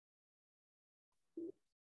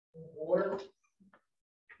Order.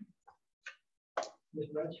 Ms.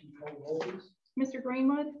 Branch, you call the roll, please. Mr.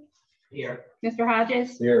 Greenwood. Here. Mr.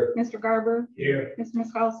 Hodges. Here. Mr. Garber. Here. Mr.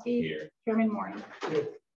 Miskowski. Here. Chairman Moore. Here.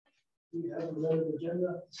 We have another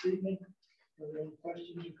agenda this evening. Are there any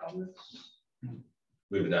questions or comments?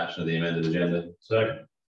 Move adoption of the amended agenda. Second.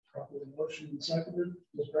 Properly motion and seconded.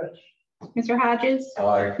 Ms. Branch. Mr. Hodges.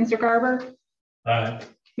 Aye. Mr. Garber. Aye.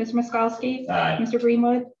 Mr. Miskowski. Aye. Mr.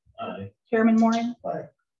 Greenwood. Aye. Chairman Moore. Aye.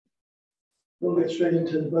 We'll get straight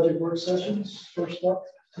into the budget work sessions. First up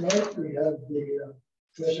tonight, we have the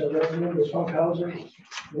Commissioner Representative Funkhauser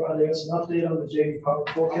providing us an update on the JV Power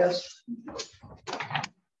forecast.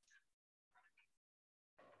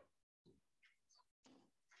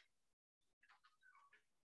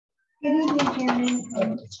 Good evening, Chairman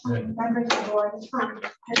and members of the board.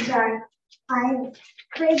 I'm sorry, I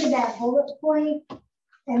created that bullet point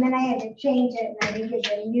and then I had to change it and I didn't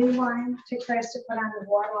give a new one to Chris to put on the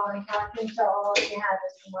board while I'm talking. So all you have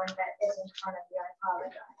is the one that is in front of you. I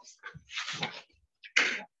apologize.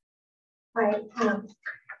 All right.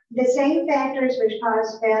 The same factors which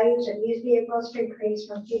cause values of used vehicles to increase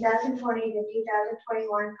from 2020 to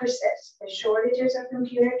 2021 persist. The shortages of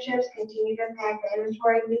computer chips continue to impact the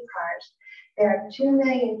inventory of new cars. There are 2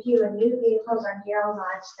 million fewer new vehicles on dealer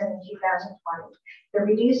lots than in 2020. The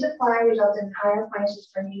reduced supply results in higher prices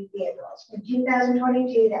for new vehicles. In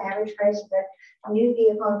 2022, the average price of a new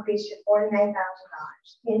vehicle increased to $49,000.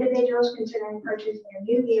 Individuals considering purchasing a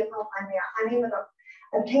new vehicle find they are unable to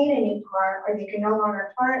obtain a new car, or they can no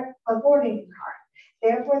longer afford a new car.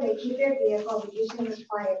 Therefore, they keep their vehicle, reducing the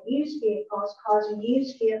supply of used vehicles, causing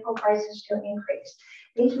used vehicle prices to increase.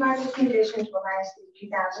 These market conditions will last through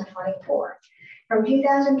 2024. From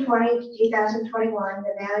 2020 to 2021,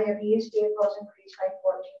 the value of used vehicles increased by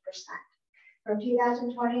 14%. From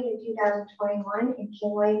 2020 to 2021, in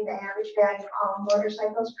King William, the average value of all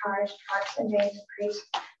motorcycles, cars, trucks, and vans increased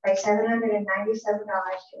by $797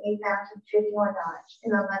 to $8,051,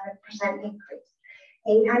 an 11% increase.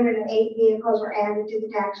 808 vehicles were added to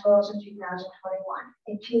the tax rolls in 2021.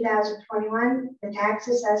 In 2021, the tax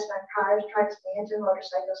assessment on cars, trucks, vans, and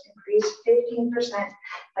motorcycles increased 15%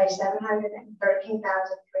 by $713,308.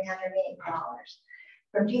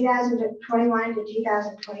 From 2021 to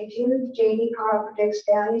 2022, J.D. Power predicts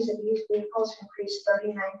values of used vehicles increased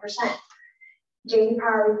 39%. J.D.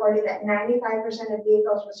 Power reported that 95% of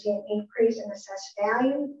vehicles will see an increase in assessed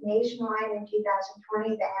value. Nationwide in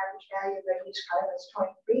 2020, the average value of a used car was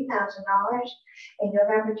 $23,000. In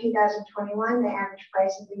November 2021, the average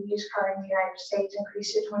price of the used car in the United States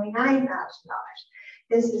increased to $29,000.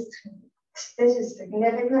 This is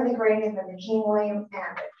significantly greater than the King William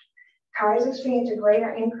average. Cars experience a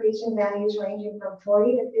greater increase in values ranging from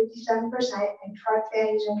 40 to 57%, and truck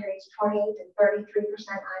values increase 28 to 33%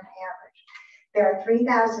 on average. There are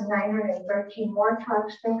 3,913 more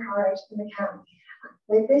trucks than cars in the county.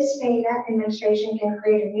 With this data, administration can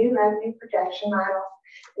create a new revenue projection model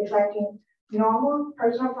reflecting normal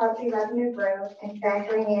personal property revenue growth and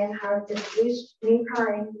factoring in how the reduced new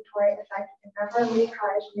car inventory affected the number of new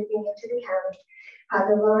cars moving into the county, how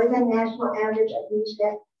the lower than national average of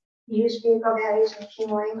used vehicle values in King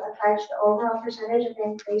William affects the overall percentage of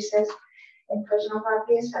increases in personal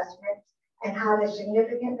property assessment, and how the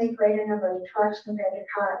significantly greater number of trucks compared to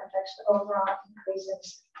cars affects the overall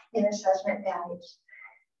increases in assessment values.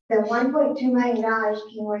 The $1.2 million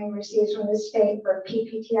King William receives from the state for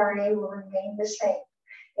PPTRA will remain the same.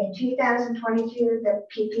 In 2022, the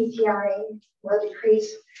PPTRA will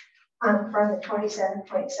decrease from the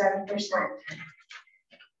 27.7%.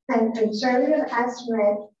 And conservative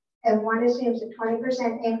estimate, and one assumes a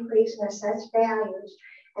 20% increase in assessed values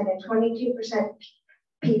and a 22%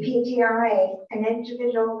 PPTRA, an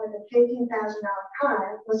individual with a $15,000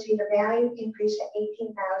 car will see the value increase to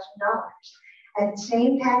 $18,000. At the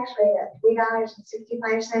same tax rate of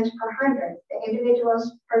 $3.65 per hundred, the individual's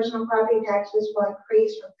personal property taxes will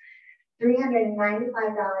increase from $395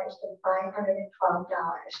 to $512,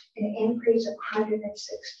 an increase of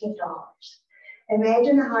 $116.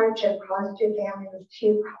 Imagine the hardship caused to a family with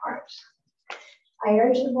 2 cars. I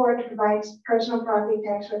urge the board to provide personal property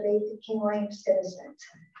tax relief to King William citizens.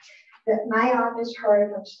 That my office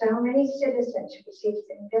heard from so many citizens who received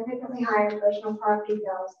significantly higher personal property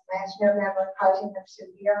bills last November, causing them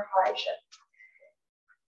severe hardship.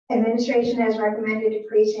 Administration has recommended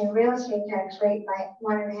decreasing real estate tax rate by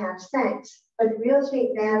 1.5 cents, but the real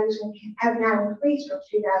estate values have now increased from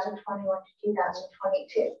 2021 to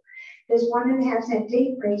 2022. This 1.5 cent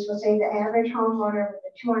decrease will save the average homeowner with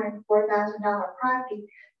a $204,000 property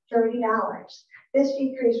 $30. This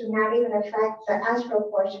decrease would not even affect the escrow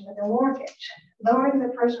portion of the mortgage. Lowering the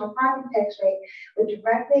personal property tax rate would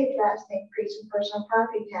directly address the increase in personal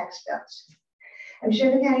property tax bills. I'm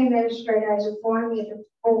sure the county administrator has informed the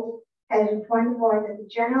board that the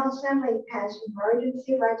General Assembly passed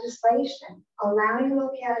emergency legislation allowing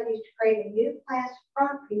localities to create a new class of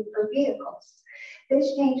property for vehicles.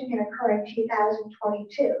 This change can occur in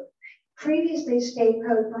 2022. Previously, state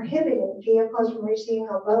code prohibited vehicles from receiving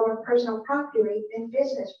a lower personal property rate than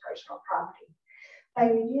business personal property. By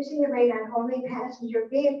reducing the rate on only passenger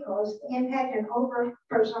vehicles, the impact on overall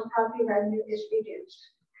personal property revenue is reduced.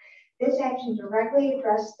 This action directly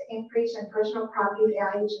addresses the increase in personal property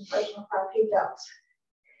values and personal property bills.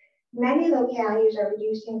 Many localities are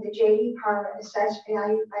reducing the J.D. Power assessed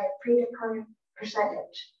value by a predetermined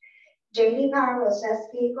percentage. J.D. Power will assess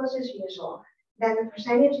vehicles as usual. Then the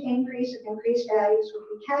percentage increase of increased values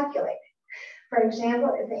will be calculated. For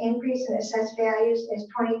example, if the increase in assessed values is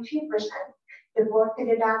 22%, the board could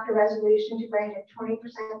adopt a resolution to grant a 20%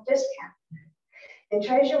 discount. The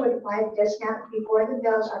treasurer would apply the discount before the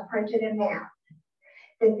bills are printed and mailed.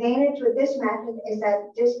 The advantage with this method is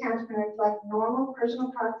that discounts can reflect normal personal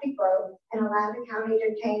property growth and allow the county to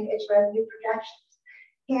attain its revenue projections.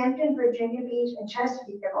 Hampton, Virginia Beach, and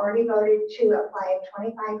Chesapeake have already voted to apply a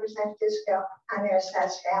 25% discount on their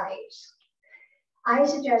assessed values. I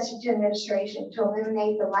suggested to administration to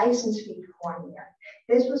eliminate the license fee for 1 year.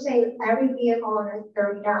 This will save every vehicle owner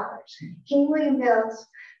 $30. King William bills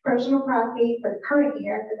personal property for the current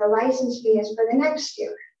year, but the license fee is for the next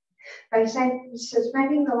year. By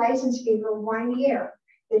suspending the license fee for 1 year,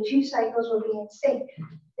 the two cycles will be in sync.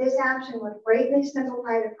 This option would greatly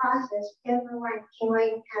simplify the process if and when King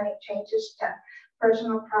William County changes to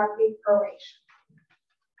personal property proration.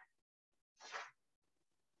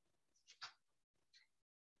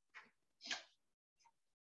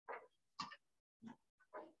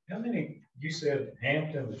 How many, you said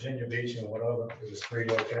Hampton, Virginia Beach, and what other, it was 3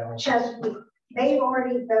 localities? Chesapeake, they've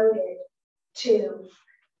already voted to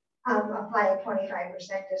apply a 25%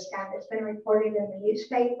 discount. It's been reported in the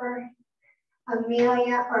newspaper.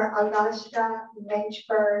 Amelia or Augusta,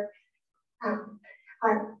 Lynchburg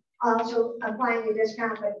are also applying the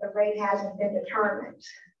discount, but the rate hasn't been determined.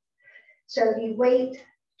 So if you wait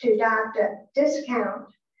to adopt a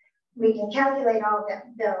discount, we can calculate all the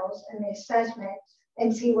bills and the assessments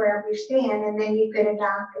and see where we stand, and then you could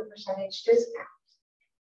adopt a percentage discount.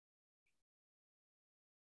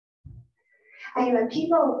 I mean, when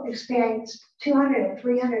people experience $200 and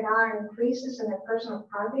 $300 increases in their personal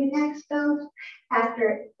property tax bills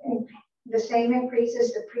after the same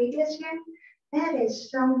increases the previous year, that is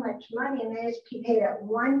so much money, and that is paid at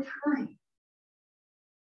one time.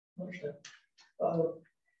 Okay.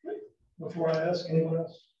 Before I ask anyone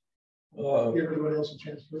else, give everyone else a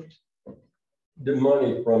chance first. The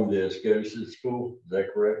money from this goes to the school, is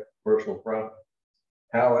that correct? Personal property.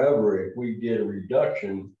 However, if we did a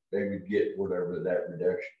reduction, they would get whatever that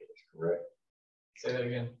reduction is, correct? Say that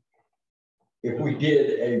again. If we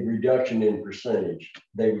did a reduction in percentage,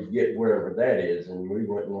 they would get wherever that is, and we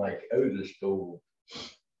wouldn't like owe the school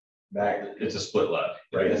back. It's a split levy,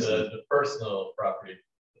 right? The personal property,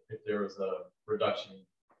 if there was a reduction,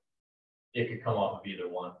 it could come off of either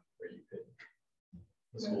one, or you could,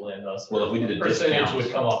 the school and us. Well, if we did a percentage discount,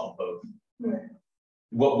 would come off of both.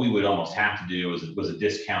 what we would almost have to do was a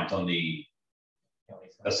discount on the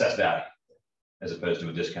assessed value as opposed to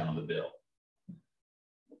a discount on the bill.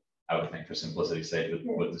 I would think, for simplicity's sake,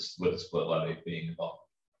 with the split levy being involved.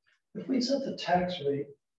 If we set the tax rate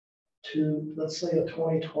to, let's say, a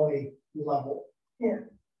 2020 level, yeah,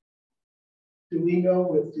 do we know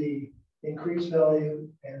with the increased value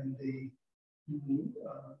and the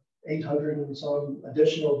 800 and some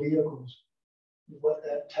additional vehicles, what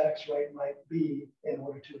that tax rate might be in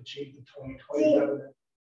order to achieve the 2020 revenue?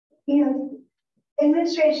 You know,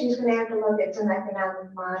 administration is going to have to look at some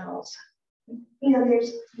economic models. You know,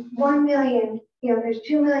 there's 1 million, you know, there's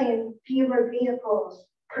 2 million fewer vehicles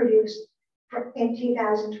produced in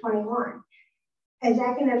 2021. Is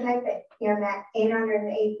that going to affect that, you know, that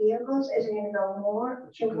 808 vehicles? Is it going to go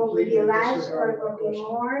more? Will it be less, or will it be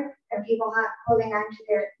more? Are people holding on to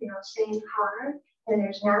their, you know, same car, and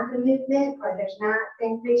there's not the movement, or there's not the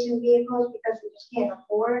increase in vehicles because we just can't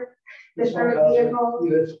afford the third vehicle?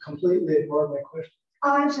 You have completely ignored my question.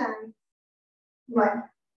 Oh, I'm sorry. What?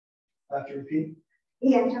 I have to repeat.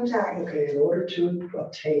 Yes, I'm sorry. Okay, in order to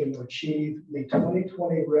obtain or achieve the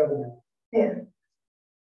 2020 revenue, Yeah.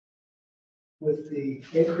 with the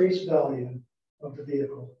increased value of the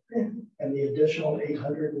vehicle, Yeah. and the additional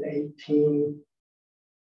 818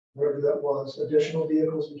 whatever that was, additional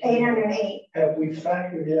vehicles. became- 808. Have we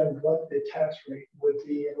factored in what the tax rate would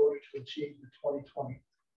be in order to achieve the 2020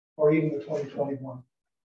 or even the 2021?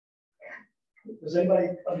 Does anybody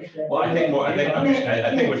understand? Well, I think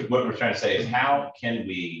what we're trying to say is how can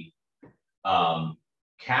we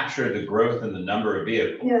capture the growth in the number of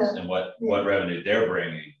vehicles and what revenue they're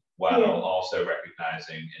bringing while also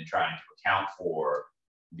recognizing and trying to account for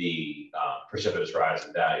the precipitous rise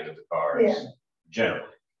in value of the cars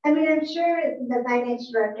generally. I mean, I'm sure the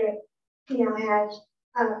finance director, has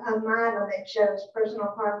a model that shows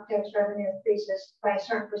personal property tax revenue increases by a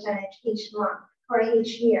certain percentage each month or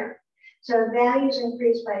each year. So if values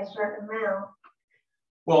increase by a certain amount.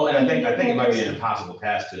 Well, and I think it might be an impossible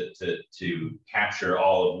task to capture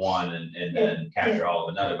all of one and then capture all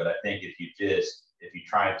of another. But I think if you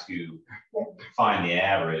try to find the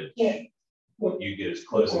average, you get as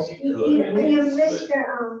close as you could. And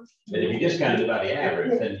if you discounted it by the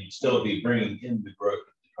average, then you'd still be bringing in the growth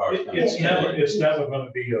of the cars. It's never going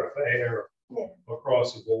to be a fair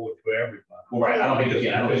across the board for everybody. Well, right. I don't think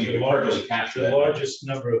you can perfectly capture the that. largest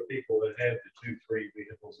number of people that have the 2-3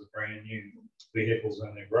 vehicles, the brand new vehicles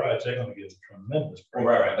in their garage, they're going to get a tremendous. Well,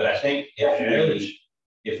 right. But I think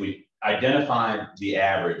if we identified the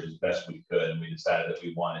average as best we could, and we decided that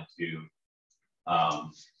we wanted to,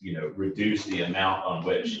 reduce the amount on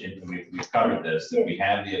which, and we've covered this, that we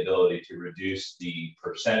have the ability to reduce the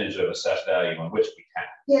percentage of assessed value on which we tax.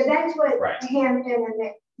 Yeah, that's what Hampton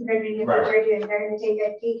and Virginia are doing. They're going to take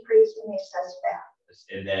a decrease in the assessed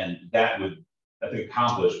value. And then that would, I think,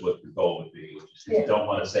 accomplish what the goal would be, which is you don't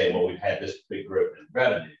want to say, well, we've had this big growth in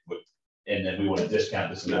revenue, and then we want to discount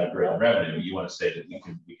this amount of growth in revenue. You want to say that we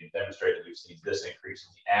can demonstrate that we've seen this increase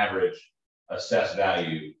in the average assessed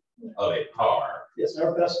value of a car. Yes,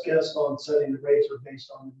 our best guess on setting the rates are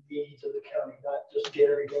based on the needs of the county, not just get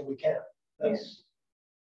everything we can. That's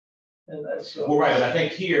well, right. But I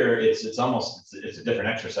think here it's a different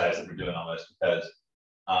exercise that we're doing almost, because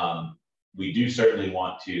we do certainly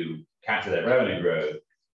want to capture that revenue growth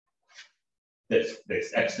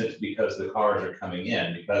that's extant because the cars are coming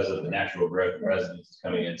in, because of the natural growth of residents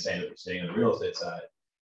coming in, saying that we're seeing on the real estate side.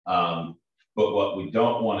 But what we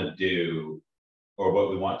don't want to do, or what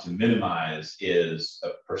we want to minimize, is a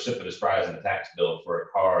precipitous rise in the tax bill for a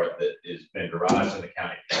car that has been garaged in the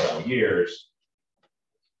county for 12 years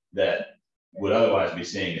that would otherwise be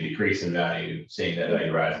seeing a decrease in value, seeing that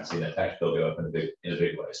value rise and seeing that tax bill go up in a big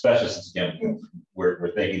way, especially since, again,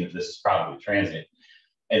 we're thinking that this is probably transient.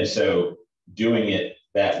 And so doing it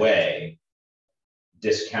that way,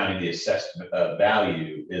 discounting the assessed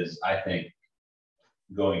value, is, I think,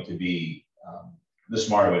 going to be the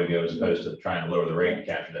smarter way to go, as opposed to trying to lower the rate to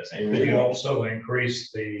capture that same thing. You also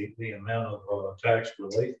increase the amount of tax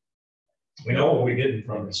relief. We know what we're getting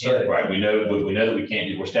from the state. Right. We know that we can't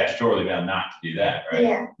do. We're statutorily bound not to do that, right?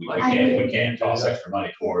 Yeah. We can't toss extra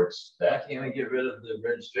money towards that. Why can't we get rid of the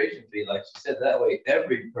registration fee, like you said? That way,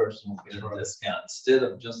 every person will get a discount instead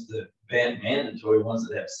of just the mandatory ones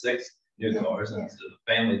that have 6 new cars, and the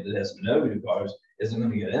family that has no new cars isn't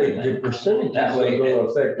going to get anything. The percentage That way, is going to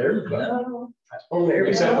affect everybody. No.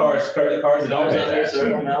 Except cars that don't pay tax.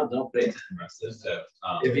 Don't pay tax. So,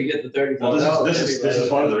 if you get the $35, well, this is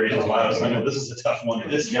one of the reasons why I was like, this is a tough one to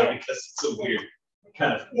discount, because it's a weird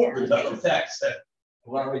kind of reductive tax.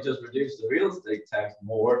 Why don't we just reduce the real estate tax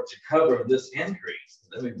more to cover this increase?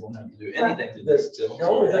 Then we won't have to do anything to this. The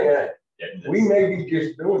only thing we may be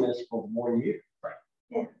just doing this for 1 year. Right.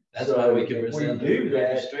 Yeah. That's why we can if we rescind do the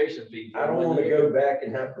that, registration fee. I don't want to go back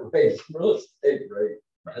and have to raise the real estate rate.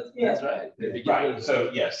 That's right. Right.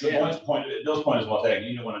 So yes, Bill's point is well taken.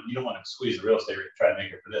 You don't want to squeeze the real estate rate to try to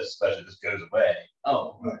make it for this, especially if this goes away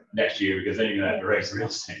next year, because then you're gonna have to raise the real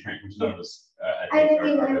estate rate, which none of us I think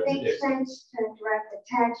it makes sense to direct the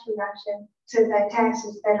tax reduction to the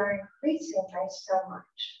taxes that are increasing by so much.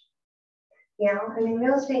 I mean,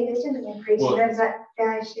 real estate isn't increasing, does that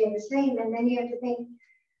value stay the same? And then you have to think,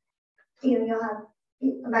 you'll have,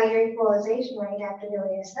 by your equalization rate, you have to do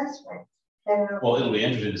the assessment. Well, it'll be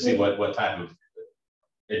interesting to see what type of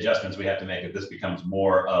adjustments we have to make if this becomes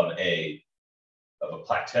more of a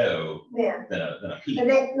plateau than a peak. But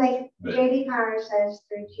then, like JD Power says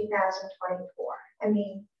through 2024, I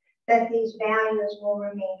mean, that these values will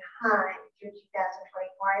remain high through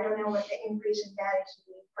 2024. I don't know what the increase in values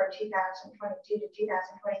will be for 2022 to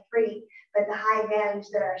 2023, but the high values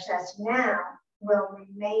that are assessed now will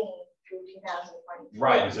remain through 2024.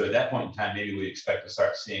 Right, and so at that point in time, maybe we expect to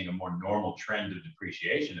start seeing a more normal trend of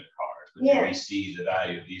depreciation of cars. But we see the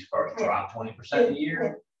value of these cars drop 20% a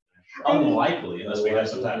year. Unlikely, unless we have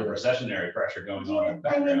some type of recessionary pressure going on in the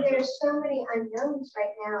background. I mean, there's so many unknowns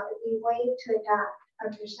right now. If we wait to adopt a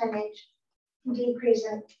percentage decrease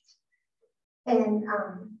in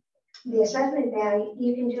the assessment value,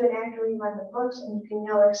 you can do it after we run the books and you can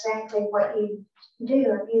know exactly what you do.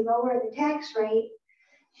 If you lower the tax rate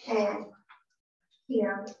and,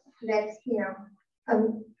 that's,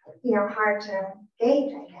 hard to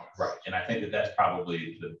gauge, I guess. Right, and I think that that's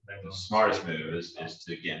probably the smartest move is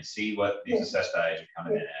to again, see what these assessed values are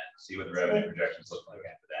coming in at, see what the revenue projections look like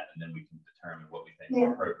after that, and then we can determine what we think is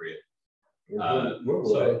appropriate.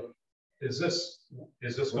 So is this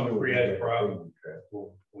going to create a problem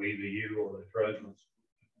for either you or the treasurers?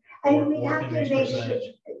 I mean, we have to make sure,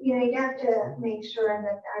 you have to make sure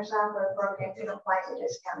that our software program can apply the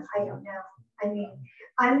discount. I don't know. I mean,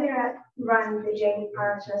 I'm gonna run the JD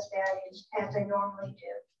Power assessed values as I normally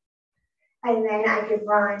do. And then I could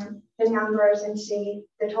run the numbers and see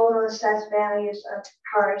the total assessed values of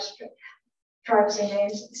cars, trucks, and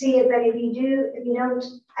then see it. But if you don't,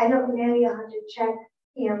 I don't know, you'll have to check,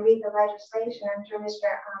 read the legislation. I'm sure Mr.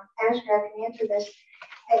 Ashcraft can answer this.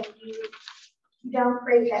 If you don't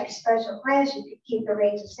create that special class, you could keep the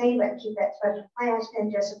rates the same, but keep that special class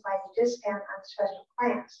and just apply the discount on the special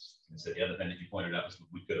class. And so the other thing that you pointed out was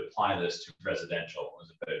we could apply this to residential as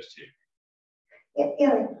opposed to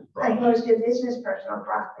opposed to business personal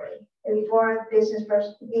property. And before, business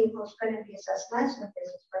personal vehicles couldn't be assessed less than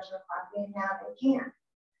business personal property, and now they can.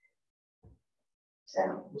 So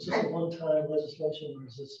was this a one-time legislation or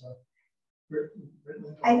is this written?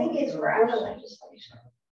 I think it's forever legislation,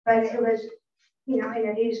 but it was,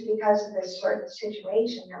 introduced because of this sort of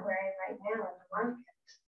situation that we're in right now in the market.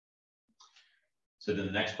 So then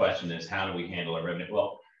the next question is, how do we handle our revenue?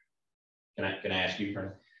 Well, can I ask you,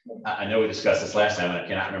 Fern? I know we discussed this last time, and I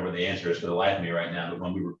cannot remember the answer is for the life of me right now, but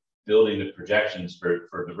when we were building the projections for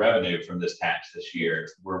the revenue from this tax this year,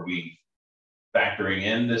 were we factoring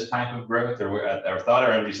in this type of growth? Or I thought I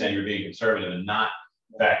remember you saying you're being conservative and not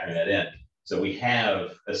factoring that in. So we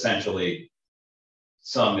have essentially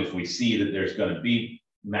if we see that there's going to be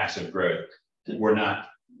massive growth, we're not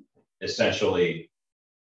essentially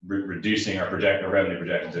reducing our revenue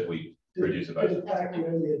projections if we reduce the budget. Did it factor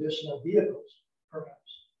in the additional vehicles, perhaps?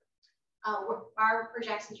 Our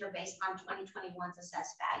projections are based on 2021's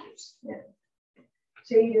assessed values. Yeah.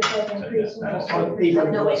 So you just have increase. No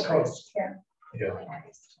increase. Yeah. Yeah.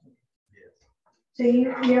 So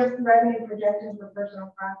your revenue projections for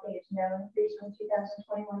personal property is no increase from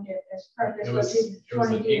 2021 to this purpose. It was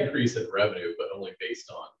an increase in revenue, but only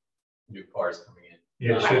based on new cars coming in.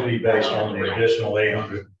 Yeah, it should be based on the additional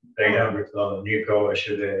 800 on the new car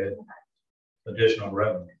should add additional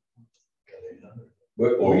revenue.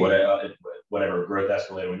 Or whatever growth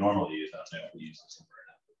escalator we normally use. I don't know if we use this somewhere.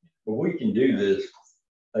 But we can do this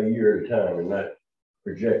a year at a time and not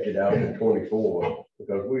project it out to 24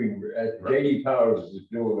 because JD Powers is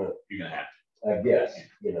doing You're gonna have I guess,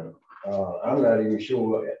 I'm not even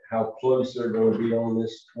sure how close they're going to be on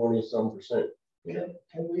this 20-some%.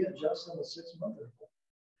 Can we adjust on the 6 month?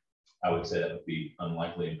 I would say that would be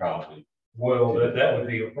unlikely and probably. Well, that would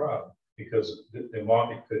be a problem because the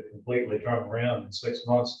market could completely turn around in 6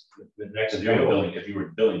 months. The next If you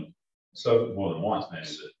were billing so more than once, maybe.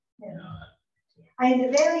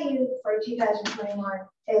 The value for 2021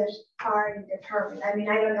 is already determined. I mean,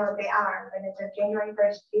 I don't know if they are, but it's of January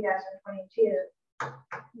 1st, 2022.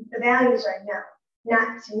 The values are known,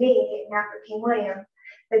 not to me, not for King William,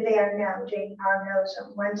 but they are known. JD Power knows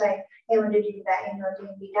them. Once I able to do that annual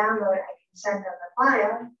D&B download, I can send them the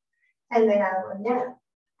file, and then I will know.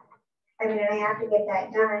 I mean, I have to get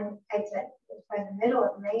that done. I said by the middle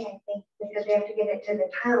of May, I think, because we have to get it to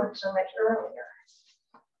the town so much earlier.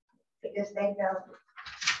 Because they don't.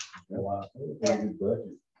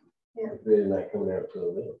 If they're not coming out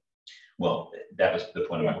till then. Well, that was the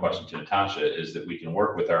point of my question to Natasha, is that we can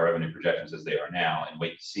work with our revenue projections as they are now and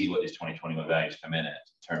wait to see what these 2021 values come in at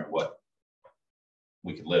to determine what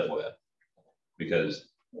we could live with. Because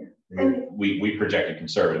we projected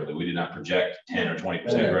conservatively. We did not project 10 or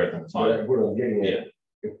 20% growth in the fund. What I'm getting at,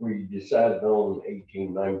 if we decided on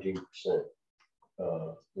 18-19%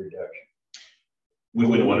 reduction. We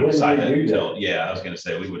wouldn't want to decide that until, I was going to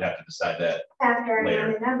say, we would have to decide that after later. I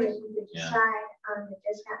ran the numbers, we could decide on the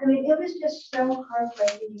discount. I mean, it was just so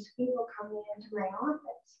heartbreaking, these people coming into my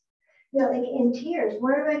office, like in tears.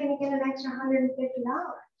 Where am I going to get an extra $150?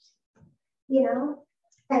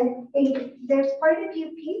 And there's quite a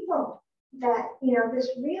few people that, this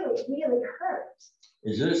really, really hurts.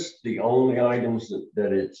 Is this the only items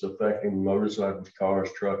that it's affecting: motorcycles, cars,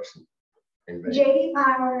 trucks, and vans? JD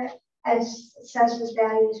Power assesses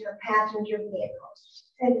values for passenger vehicles,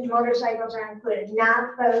 and motorcycles are included,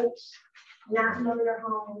 not boats, not motor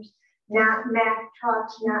homes, not Mack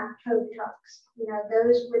trucks, not tow trucks. You know,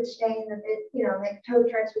 those would stay in the bit, you know, like tow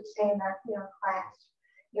trucks would stay in that, you know, class.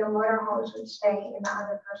 Your motorhomes would stay in the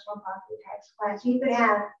other personal property tax class. You could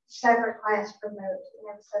have separate class for those, you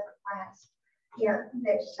have a separate class. You know,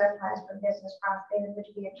 there's a separate class for business property, which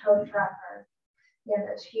would be a tow truck or, you know,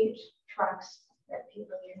 those huge trucks that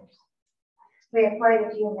people use. We have quite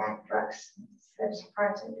a few Mack trucks, that's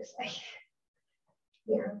surprising to say.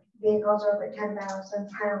 You know, vehicles over 10,000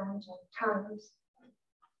 pounds and tons.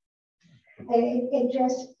 And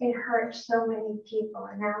it hurts so many people,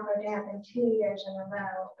 and now going to happen 2 years in a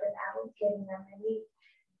row without getting them relief.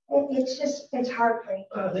 It's heartbreaking.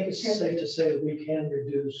 I think it's safe to say that we can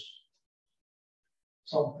reduce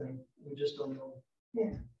something. We just don't know.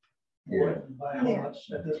 Yeah. What, by how much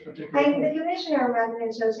at this particular And point. the Commissioner of Revenue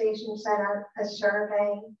Association sent out a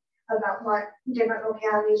survey about what different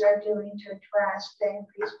localities are doing to address the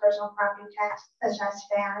increased personal property tax assessed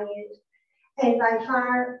values. And by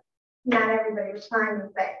far, not everybody was fine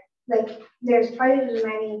with it. Like, there's twice as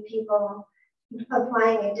many people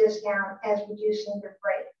applying a discount as reducing the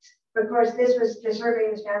rate. Of course, the survey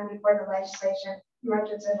was done before the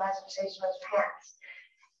emergency legislation was passed.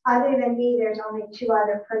 Other than me, there's only 2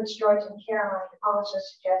 other, Prince George and Caroline, also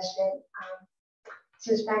suggested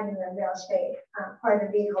suspending the real estate or the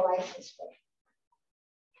vehicle license fee.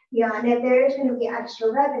 Yeah, and if there is going to be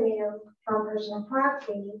extra revenue from personal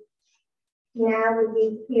property, now would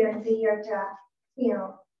be the year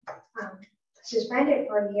to, suspend it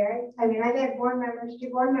for a year. I mean, I've had 2 board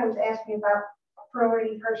members ask me about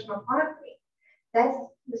priority personal property.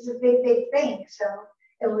 This is a big, big thing. So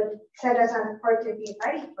it would set us on the court to be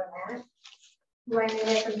ready for that when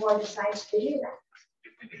the board decides to do that.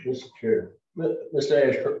 Mr. Chair, Mr.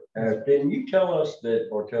 Ashford, didn't you tell us that,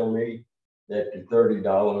 or tell me that the $30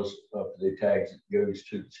 of the tax goes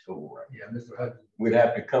to the school, right? Yeah, Mr. Hudson. We'd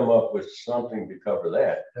have to come up with something to cover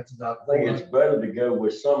that. That's about. I think it's better to go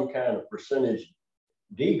with some kind of percentage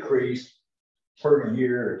decrease per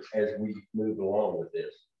year as we move along with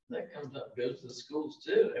this. That comes up, goes to the schools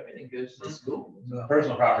too. Everything goes to the schools. No.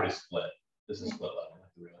 Personal property is split. This is split level.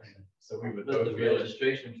 So we would. But the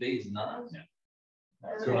registration fee is not. Yeah.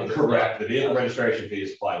 Okay. Correct. The vehicle registration fee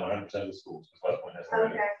is applied 100% of the schools. West Point has the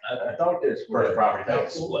Okay. I thought that's personal property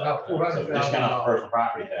tax is split. About So discount off personal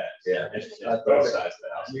property tax. Yeah. It's I thought both it- sides of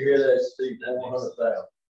the house. You hear that, Steve? 400,000.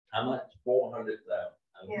 How much? 400,000.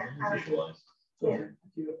 Yeah. Visualize. Yeah.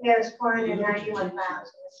 Yeah, it was 491,000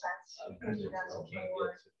 assessed in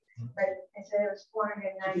 2021. But I said it was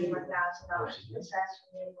 $491,000 assessed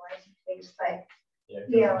from the license fees, but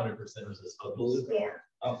Yeah, 100% of this. yeah.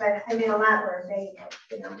 But I mean, a lot were vacant,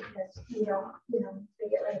 because you don't, they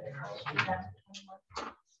get rid of the cars in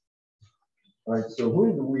 2021. All right, so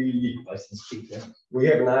when do we License fee. have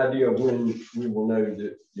an idea of when we will know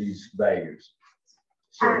these values?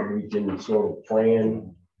 So we can sort of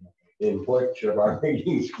plan in which of our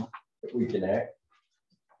meetings we can act.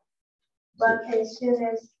 But as soon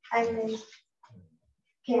as I can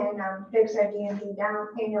fix our DMV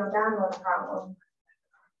download problem,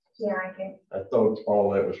 I can. I thought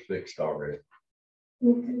all that was fixed already.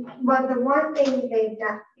 Well, the one thing they've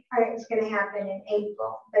done, it's going to happen in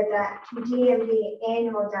April, but that DMV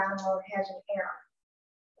annual download has an error.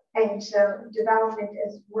 And so development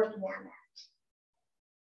is working on that.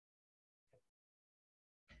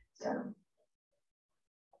 So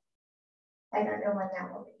I don't know when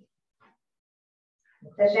that will be.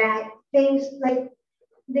 But that things like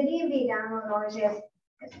the DMV download always has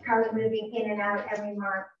cars moving in and out every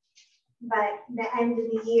month. But the end of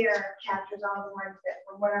the year captures all the ones that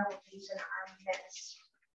for whatever reason are missed.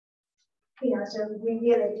 So we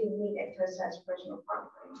really do need it to assess personal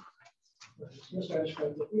property. Mr.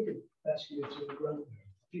 Ashford, if we could ask you to run a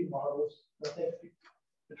few models, I think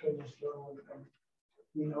between this journal and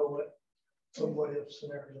we know what some what if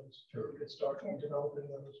scenarios, we could start developing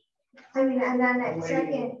those. I mean, and then that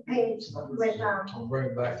second page with I'll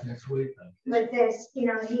bring it back next week. with this, he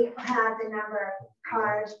had the number of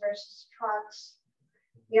cars versus trucks.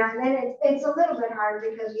 And then it's a little bit harder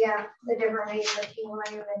because the different rates of King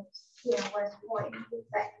William and West Point.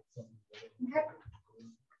 But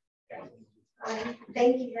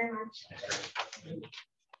thank you very much.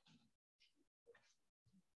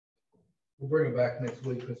 We'll bring it back next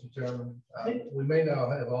week, Mr. Chairman. We may not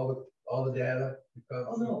have all the data because.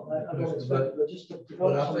 Oh, no, I don't expect it, but just to But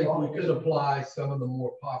develop I some think we models. could apply some of the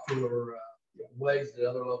more popular ways that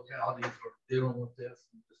other localities are dealing with this.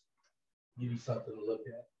 And just give you something to look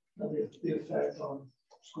at. The effect on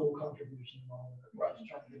school contribution and all that. Right. Just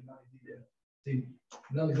trying to get an idea. See,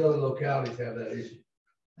 none of these other localities have that issue.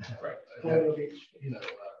 Right. Florida Beach.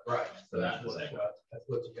 Right. So Not the same. that's That's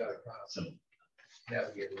what you gotta kind So, of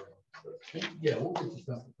navigate around. But, yeah, we'll get you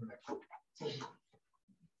something for next week.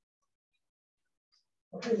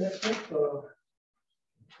 Okay, next up,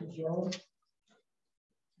 John.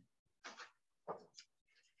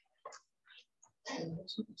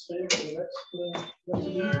 Stay for the next,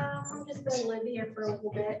 Yeah, I'm just gonna live here for a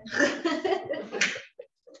little bit.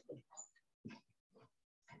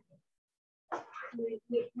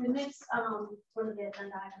 We mixed, one of the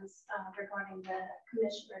agenda items, regarding the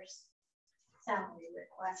commissioner's salary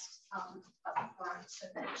request, up front so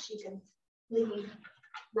that she can leave,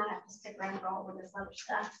 not have to stick around for all of this other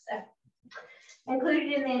stuff, so.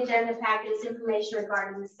 Included in the agenda packet is information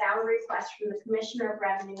regarding the salary request from the Commissioner of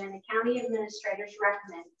Revenue and the County Administrator's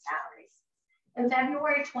recommended salaries. In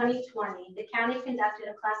February 2020, the county conducted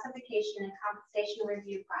a classification and compensation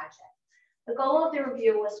review project. The goal of the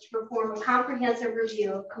review was to perform a comprehensive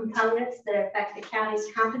review of components that affect the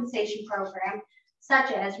county's compensation program,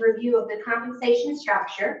 such as review of the compensation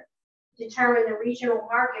structure, determine the regional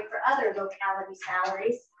market for other locality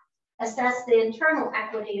salaries, assess the internal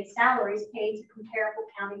equity of salaries paid to comparable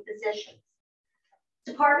county positions.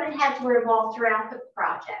 Department heads were involved throughout the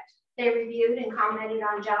project. They reviewed and commented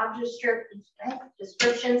on job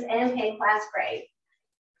descriptions and pay class grade.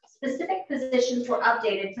 Specific positions were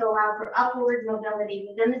updated to allow for upward mobility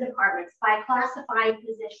within the departments by classifying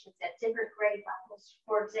positions at different grade levels.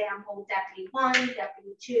 For example, Deputy 1,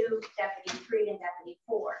 Deputy 2, Deputy 3, and Deputy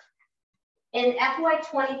 4. In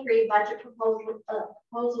FY23 budget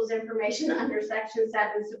proposals information under Section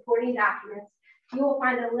 7 supporting documents, you will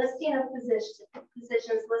find a listing of positions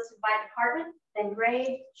listed by department, then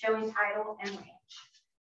grade, showing title and range.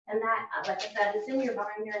 And that, like I said, is in your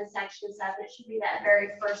binder in Section 7. It should be that very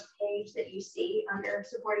first page that you see under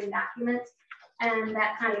supporting documents. And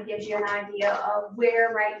that kind of gives you an idea of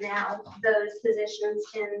where right now those positions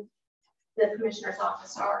in the commissioner's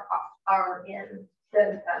office are in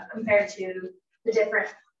the compared to the different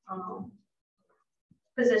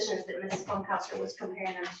positions that Mrs. Funkhauser was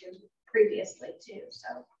comparing them to previously too.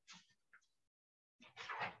 So.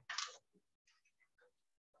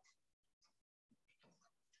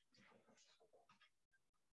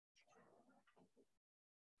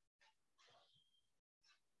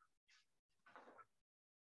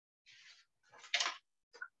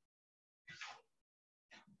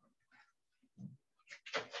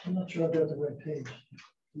 I'm not sure I got the right page.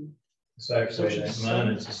 It's actually, mine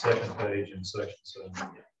is the second page in section 7.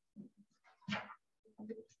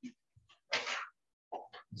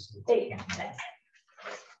 There you go.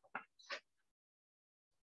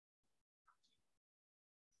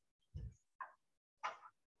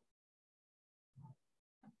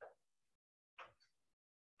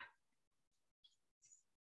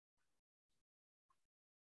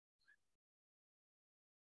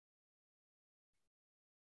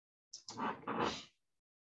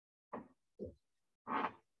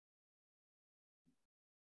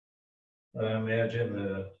 I imagine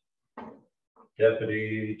the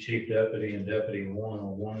deputy, chief deputy, and deputy 1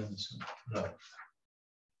 on one. No.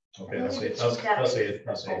 Okay, I see it. I see it.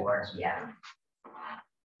 I see it. Yeah.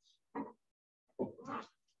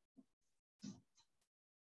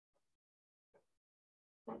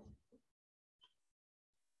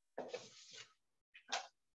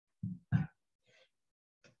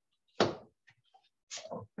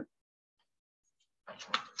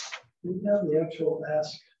 Do you have the actual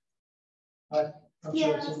ask? I'm sure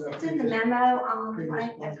Yes, it's in the memo.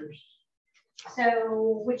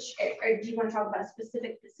 So which, do you want to talk about a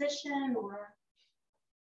specific position or?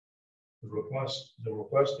 The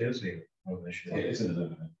request is here on this sheet. it's in the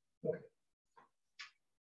memo. Okay.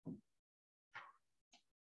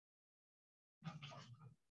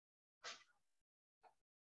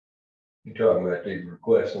 You talking about the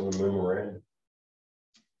request on the memorandum?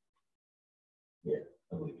 Yeah,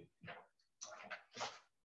 I believe it.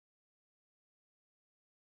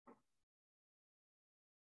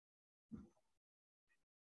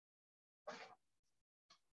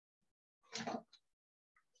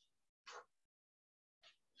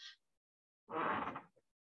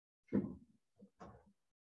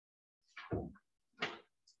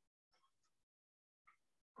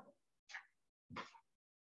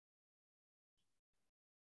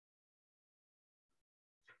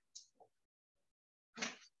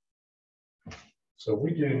 So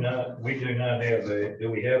we do not have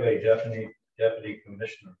do we have a deputy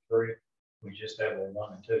commissioner 3? We just have a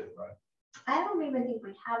 1 and 2, right? I don't even think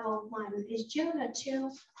we have a 1. Is June a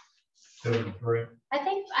 2? 2 and 3. I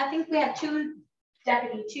think we have 2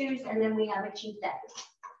 deputy 2s and then we have a chief deputy.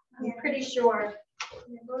 I'm pretty sure.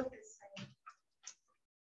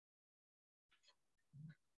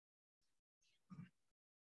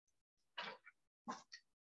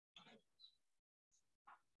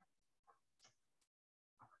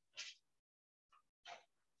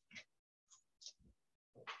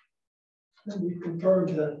 And we confirmed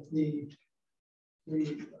that the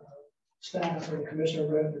staff and the Commissioner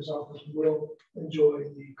of Revenue's office will enjoy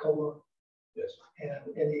the COLA. Yes.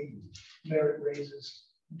 And any merit raises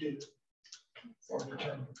due or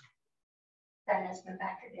determined. That has been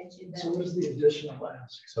factored into So the, what's the additional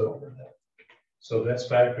ask? So- over that? So that's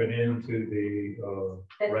factored into the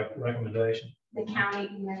recommendation. the county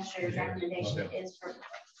administrator's recommendation Okay. is for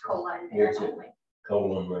COLA and merit Yes, it- only.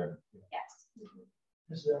 colon there. Yes.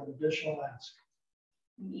 Is there an additional ask?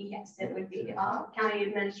 Yes, it would be, county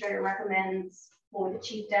administrator recommends for the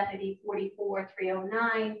chief deputy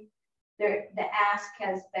 44,309. The ask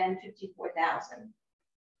has been 54,000.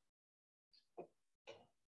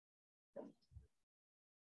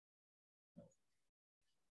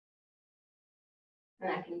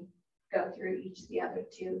 And I can go through each of the other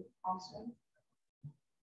two also.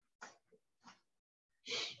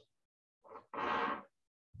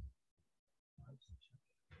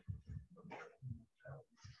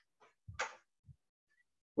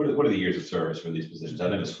 What are the years of service for these positions? I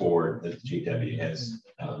know it's 4 that the chief deputy has.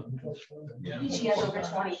 Yeah. She has over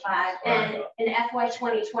 25, and in FY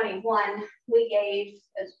 2021, we gave,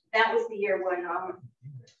 that was the year when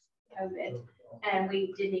COVID, and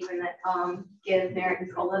we didn't even give merit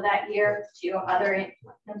and COLA that year to other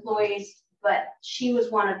employees, but she was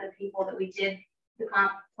one of the people that we did the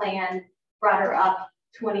comp plan, brought her up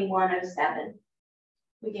 2107.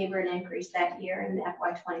 We gave her an increase that year in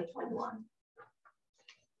FY 2021.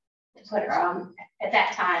 To put her at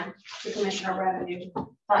that time, the Commissioner of Revenue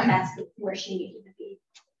thought that's where she needed to be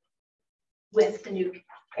with the new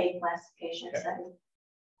pay classification setting.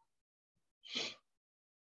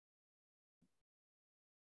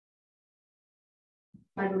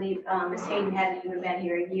 I believe Ms. Hayden hadn't even been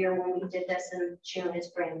here a year when we did this, and June is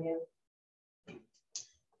brand new.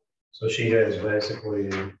 So she has basically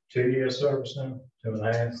 2 years service now,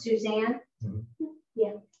 2.5. Suzanne? Mhm.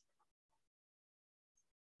 Yeah.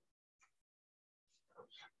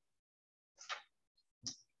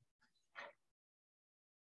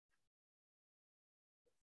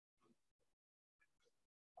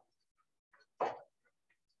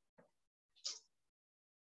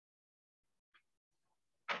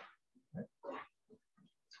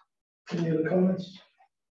 Any other comments?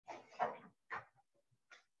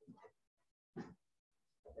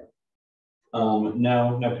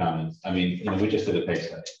 No comments. I mean, we just did a pay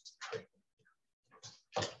study.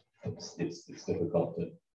 It's difficult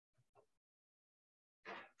to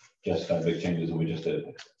justify big changes, and we just did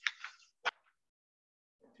it.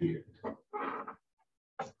 2 years.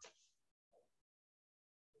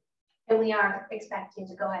 And we are expecting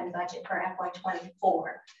to go ahead and budget for FY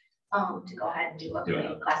 24 to go ahead and do a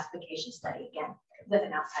pay classification study again with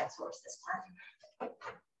an outside source this time.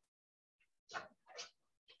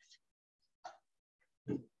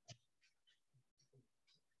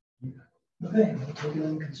 Okay, we'll take it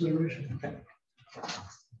into consideration.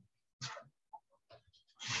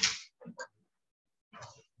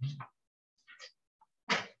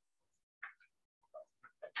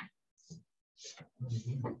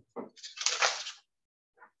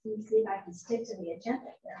 Let me see if I can stick to the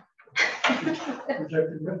agenda here.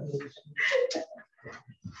 Projected revenues.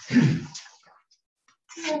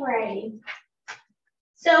 Alrighty.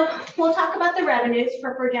 So we'll talk about the revenues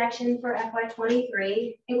for projection for FY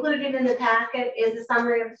 23. Included in the packet is a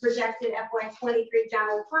summary of projected FY 23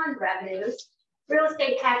 general fund revenues. Real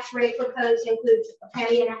estate tax rate proposed includes a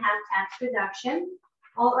 1.5% tax reduction.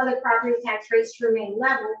 All other property tax rates remain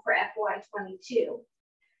level for FY 22.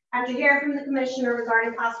 After hearing from the commissioner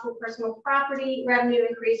regarding possible personal property revenue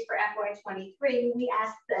increase for FY 23, we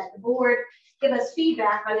asked that the board give us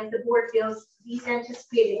feedback on if the board feels these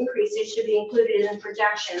anticipated increases should be included in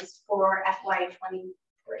projections for FY 23.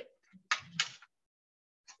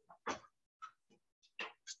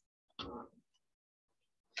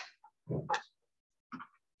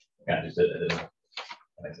 Yeah, just did it.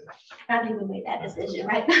 I think we made that decision,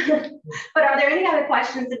 right? But are there any other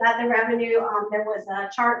questions about the revenue? There was a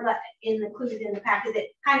chart included in the packet that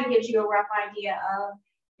kind of gives you a rough idea of,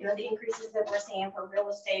 the increases that we're seeing for real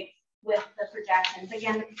estate with the projections.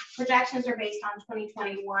 Again, the projections are based on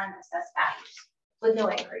 2021 assessed values with no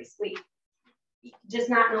increase. We just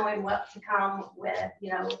not knowing what to come with,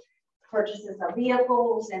 purchases of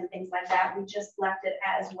vehicles and things like that. We just left it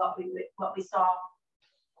as what we saw.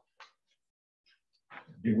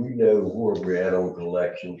 Do we know where we're at on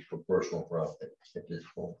collections for personal property at this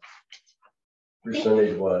point?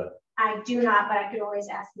 Percentage wise? I do not, but I could always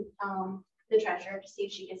ask the treasurer to see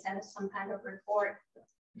if she can send us some kind of report.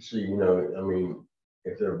 See,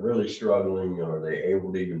 if they're really struggling, are they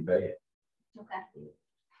able to even pay it? Okay.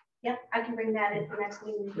 Yep, I can bring that in for next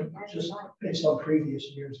meeting. Just based on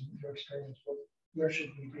previous years and your experience, where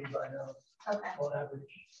should we be by now Okay, on average?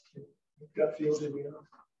 Gut feel, do we know?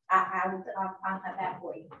 I'll have that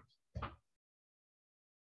for you.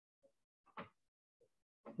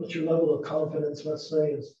 What's your level of confidence, let's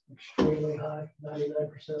say, is extremely high,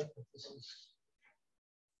 99%, that this is,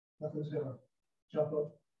 nothing's gonna jump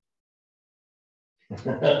up?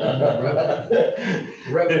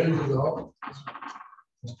 Revenues is all,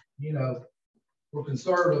 you know, we're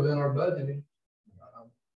conservative in our budgeting.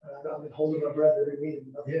 I've been holding my breath every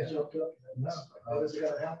meeting, nothing's Yeah. jumped up. No. How is it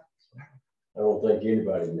gonna happen? I don't think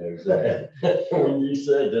anybody knows that. When you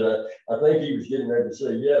said that, I think he was getting ready to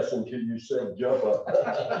say yes until you said jump up.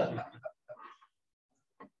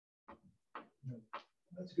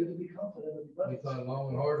 That's good to be confident in the We budget. thought long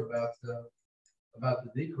and hard about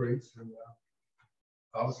the decrease, and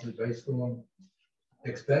obviously based on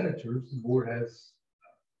expenditures, the board has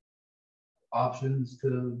options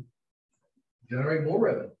to generate more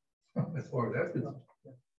revenue. As far as that's concerned,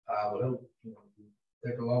 I would hope, you know,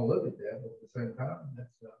 take a long look at that, but at the same time,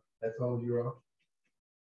 that's all your option.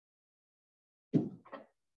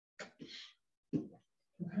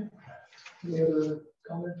 Okay. Any other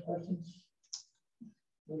comments, questions?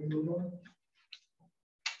 Can we move on?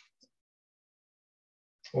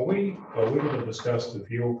 Are we going to discuss the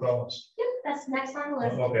fuel costs? Yep, that's next on the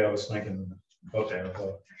list. Okay, I was thinking, okay,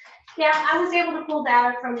 Yeah, I was able to pull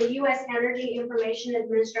data from the U.S. Energy Information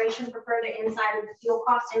Administration for further insight of the fuel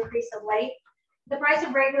cost increase of late. The price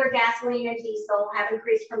of regular gasoline and diesel have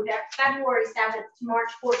increased from February 7th to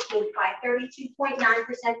March 14th by 32.9%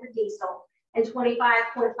 for diesel and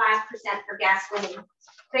 25.5% for gasoline.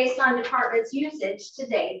 Based on department's usage to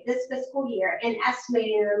date this fiscal year and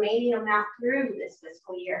estimating the remaining amount through this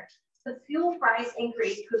fiscal year, the fuel price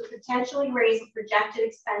increase could potentially raise the projected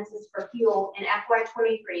expenses for fuel in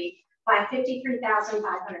FY23 by $53,573.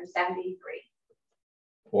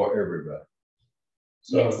 For everybody.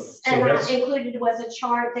 Yes, and that included was a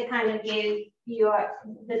chart that kind of gave you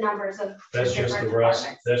the numbers of that's just the rest.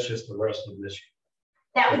 departments. That's just the rest of this year.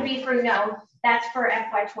 That would be for that's for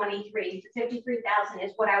FY23. 53,000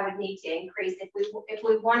 is what I would need to increase if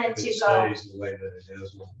we wanted If to it go. stays the way that it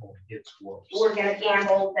is, when it gets worse. We're gonna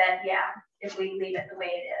gamble that, yeah, if we leave it the way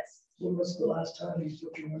it is. When was the last time you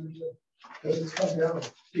took your numbers in? Because it's come down,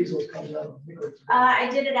 diesel's come down. I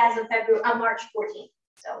did it as of March 14th.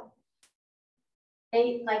 So,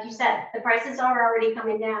 and like you said, the prices are already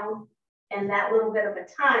coming down in that little bit of a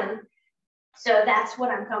time. So that's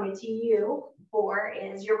what I'm coming to you for,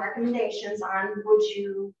 is your recommendations on, would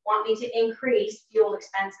you want me to increase fuel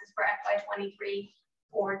expenses for FY23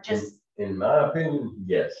 or just? In my opinion,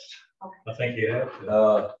 yes. I think you have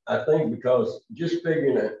to. I think because just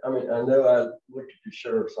figuring it, I mean, I know I looked at the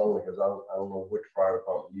sheriff's only because I don't know which fire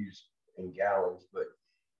department used in gallons, but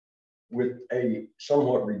with a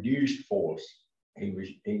somewhat reduced force, he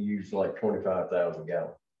used like 25,000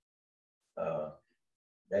 gallons.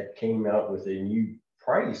 That came out with a new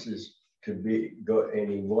prices to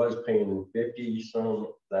and he was paying 50-some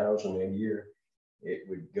thousand a year. It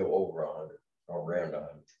would go over 100, around 100.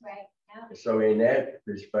 Right. Yeah. So in that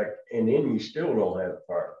respect, and then you still don't have a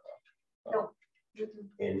fire department. No.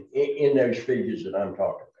 And in those figures that I'm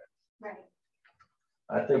talking about. Right.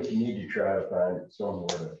 I think you need to try to find it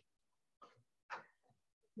somewhere.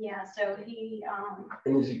 Yeah, so he,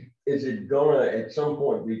 And is it gonna at some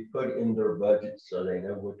point be put in their budget so they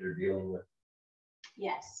know what they're dealing with?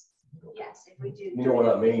 yes, if we do. You know what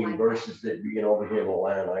I mean, like versus that being over here in a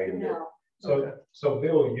line item. that. So, so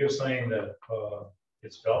Bill, you're saying that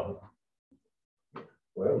it's doubled.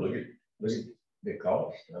 Well, look at the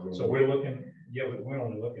cost. I mean, So we're looking, yeah, but we're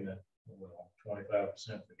only looking at 25%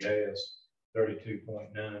 for gas,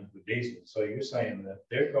 32.9 for diesel. So you're saying that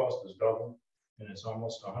their cost is double and it's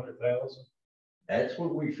almost 100,000? that's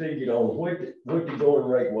what we figured on what the going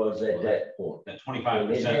rate was at that point. That And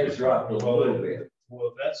it 25% has dropped a little bit.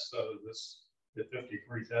 Well, that's the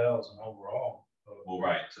 53,000 overall. Well,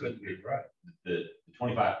 right. So Could be right. the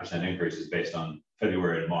 25% increase is based on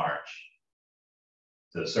February to March.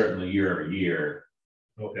 So certainly year over year.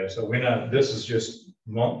 Okay, so we're not, this is just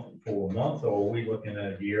month for month, or are we looking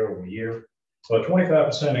at year over year? So a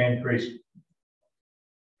 25% increase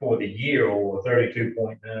for the year, or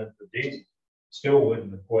 32.9 for diesel, still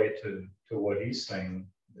wouldn't equate to what he's saying,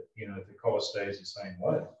 that, you know, if the cost stays the same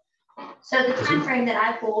way. So the time frame that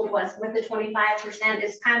I pulled was with the 25%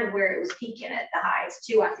 is kind of where it was peaking at the highs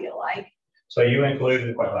too, I feel like. So you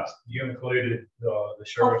included, the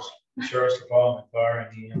sheriff's department, fire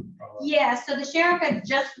and EM. Yeah, so the sheriff had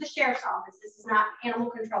just the sheriff's office. This is not animal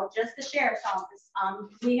control, just the sheriff's office.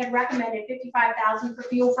 We had recommended 55,000 for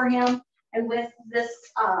fuel for him. And with this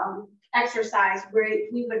exercise,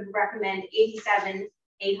 we would recommend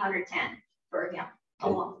 87,810 for him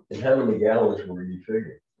alone. And how many gallons were you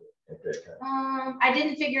figuring at that time? I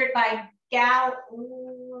didn't figure it by gal.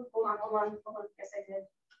 Hold on. Yes, I did.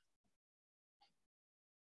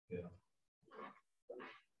 Yeah.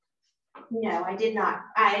 No, I did not.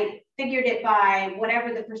 I figured it by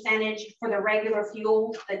whatever the percentage for the regular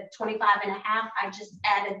fuel, the 25.5. I just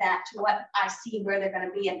added that to what I see where they're going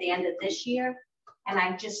to be at the end of this year. And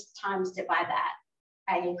I just times it by that.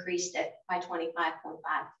 I increased it by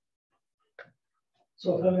 25.5.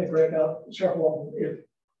 So if I may break out, Sheriff Walton, if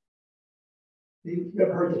you've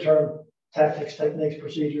ever heard the term tactics, techniques,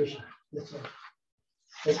 procedures,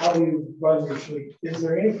 it's how you run your fleet. Is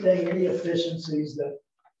there anything, any efficiencies that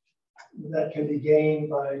can be gained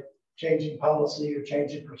by changing policy or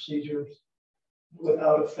changing procedures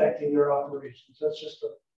without affecting your operations? That's just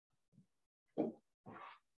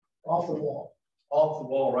off the wall. Off the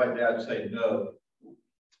wall right now, I'd say no.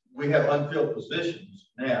 We have unfilled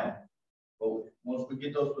positions now, but once we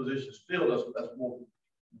get those positions filled, that's more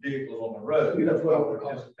vehicles on the road. We have well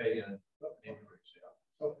participate in an increase.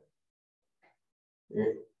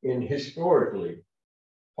 Yeah. And historically,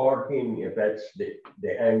 parking, if that's the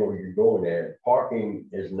angle you're going at, parking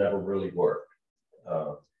has never really worked.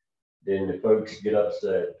 Then the folks get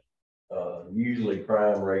upset. Usually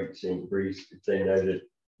crime rates increase if they know that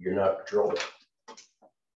you're not patrolling.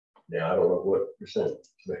 Now, I don't know what percent,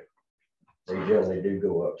 but they generally do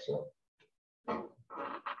go up some.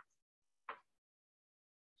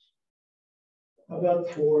 How about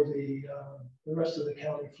for the rest of the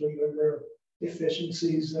county fleet? Are there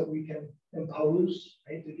efficiencies that we can impose?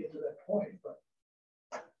 I hate to get to that point, but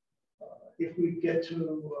if we get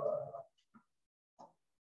to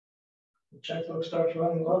the checkbook starts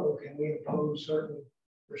running low, can we impose certain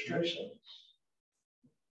restrictions?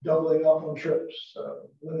 Doubling up on trips,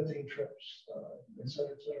 limiting trips, et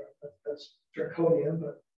cetera, et cetera. That's draconian,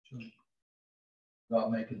 but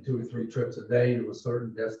Not making 2 or 3 trips a day to a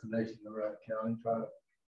certain destination around the county,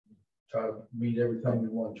 try to meet everything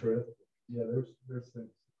in one trip. Yeah, there's things.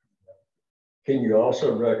 Can you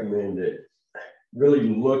also recommend that really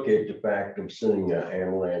look at the fact of sending an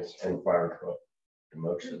ambulance and fire truck to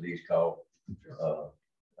most of these calls?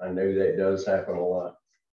 I know that does happen a lot,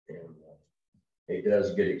 and it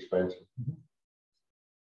does get expensive.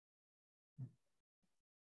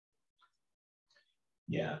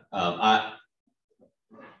 Yeah, I'd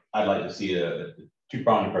like to see a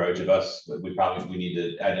two-pronged approach of us. We need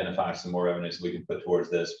to identify some more revenue so we can put towards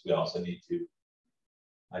this. We also need to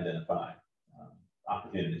identify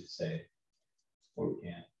opportunities to save where we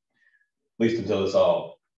can, at least until this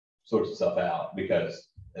all sorts itself out. Because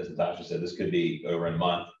as Natasha said, this could be over in a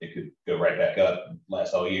month. It could go right back up,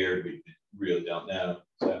 last all year. We really don't know.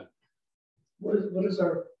 So, what is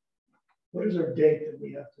our date that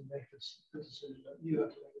we have to make this decision? You have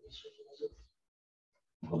to make a decision. Is it?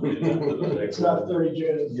 It's not 30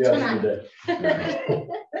 June. Yesterday.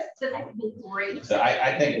 So that could be great. So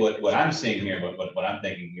I think what I'm seeing here, what I'm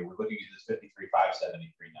thinking here, we're looking at this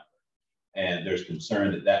 53,573 number, and there's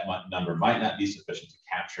concern that number might not be sufficient to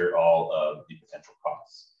capture all of the potential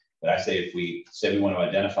costs. But I say if we say we want to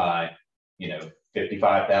identify,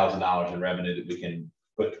 $55,000 in revenue that we can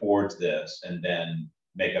put towards this, and then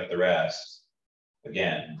make up the rest.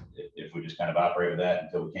 Again, if we just kind of operate with that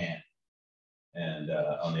until we can. And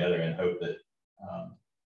on the other end, hope that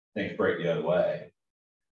things break the other way.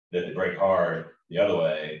 That they break hard the other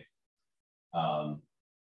way,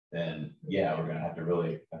 then yeah, we're going to have to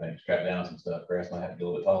really, I think, strap down some stuff. Grass might have to be a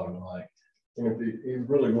little bit taller than we like. And if it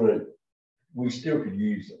really wanted, we still could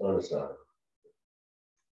use unassigned.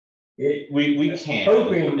 We can.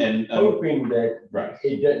 Hoping that right.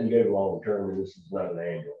 It doesn't go long term, and this is not an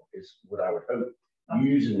annual. It's what I would hope.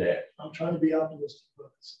 Using that. I'm trying to be optimistic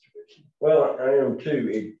about the situation. Well, I am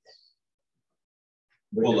too.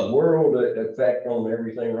 But the world effect on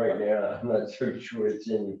everything right now, I'm not so sure it's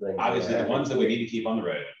anything. Obviously, the ones that we need to keep on the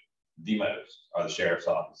road, the most, are the sheriff's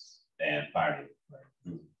office and fire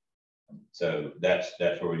department. So that's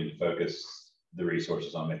where we need to focus the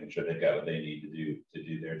resources on, making sure they've got what they need to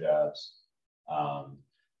do their jobs. How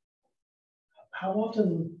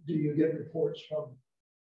often do you get reports from?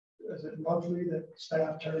 Is it monthly that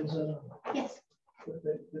staff turns in? Yes.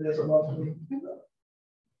 It is a monthly.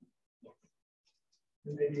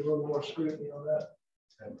 And maybe a little more scrutiny on that.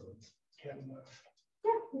 Yeah,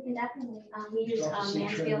 we can definitely. We use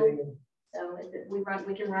Mansfield. So we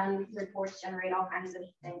can run reports, generate all kinds of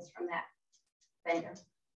things from that vendor.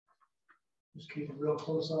 Just keep a real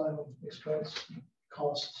close eye on expense,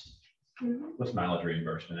 costs. What's mileage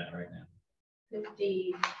reimbursement at right now?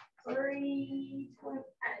 53.9.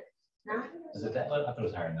 Is it that low? I thought it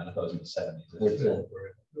was higher than that. I thought it was in the 70s. What's that?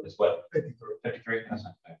 It's what, 53. 53? That's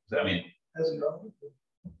not bad. I mean, Has it gone?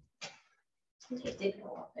 I think it did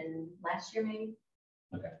go up in last year, maybe.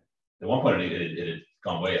 okay. At one point, it had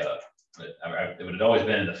gone way up. But it would have always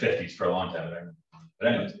been in the 50s for a long time. But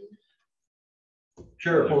anyways.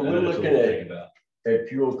 Sure, when we're Another tool looking to think at, about. at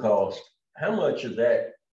fuel cost, how much of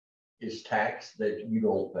that is tax that you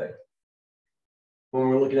don't pay? When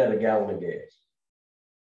we're looking at a gallon of gas,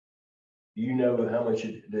 do you know how much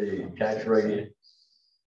the tax rate is?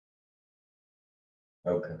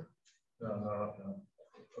 Okay.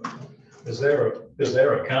 Is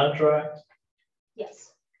there a contract?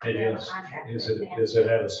 Yes. It We have a is. contract Is with it, them. does it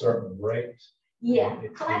have a certain rate? Yeah,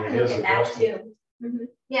 It- well, I it can look is at that adjusted? too.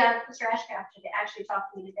 Yeah, Mr. Ashcraft actually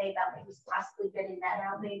talked to me today about maybe possibly bidding that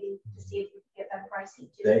out, maybe to see if we can get better pricing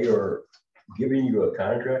too. They are giving you a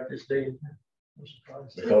contract this day I'm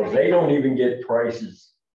surprised. because they don't even get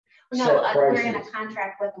prices. No, set we're in a prices.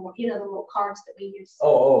 contract with them, the little cards that we use.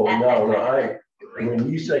 Oh, That- no, that no, kind of agreement.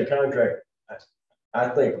 when you say contract, I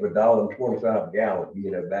think of $1.25 a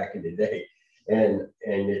gallon, back in the day. And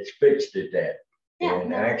it's fixed at that. Yeah,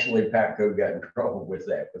 And no. actually Patco got in trouble with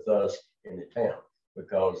that, with us in the town,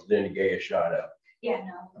 because then the gas shot up. Yeah,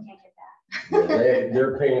 no, we can't get Yeah,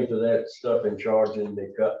 they're paying for that stuff and charging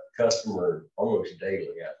the customer almost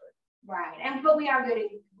daily, I think. Right, but we are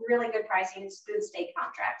getting really good pricing, it's through the state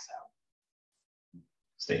contract, so.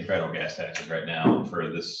 State and federal gas taxes right now for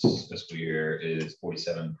this fiscal year is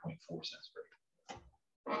 47.4 cents per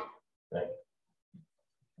gallon. Thank you.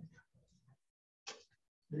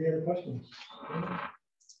 Any other questions?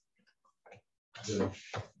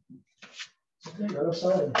 Okay, other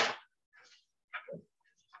side.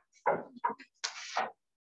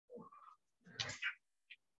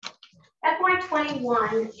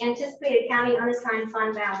 FY21 anticipated county unassigned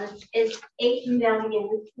fund balance is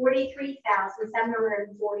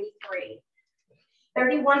 $8,043,743.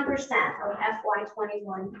 31% of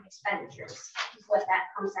FY21 expenditures is what that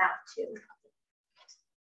comes out to.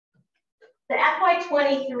 The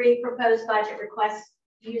FY23 proposed budget requests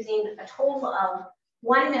using a total of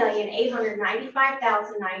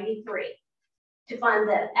 $1,895,093 to fund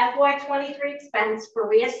the FY23 expense for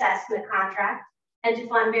reassessment contract and to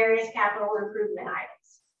fund various capital improvement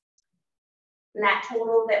items. And that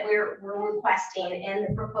total that we're requesting in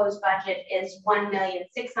the proposed budget is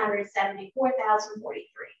 $1,674,043.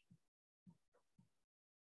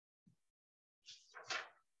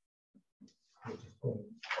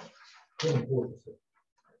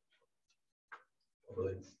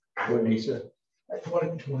 What did he say?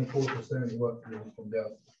 24% is what from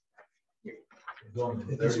down. Going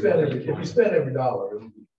to If you spend every dollar,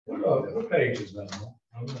 What page is that?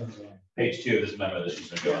 Page 2 of this memo that she's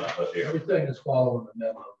been going up here. everything is following the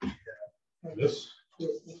memo. This?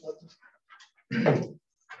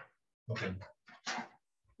 Okay.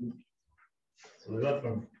 So we went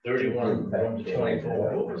from 31 to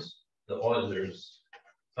 24. What was the auditors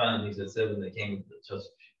findings that said when they came just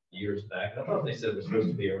years back? I thought they said it was supposed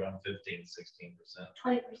to be around 15, 16%.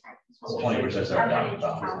 20%. 20% is our adopted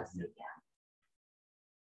policy. Yeah.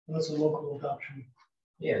 That's a local adoption.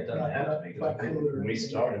 Yeah, it doesn't have to be. 'Cause when we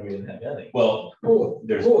started, we didn't have any. Well,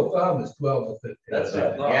 there's- Rule of thumb is 12 to 15. That's the what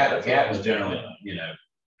I thought. gap was generally,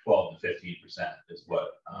 12 to 15% is what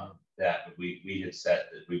that we had set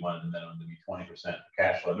that we wanted the minimum to be 20% for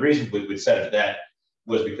cash flow. The reason we would set it at that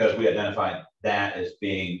was because we identified that as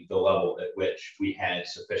being the level at which we had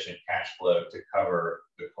sufficient cash flow to cover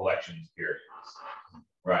the collections periods.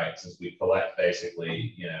 Right, since we collect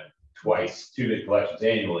basically, two big collections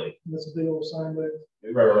annually. That's a big old sign there.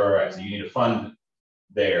 Right. So you need a fund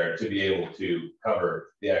there to be able to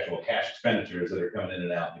cover the actual cash expenditures that are coming in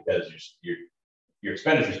and out, because your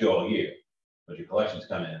expenditures go all year, but your collections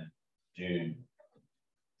come in June,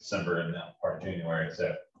 December, and now part of January.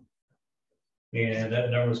 So And that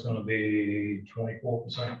number is going to be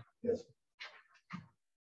 24%. Yes.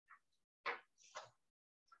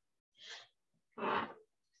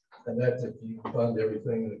 And that's if you fund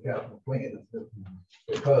everything in the capital plan,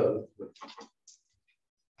 because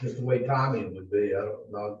just the way timing would be,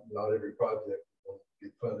 not every project will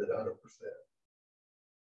get funded 100%.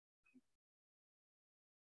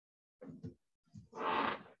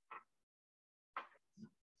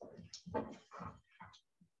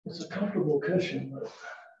 It's a comfortable cushion, but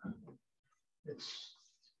it's.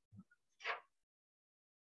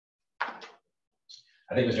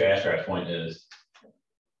 I think Mr. Ashcraft's point is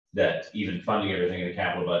that even funding everything in the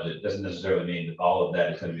capital budget doesn't necessarily mean that all of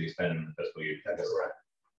that is going to be expended in the fiscal year. That's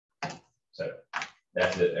correct. So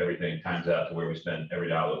that's it. Everything times out to where we spend every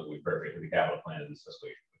dollar that we appropriate for the capital plan in this fiscal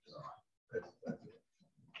year, which is online.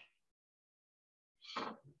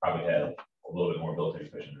 Probably have a little bit more built-in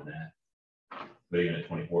cushion than that, but even at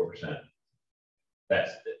 24%,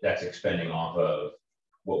 that's expending off of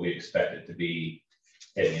what we expect it to be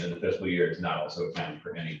heading into the fiscal year. It's not also accounting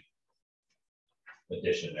for any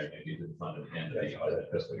addition there maybe to the fund at the end of the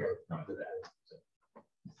fiscal year coming to that. So.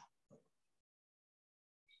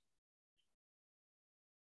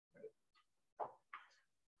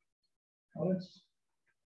 Comments?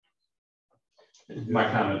 My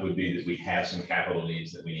comment would be that we have some capital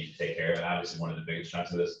needs that we need to take care of. And obviously one of the biggest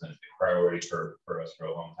chunks of this has been a big priority for us for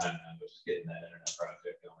a long time now, which is getting that internet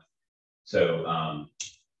project going. So,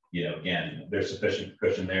 you know, again, there's sufficient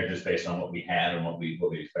cushion there just based on what we had and what we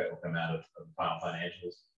expect will come out of the final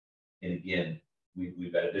financials. And again,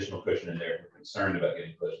 we've got additional cushion in there. We're concerned about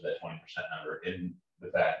getting close to that 20% number in the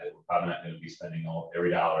fact that we're probably not going to be spending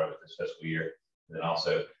every dollar of it this fiscal year. And then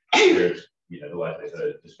also there's, you know, the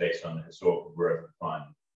likelihood just based on the historical growth of the fund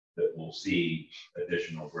that we'll see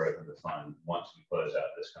additional growth of the fund once we close out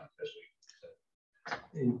this kind of fiscal year.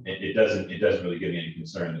 So it doesn't really give me any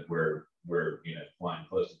concern that we're you know, flying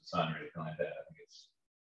close to the sun or anything like that. I think it's.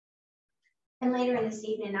 And later in this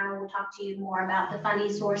evening, I will talk to you more about the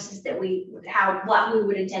funding sources that what we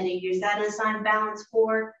would intend to use that unassigned balance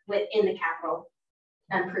for within the capital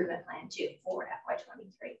improvement plan too for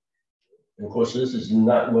FY23. And of course, this is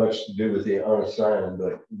not much to do with the unassigned,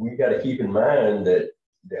 but we got to keep in mind that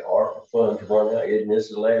the ARPA funds run out. Isn't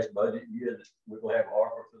this the last budget year that we're going to have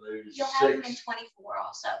ARPA for those You'll have them in 24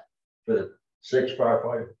 also. For the 6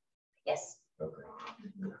 firefighters? Yes. Okay.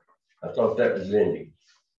 I thought that was ending.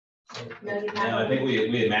 No, you No, I think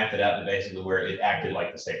we had mapped it out to basically where it acted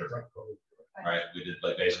like the safer grant. Right, we did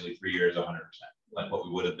like basically 3 years, 100%, like what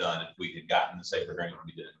we would have done if we had gotten the safer grant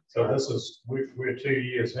we did. So this is, we're 2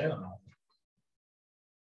 years in.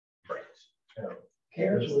 Right.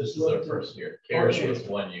 CARES This was is our first year. CARES was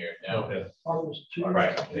 1 year now. Okay. Almost 2 years.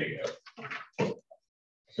 Right, there you go.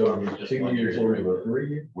 So we're Just 2 1 year years into a 3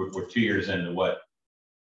 year? We're 2 years into what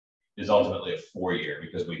is ultimately a 4 year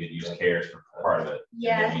because we could use CARES for part of it.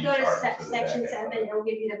 Yeah, if you go to section section 7, it'll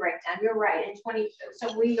give you the breakdown. You're right. In 20,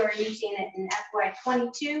 so we are using it in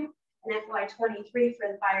FY22 and FY23 for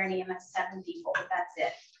the fire and EMS 7 people, but that's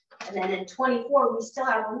it. And then in 24, we still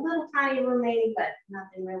have a little tiny remaining, but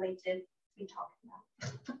nothing really to be talking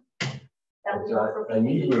about. I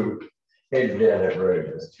knew we were headed down that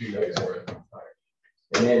road. It's 2 years worth.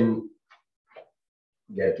 And then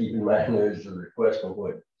you got to keep in mind there's a request for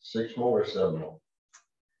what, 6 more or 7 more?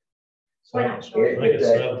 We're not sure. I think it's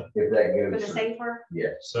 7. If that For goes the through. safer? Yeah.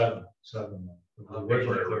 7.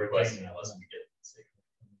 We're requesting unless we get sick.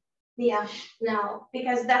 Yeah, no,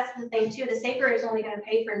 because that's the thing too. The safer is only going to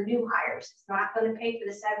pay for new hires. It's not going to pay for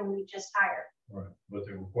the 7 we just hired. Right, but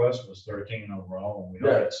the request was 13 overall, and we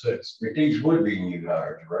Yeah. had 6. But these would be new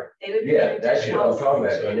hires, right? They would be Yeah, that's what I'm additional. talking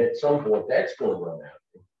about. And at some point, that's going to run out.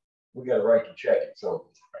 We got to write the check at some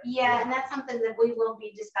point. Yeah, and that's something that we will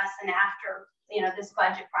be discussing after, you know, this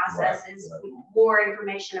budget process is Right. more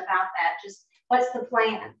information about that. Just what's the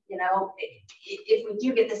plan? You know, if we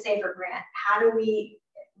do get the safer grant, how do we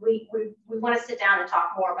want to sit down and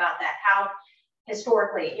talk more about that. How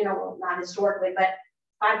historically, you know, well, not historically, but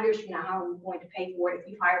 5 years from now, how are we going to pay for it if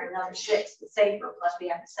we hired another 6 with safer, plus we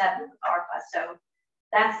have the 7 with ARPA? So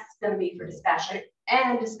that's going to be for discussion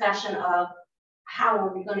and discussion of how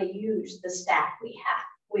are we going to use the staff we have.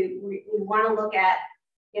 We want to look at,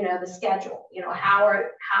 you know, the schedule, you know, how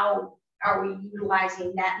are we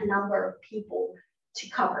utilizing that number of people to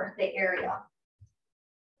cover the area.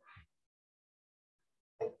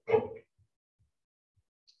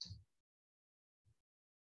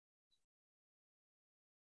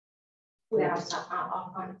 We got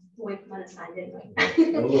off on way from unassigned, didn't we?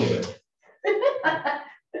 A little bit.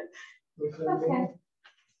 Okay.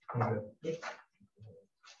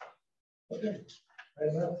 Okay.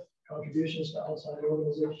 Item F, contributions to outside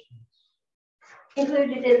organizations.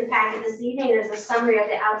 Included in the packet this evening is a summary of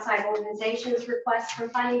the outside organizations' requests for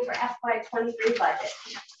funding for FY23 budget.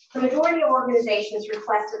 The majority of organizations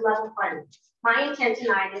requested level funding. My intent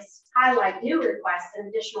tonight is to highlight new requests and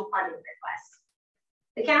additional funding requests.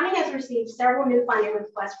 The county has received several new funding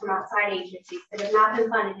requests from outside agencies that have not been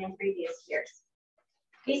funded in previous years.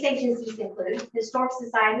 These agencies include Historic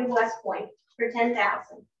Society of West Point for $10,000.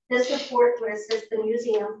 This support would assist the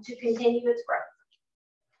museum to continue its growth.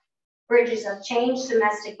 Bridges of Change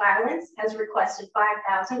Domestic Violence has requested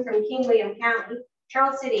 $5,000 from King William County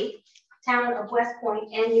Charles City, Town of West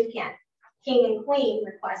Point, and New Kent. King and Queen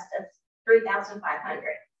request of $3,500.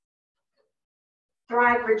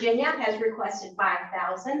 Thrive Virginia has requested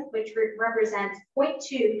 $5,000, which represents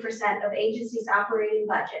 0.2% of agency's operating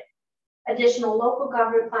budget. Additional local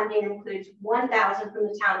government funding includes $1,000 from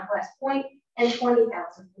the Town of West Point and $20,000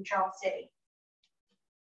 from Charles City.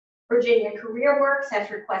 Virginia Career Works has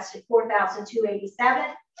requested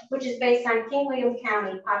 $4,287, which is based on King William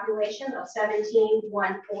County population of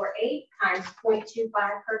 17,148 times 0.25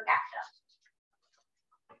 per capita.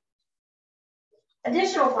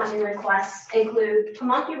 Additional funding requests include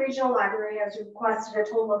Pamunkey Regional Library has requested a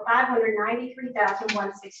total of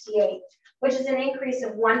 $593,168, which is an increase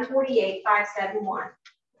of $148,571.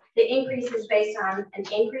 The increase is based on an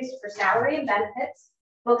increase for salary and benefits,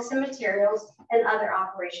 books and materials, and other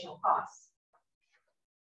operational costs.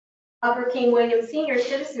 Upper King William Senior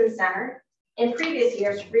Citizen Center in previous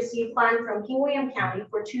years received funds from King William County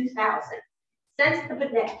for $2,000. Since the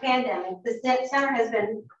pandemic, the center has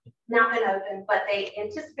not been open, but they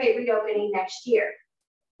anticipate reopening next year.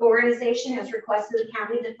 The organization has requested the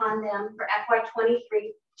county to fund them for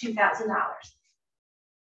FY23 $2,000.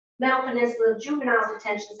 Middle Peninsula Juvenile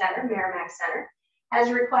Detention Center, Merrimack Center, has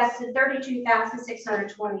requested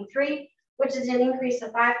 $32,623, which is an increase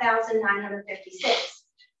of $5,956.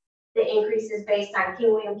 The increase is based on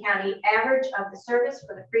King William County average of the service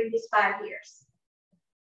for the previous 5 years.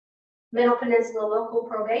 Middle Peninsula Local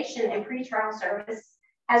Probation and Pretrial Service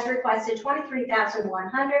has requested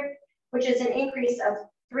 $23,100, which is an increase of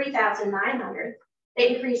 $3,900.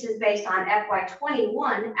 The increase is based on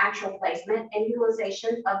FY21 actual placement and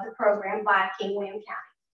utilization of the program by King William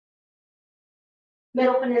County.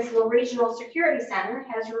 Middle Peninsula Regional Security Center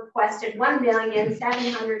has requested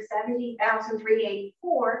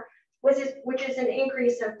 $1,770,384, which is an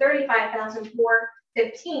increase of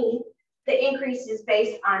 $35,415. The increase is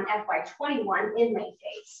based on FY21 inmate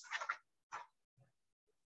days.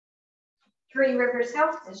 Three Rivers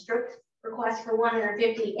Health District request for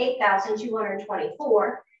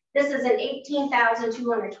 $158,224. This is an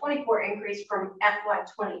 $18,224 increase from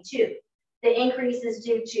FY22. The increase is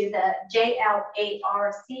due to the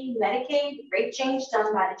JLARC Medicaid rate change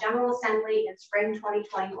done by the General Assembly in spring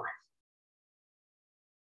 2021.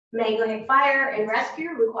 Mango Fire and Rescue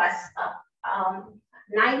requests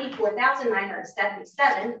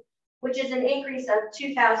 $94,977, which is an increase of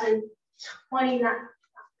 $2,029.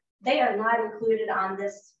 They are not included on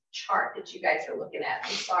this chart that you guys are looking at.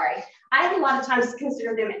 I'm sorry. I have a lot of times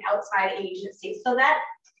consider them an outside agency, so that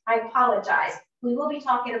I apologize. We will be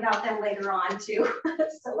talking about them later on too.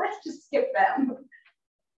 So let's just skip them.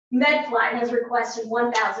 MedFlight has requested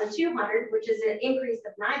 $1,200, which is an increase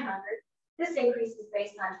of $900. This increase is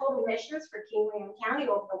based on total missions for King William County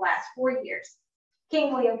over the last 4 years.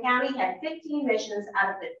 King William County had 15 missions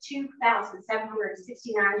out of the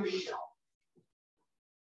 2,769 regional.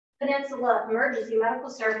 Peninsula Emergency Medical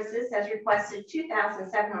Services has requested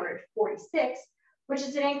 $2,746, which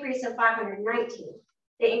is an increase of $519.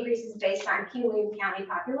 The increase is based on King William County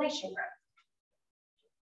population growth.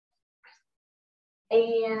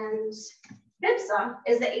 And PIPSA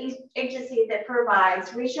is the agency that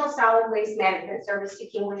provides regional solid waste management service to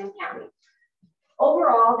King William County.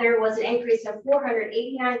 Overall, there was an increase of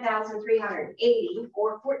 $489,380,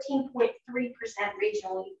 or 14.3%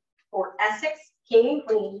 regionally for Essex, King and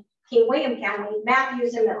Queen, King William County,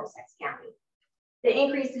 Matthews, and Middlesex County. The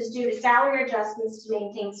increase is due to salary adjustments to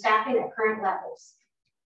maintain staffing at current levels.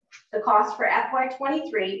 The cost for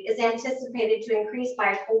FY23 is anticipated to increase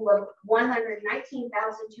by a total of $119,239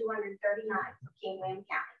 for King William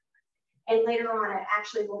County. And later on, I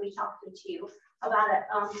actually will be talking to you about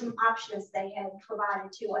some options they had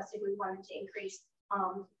provided to us if we wanted to increase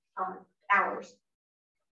hours.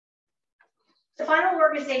 The final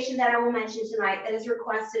organization that I will mention tonight that has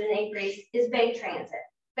requested an increase is Bay Transit.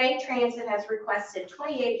 Bay Transit has requested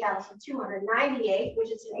 $28,298,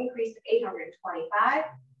 which is an increase of $825.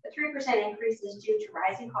 The 3% increase is due to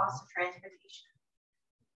rising costs of transportation.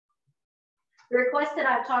 The request that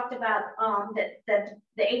I've talked about, that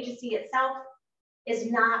the agency itself is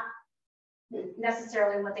not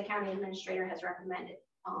necessarily what the county administrator has recommended,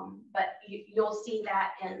 but you'll see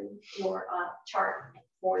that in your chart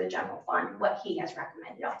for the general fund, what he has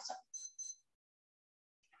recommended also.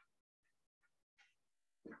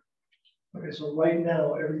 Okay, so right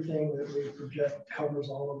now, everything that we project covers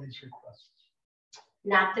all of these requests.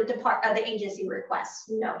 Not the agency requests.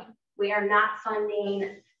 No, we are not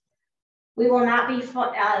funding. We will not be,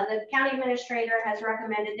 the county administrator has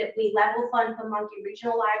recommended that we level fund the Pamunkey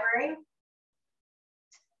Regional Library.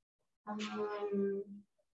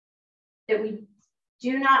 That we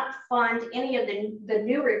do not fund any of the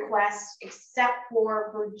new requests except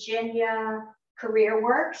for Virginia Career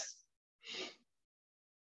Works.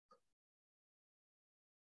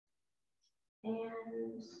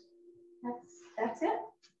 And that's it.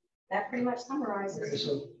 That pretty much Okay, summarizes.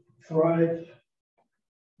 so Thrive,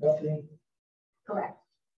 nothing. Correct.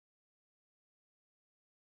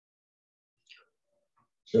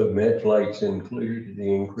 So MedFlight's included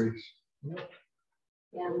the increase?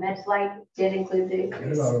 Yeah, MedFlight did include the They're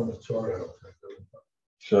increase. not on the chart, I don't think.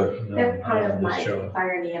 So, They're part of my Sure.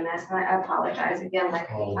 fire and EMS, and I apologize again, like,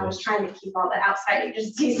 All I was this. trying to keep all the outside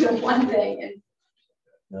agencies in one thing, and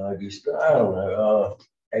no, I don't know,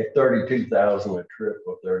 at 32,000 a trip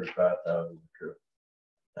or 35,000 a trip.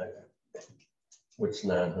 What's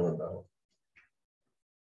 $900?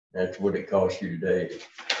 That's what it costs you today.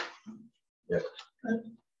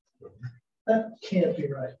 That can't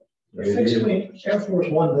be right. The It fixed is. wing Air Force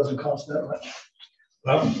One doesn't cost that much.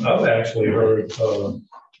 I've actually heard,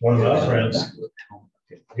 one of my friends,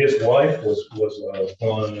 his wife was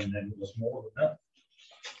flying and then it was more than that.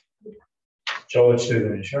 Charged to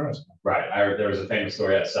the insurance company. Right, I heard there was a famous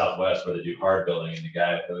story at Southwest where they do hard building and the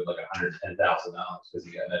guy owed like $110,000 because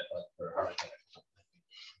he got met for a heart attack.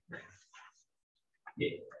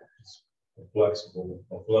 Yeah. A flexible,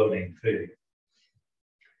 a floating fee.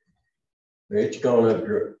 It's gone up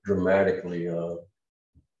dramatically.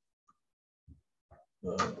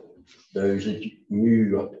 Those that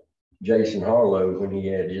knew Jason Harlow when he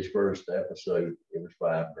had his first episode, it was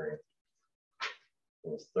 $5,000. It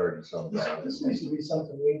was 30 something. This needs to be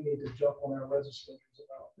something we need to jump on our legislators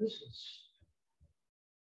about. This is.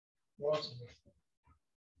 Awesome.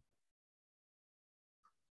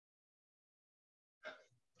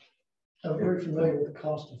 I'm very familiar with the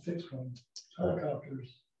cost of fixed wing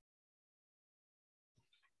helicopters.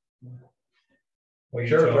 Well,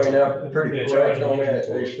 Sure, charge- right now, pretty they're correct charging on you that,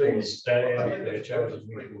 for they figure. staff, I mean, they're there's charging difference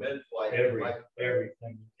you between for MedFlight and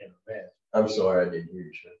everything you can imagine. I'm sorry, I didn't hear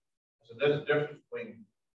you, sir. So there's a difference between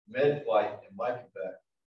MedFlight and Microvac.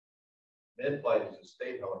 MedFlight is a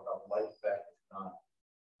state helicopter, Microvac is not.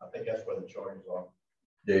 I think that's where the charges are.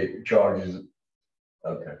 The charges,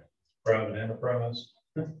 okay, Private enterprise.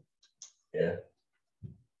 yeah.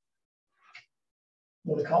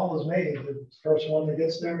 Well, the call is made. The first one that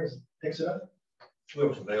gets there picks it up.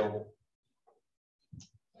 Whoever's available.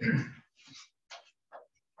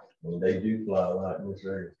 And they do fly a lot in this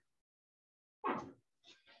area.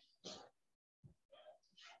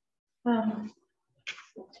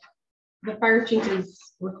 The fire chief is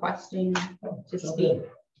requesting to speak.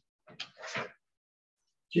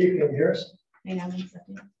 Chief, can you hear us? Hang on 1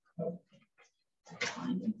 second.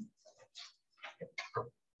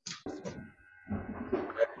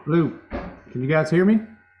 Lou, can you guys hear me?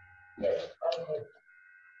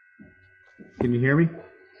 Can you hear me?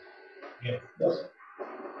 Yes.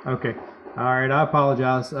 Okay. All right. I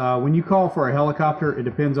apologize. When you call for a helicopter, it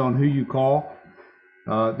depends on who you call.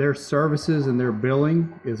 Their services and their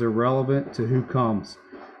billing is irrelevant to who comes.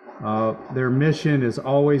 Their mission is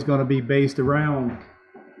always going to be based around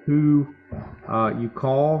who you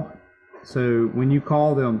call. So when you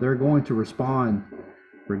call them, they're going to respond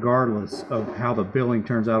regardless of how the billing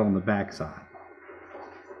turns out on the backside.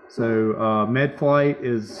 So MedFlight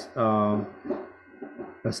is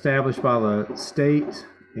established by the state,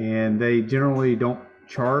 and they generally don't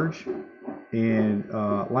charge. And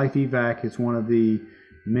Life Evac is one of the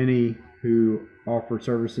many who offer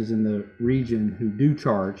services in the region who do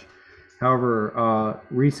charge. However,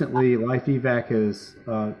 recently Life Evac has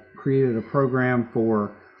created a program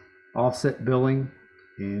for offset billing.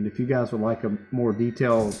 And if you guys would like a more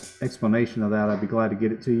detailed explanation of that, I'd be glad to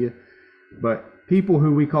get it to you. But people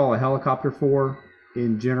who we call a helicopter for,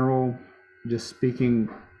 in general, just speaking,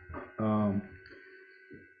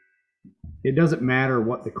 it doesn't matter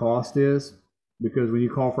what the cost is, because when you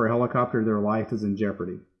call for a helicopter, their life is in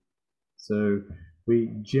jeopardy. So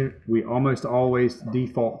we almost always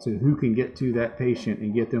default to who can get to that patient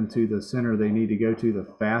and get them to the center they need to go to the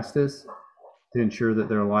fastest to ensure that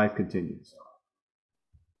their life continues.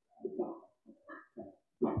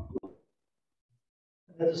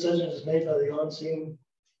 That decision is made by the on-scene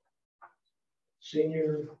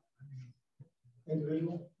senior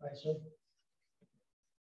individual, I assume.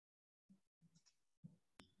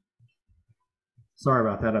 Sorry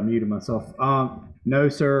about that, I muted myself. No,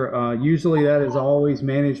 sir. Usually that is always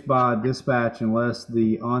managed by dispatch unless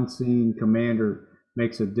the on-scene commander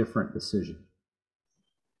makes a different decision.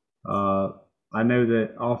 I know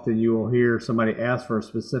that often you will hear somebody ask for a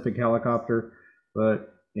specific helicopter,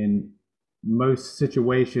 but in most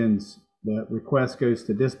situations, the request goes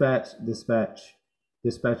to dispatch.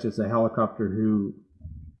 Dispatch is a helicopter who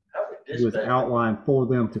was outlined for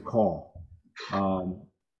them to call.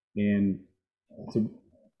 And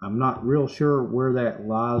I'm not real sure where that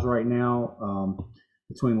lies right now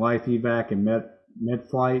between Life Evac and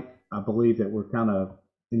MedFlight. I believe that we're kind of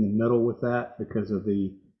in the middle with that because of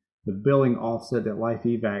the billing offset that Life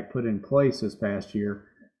Evac put in place this past year.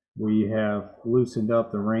 We have loosened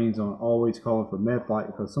up the reins on always calling for MedFlight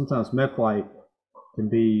because sometimes MedFlight can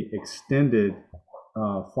be extended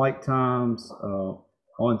flight times,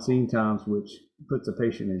 on-scene times, which puts a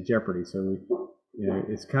patient in jeopardy. So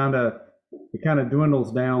it kind of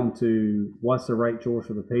dwindles down to what's the right choice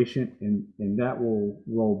for the patient, and that will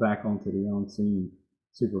roll back onto the on-scene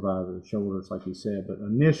supervisor's shoulders, like you said. But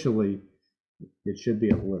initially, it should be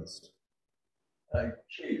a list.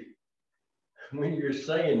 Chief, when you're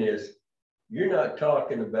saying this, you're not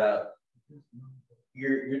talking about,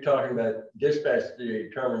 you're talking about dispatch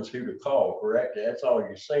determines who to call, correct? That's all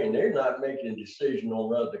you're saying. They're not making a decision on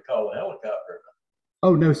whether to call a helicopter.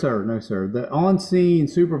 Oh, no, sir. No, sir. The on-scene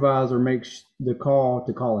supervisor makes the call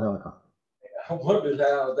to call a helicopter. I wondered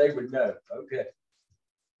how they would know. Okay.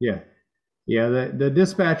 Yeah. Yeah, the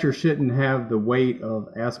dispatcher shouldn't have the weight of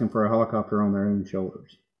asking for a helicopter on their own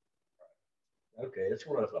shoulders. Okay, that's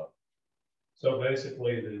what I thought. So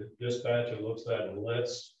basically, the dispatcher looks at a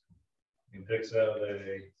list and picks out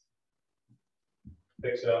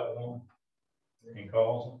one and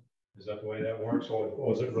calls them. Is that the way that works,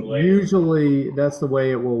 or is it related? Usually, that's the way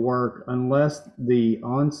it will work, unless the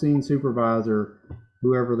on-scene supervisor,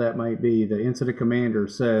 whoever that might be, the incident commander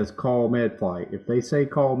says call MedFlight. If they say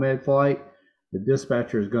call MedFlight, the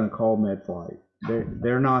dispatcher is going to call MedFlight.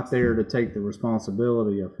 They're not there to take the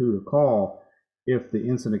responsibility of who to call if the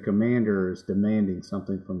incident commander is demanding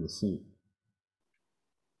something from the scene.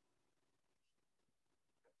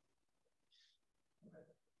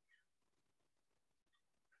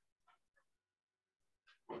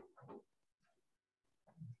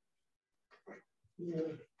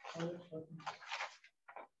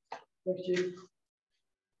 Thanks, Chief.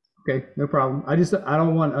 Okay, no problem. I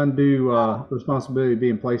don't want undue responsibility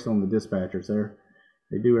being placed on the dispatchers there.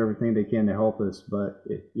 They do everything they can to help us, but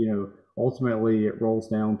ultimately it rolls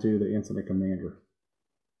down to the incident commander.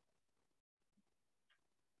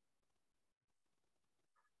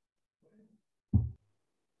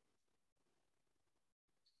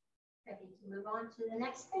 Ready to move on to the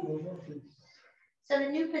next thing? So the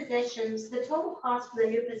new positions, the total cost for the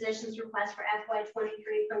new positions request for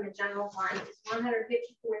FY23 from the general fund is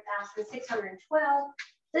 $154,612.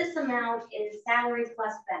 This amount is salary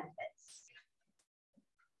plus benefits.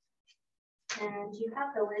 And you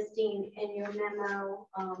have the listing in your memo.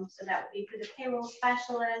 So that would be for the payroll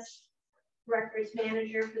specialist, records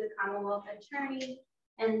manager for the Commonwealth attorney,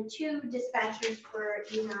 and 2 dispatchers for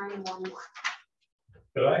E911.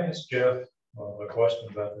 Could I ask Jeff a question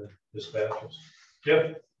about the dispatchers?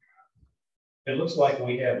 Jeff, it looks like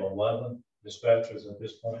we have 11 dispatchers at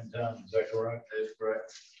this point in time. Is that correct? That is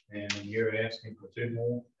correct. And you're asking for 2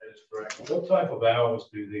 more? That is correct. What type of hours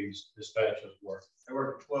do these dispatchers work? They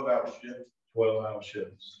work 12-hour shifts. 12-hour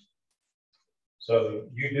shifts. So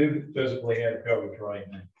you do physically have coverage right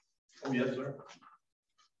now? Oh, yes, sir.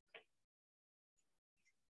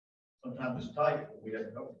 Sometimes it's tight, but we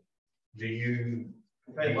have coverage. Do you?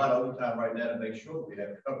 We're paying a lot of overtime right now to make sure we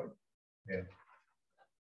have coverage. Yeah.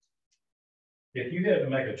 If you had to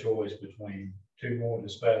make a choice between 2 more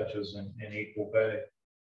dispatchers and equal pay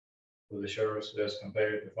for the sheriffs as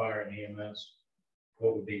compared to fire and EMS,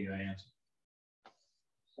 what would be your answer?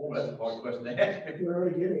 Oh, that's a hard question to ask. We're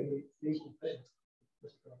already getting equal pay.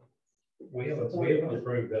 We haven't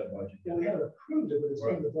approved that budget. Yeah, we haven't approved it, but it's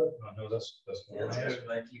in the budget. I know that's what I'm That's asking.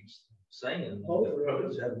 what I keep saying. Oh, The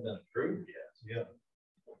roads haven't been approved yet. Yeah.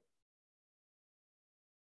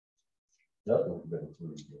 Nothing's been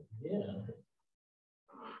approved yet. Yeah.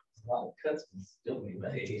 A lot of cuts can still be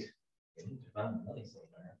made. We need to find the money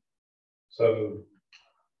somewhere. So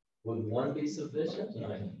would 1 be sufficient?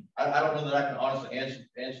 I don't know that I can honestly answer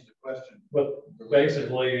the question. but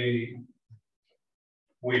basically,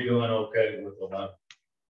 we're doing okay with 11.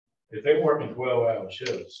 If they're working 12-hour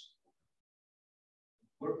shifts,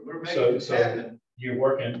 We're making it happen. you're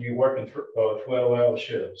working 12-hour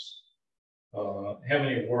shifts. How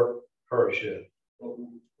many work per shift? Well,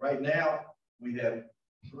 right now, we have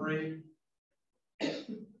 3. Let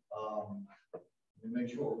me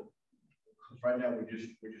make sure, because right now we're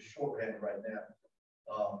just shorthanded right now.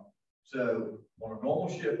 So on a normal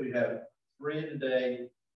shift, we have 3 in the day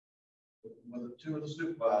with 2 of the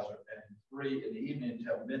supervisor and 3 in the evening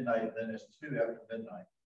until midnight, and then there's 2 after midnight.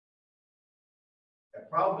 That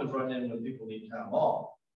problem is running in when people need time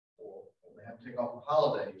off or they have to take off for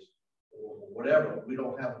holidays. or whatever, we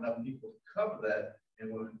don't have enough people to cover that,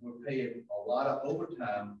 and we're paying a lot of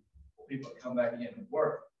overtime for people to come back in and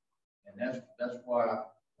work. And that's why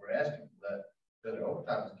we're asking for that, because the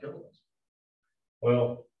overtime is killing us.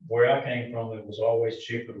 Well, where I came from, it was always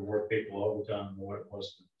cheaper to work people overtime than what it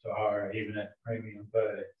was to hire, even at premium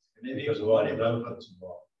pay, And then because even of all the money, benefits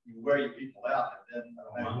involved. you wear your people out, and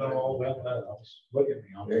then. I know all about that. I was looking at me,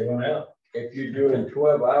 I'm going out. If you're doing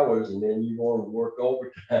 12 hours and then you want to work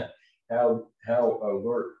overtime, how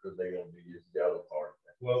alert are they going to be is the other part.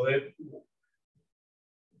 Well,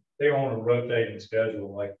 they're on a rotating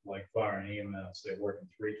schedule, like fire and EMS. They're working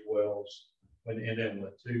 3 12s, and then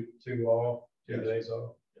with two off, 2 days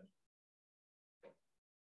off.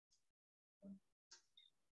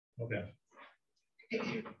 Okay.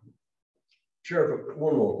 Sheriff,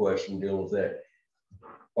 one more question dealing with that.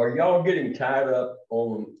 Are y'all getting tied up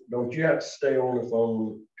on, don't you have to stay on the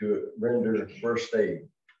phone to render first aid?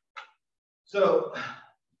 So,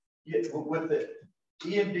 yeah, with the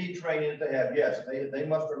EMD training that they have, yes, they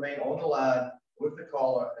must remain on the line with the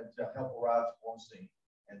caller until help arrives on scene.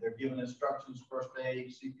 And they're given instructions, first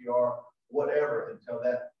aid, CPR, whatever, until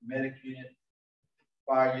that medic unit,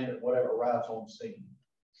 fire unit, whatever arrives on scene.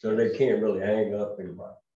 So they can't really hang up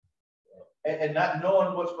and not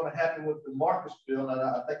knowing what's going to happen with the Marcus bill, and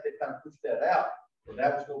I think they kind of pushed that out. But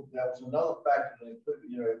that was another factor that included,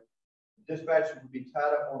 you know, dispatchers would be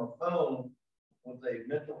tied up on a phone with a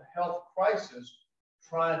mental health crisis,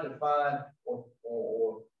 trying to find,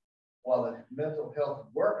 or while the mental health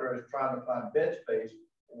worker is trying to find bed space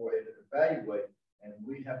or evaluate, and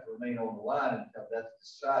we have to remain on the line until that's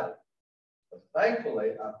decided. But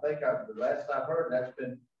thankfully, I think the last I heard, that's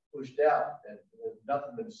been pushed out, and there's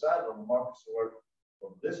nothing been decided on the Marcus alert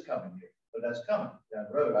for this coming year. But that's coming down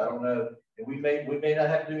the road. I don't know, and we may not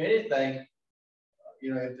have to do anything.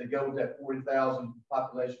 You know, if they go with that 40,000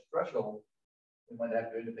 population threshold, we might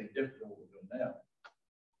have to do anything different than what we're doing now.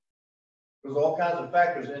 There's all kinds of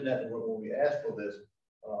factors in that when we ask for this.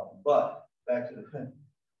 But back to the,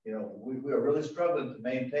 you know, we are really struggling to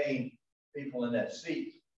maintain people in that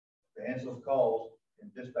seat to answer those calls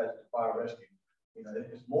and dispatch to fire rescue. You know,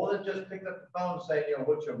 it's more than just picking up the phone and saying, you know,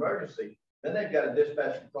 what's your emergency? Then they've got a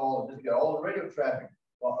dispatch call, and then they've got all the radio traffic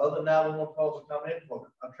while other 911 calls are coming in for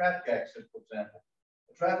a traffic accident, for example.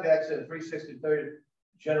 A traffic accident 360-30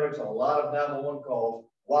 generates a lot of 911 calls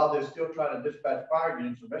while they're still trying to dispatch fire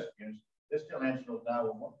units and rescue units. They're still answering those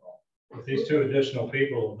 911 calls. If these 2 additional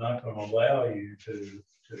people are not going to allow you to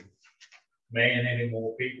man any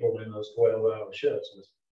more people in those 12-hour shifts,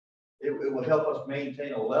 it will help us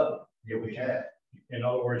maintain a level that we have. In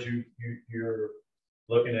other words, you're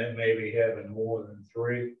looking at maybe having more than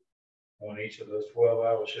 3 on each of those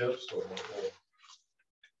 12-hour shifts, or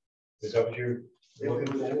is that what you're looking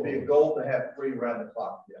for? It would be a goal to have 3 around the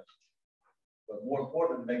clock, yes. But more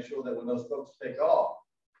important, to make sure that when those folks take off,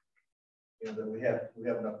 you know, that we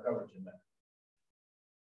have enough coverage in that.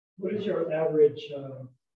 What is your average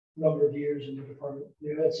number of years in your department?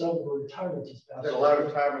 You had some retirements this past. I've had a lot of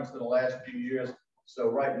retirements in the last few years. So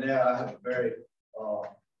right now I have a very, I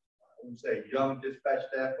wouldn't say young dispatch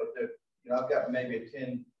staff, but you know, I've got maybe a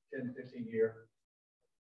 10, 15 year.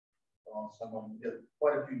 Some of them get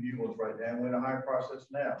quite a few new ones right now. We're in a hiring process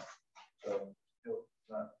now. So still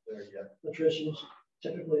not there yet. Attrition's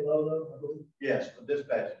typically low though, I believe. Yes, the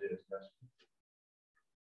dispatch it is. Yes.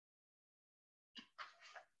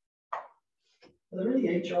 Are there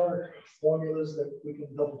any HR formulas that we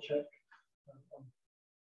can double check?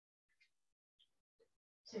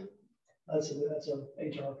 That's a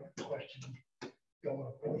HR question going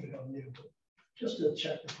on you. Just to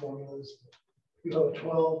check the formulas. You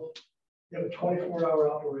have a 24-hour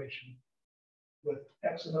operation with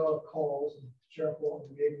X amount of calls, and Sheriff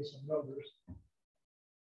Walton gave me some numbers.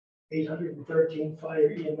 813 fire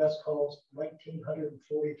EMS calls,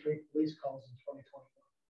 1,943 police calls in 2021.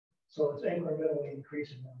 So it's incrementally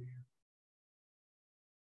increasing every year.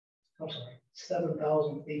 I'm sorry,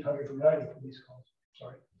 7,890 police calls,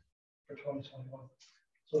 sorry, for 2021.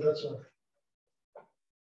 So that's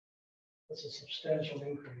a substantial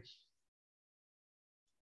increase.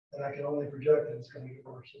 And I can only project that it's going to get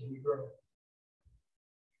worse as we grow.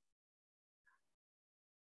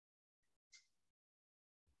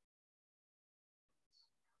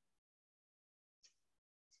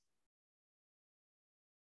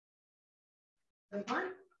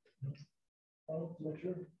 Oh, not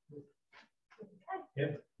sure.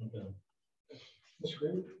 Yeah. Okay. Ms.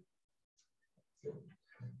 Green?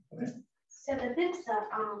 Okay. So the VIPSA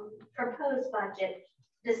proposed budget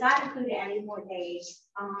does not include any more days.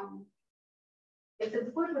 If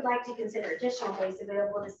the board would like to consider additional days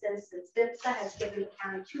available to citizens, VIPSA has given the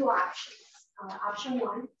county two options. Option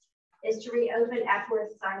one is to reopen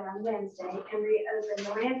Epworth site on Wednesday and reopen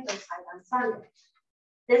the landfill site on Sunday.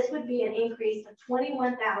 This would be an increase of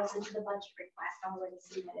 $21,000 to the budget request already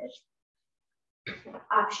submitted.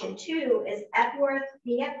 Option two is Epworth,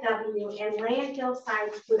 VFW, and landfill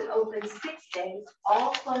sites would open 6 days,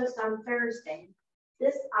 all closed on Thursday.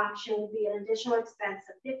 This option would be an additional expense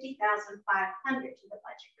of $50,500 to the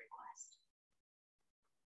budget request.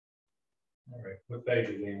 All right, what page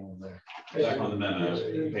are we on there? Back on the memo,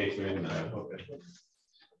 page 3 of the memo. Okay.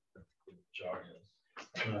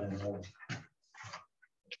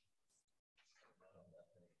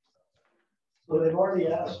 So they've already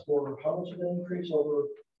asked for how much of an increase over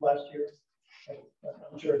last year?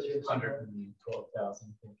 I'm sure it's here.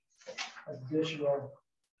 112,000. Additional,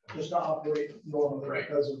 just to operate normally Right.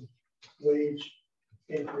 because of wage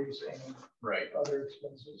increase and Right. other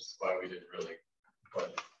expenses. That's why we didn't really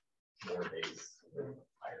budget more days,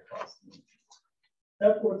 higher costs.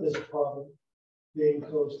 Epworth is a problem, being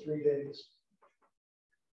closed 3 days.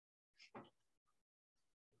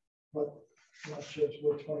 But I'm not sure it's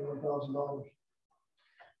worth $21,000.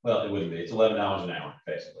 Well, it wouldn't be. It's $11 an hour,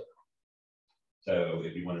 basically. So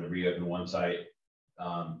if you wanted to reopen one site,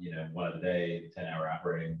 you know, one of the day, 10-hour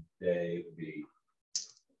operating day would be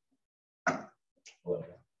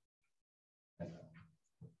 11.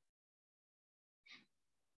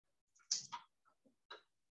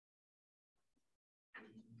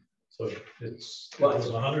 So it was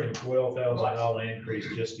a $112,000 increase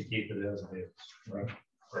just to keep it as it is, right?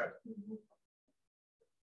 Correct.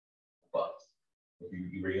 But if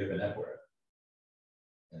you reopen Epworth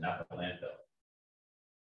and not the landfill,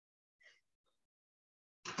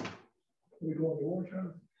 We going to war,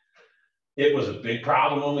 John? it was a big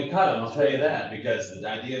problem when we cut them, I'll tell you that, because the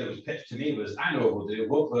idea that was pitched to me was, I know what we'll do,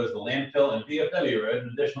 we'll close the landfill and VFW road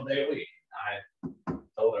an additional day a week. I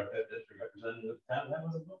told our fifth district representative at the time that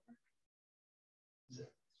wasn't going.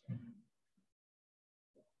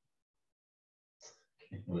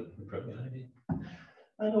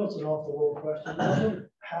 I know it's an off the wall question, but I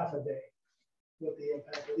wonder half a day with the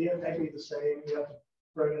impact. Would the impact be the same? You have to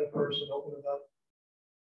bring in a person, open it up.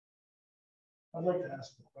 I'd like to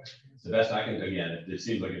ask the question. The best I can, again, it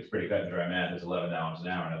seems like it's pretty cut and dry math, it's $11 an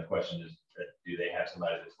hour. Now the question is, do they have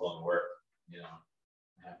somebody that's willing to work, you know,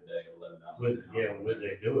 half a day, $11? Would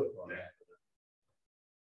they do it?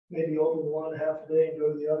 Maybe open one half a day and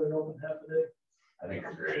go to the other and open half a day. I think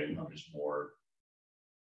we're creating just more.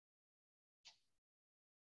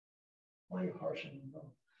 Why are you harshing them?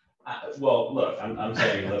 Well, look, I'm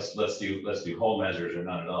saying let's do whole measures or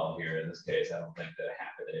none at all here. In this case, I don't think that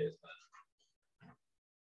half a day is enough.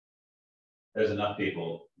 There's enough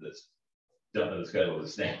people that don't know the schedule to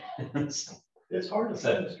stand. It's hard to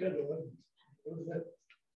set a schedule. What is that?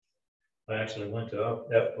 I actually went to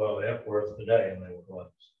Epworth today and they were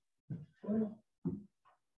closed. Well,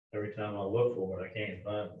 Every time I look for it, I can't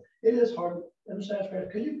find it. it is hard. Understand,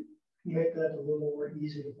 could you make that a little more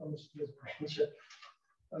easy?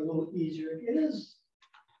 A little easier. It is.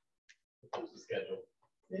 What's the schedule?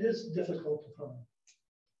 It is difficult to find.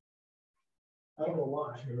 I don't know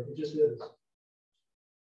why. It just is.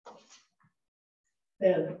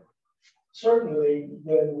 And certainly,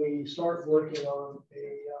 when we start working on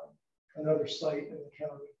another site in the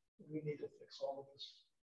county, we need to fix all of this.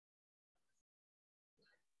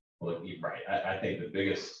 Well, you're right. I think the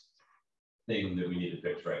biggest thing that we need to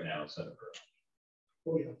fix right now is Center Grove.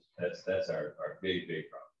 Oh, yes. That's our big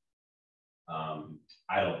problem.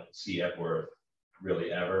 I don't see Epworth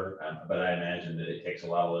really ever, but I imagine that it takes a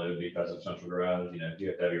lot of load because of Central Garage. You know,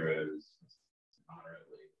 DFW Road is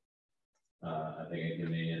moderately, I think,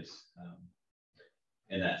 inconvenience.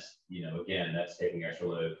 And that's, you know, again, that's taking extra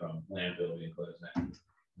load from landfill being closed now,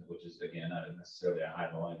 which is, again, not necessarily a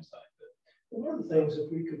high volume site. But one of the things,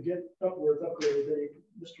 if we could get Epworth upgraded,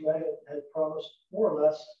 Mr. Magnet had promised more or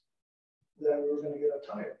less that we were going to get a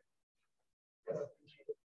tire.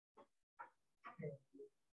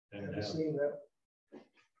 And I've seen that.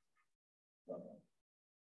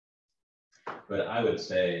 But I would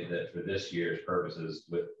say that for this year's purposes,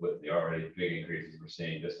 with the already big increases we're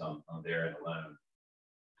seeing just on their end alone,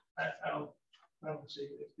 I don't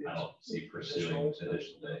see pursuing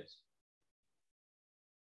additional days.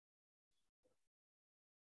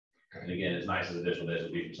 And again, as nice as additional days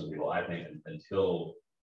would be for some people, I think until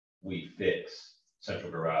we fix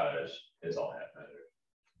Central Garage, it's all half measure.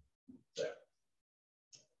 So.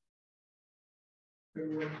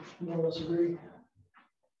 Everyone more or less agree.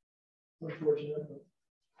 Unfortunate.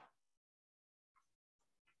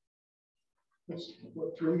 It's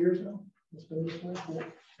what, 3 years now? It's been this way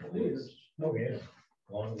for years. Oh, yeah,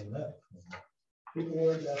 longer than that. People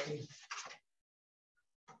are adapting.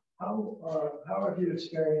 How have you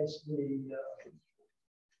experienced the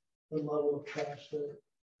level of trash there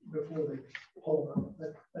before they pull them?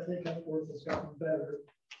 I think Upworth has gotten better.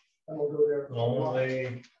 I will go there.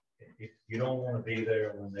 Only, you don't want to be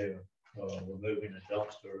there when they're removing a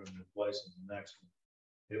dumpster and replacing the next one.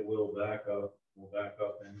 It will back up,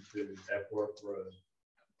 into Epworth Road.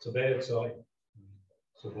 It's a bad site.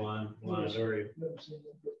 It's a blind area.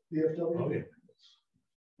 VFW? Oh, yeah.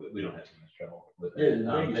 We don't have too much trouble with Yeah, it.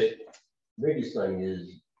 the biggest thing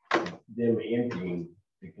is them emptying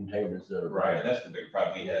the containers that are. Right, that's the big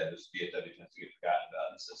problem we had, is VFW tends to get forgotten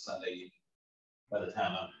about, and so Sunday evening, by the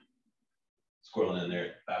time I'm squirreling in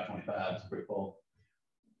there at 5:25, it's pretty full.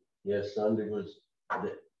 Yes, Sunday was,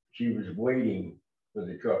 she was waiting for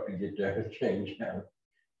the truck to get there to change out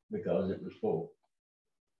because it was full.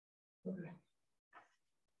 Okay.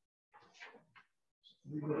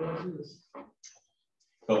 We go on to this.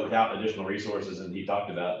 But without additional resources, and he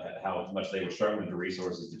talked about how much they were struggling for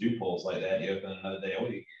resources to do polls like that, you open another day a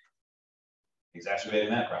week,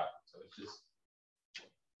 exacerbating that problem. So it's just.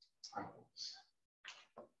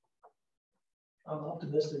 I'm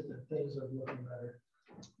optimistic that things are looking better.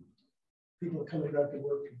 People are coming back to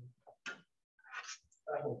work. I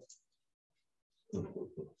hope.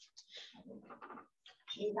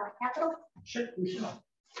 About capital. Sure, we shall.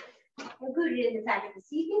 Included in the packet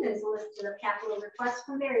this evening is a list of capital requests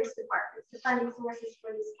from various departments. The funding sources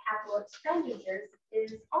for these capital expenditures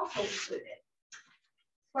is also included.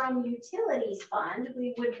 From utilities fund,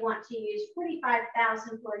 we would want to use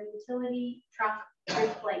 $45,000 for utility truck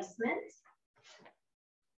replacement.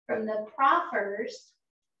 From the proffers,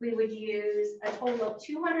 we would use a total of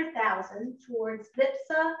 $200,000 towards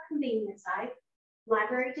VIPSA convenience site,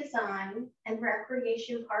 library design, and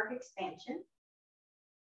recreation park expansion.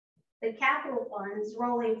 The capital funds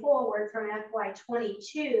rolling forward from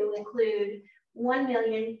FY22 include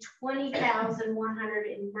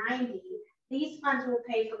 $1,020,190. These funds will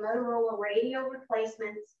pay for Motorola radio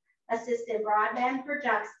replacements, assisted broadband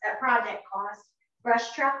project costs,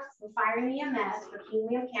 brush trucks for fire and EMS for King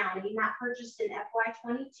William County, not purchased in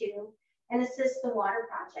FY22, and assist the water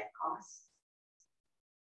project costs.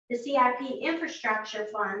 The CIP infrastructure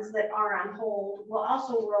funds that are on hold will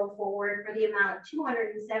also roll forward for the amount of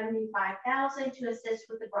 $275,000 to assist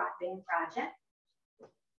with the broadband project.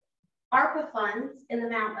 ARPA funds in the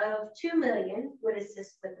amount of $2 million would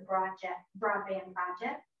assist with the broadband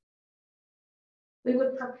project. We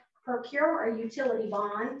would procure a utility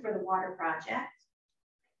bond for the water project.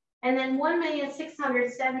 And then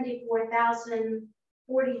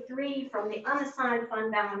 $1,674,043 from the unassigned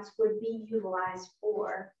fund balance would be utilized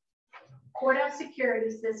for courthouse security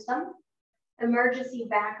system, emergency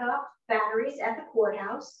backup batteries at the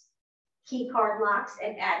courthouse, key card locks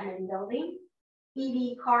at admin building,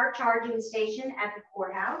 EV car charging station at the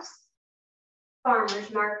courthouse, farmers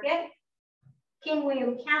market, King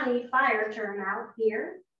William County fire turnout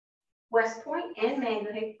here, West Point and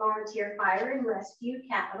Mangohick volunteer fire and rescue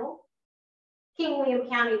capital, King William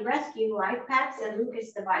County rescue life packs and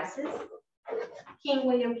Lucas devices, King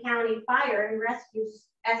William County fire and rescue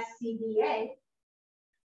SCBA,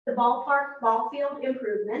 the ballpark ball field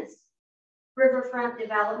improvements, riverfront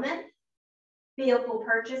development, vehicle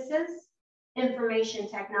purchases, information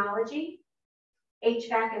technology,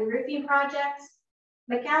 HVAC and roofing projects,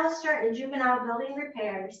 McAllister and juvenile building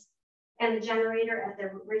repairs, and the generator at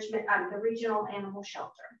the regional animal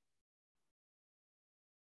shelter.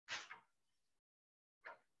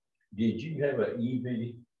 Did you have an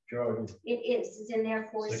EV charger? It is. It's in there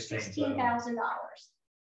for $16,000.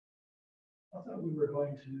 I thought we were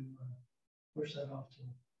going to push that off to.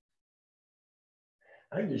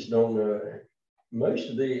 I just don't know. Most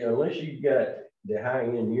of the, unless you got the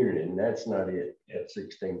high-end unit, and that's not it at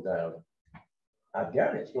 16,000. I've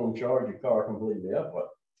got it's going to charge your car completely up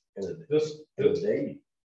in a day.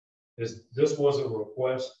 This was a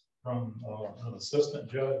request from an assistant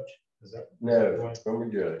judge. Is that no from a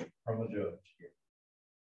judge? From a judge.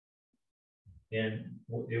 And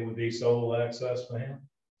it would be sole access for him.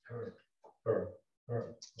 Okay.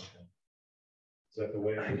 Is that the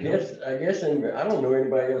way? I guess, and I don't know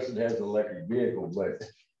anybody else that has an electric vehicle, but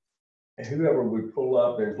whoever would pull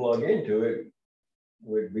up and plug into it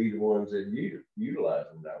would be the ones that utilize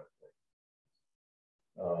them now.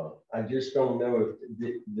 I just don't know if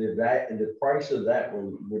the price of that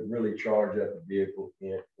one would really charge up a vehicle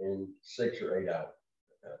in 6 or 8 hours.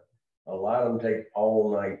 A lot of them take all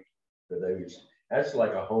night for those. That's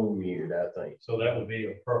like a home unit, I think. So that would be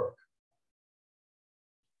a perk.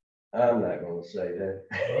 I'm not gonna say Well,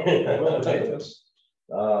 it that. is.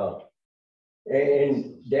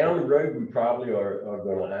 And down the road, we probably are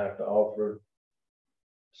gonna have to offer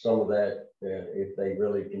some of that, if they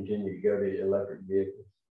really continue to go to electric vehicles.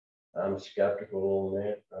 I'm skeptical on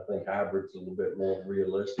that. I think hybrid's a little bit more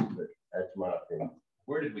realistic, but that's my opinion.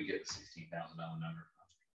 Where did we get the $16,000 number from?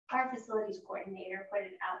 Our facilities coordinator put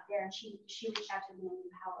it out there, and she reached out to Moon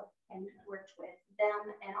Power and worked with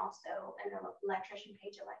them and also an electrician,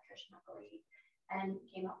 Page Electrician, I believe, and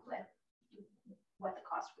came up with what the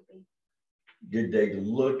cost would be. Did they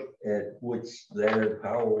look at what's there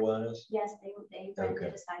power wise? Yes, they Okay.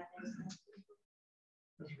 did decide this.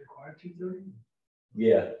 Does it require 230?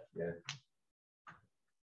 Yeah.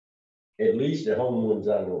 At least the home ones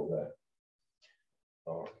I know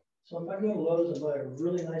about. So if I go to Lowe's and buy a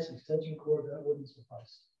really nice extension cord, that wouldn't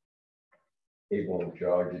suffice. It won't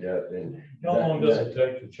charge it up and. How long does it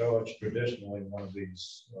take to charge traditionally one of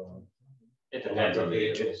these? It depends on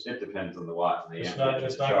it depends on the watt and the It's amperage not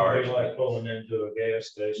of the gonna be charge. like pulling into a gas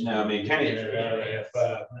station. No, I mean, kind In and out of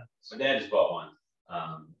 5 minutes. My dad just bought one,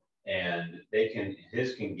 and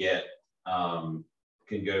his can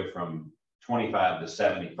go from 25 to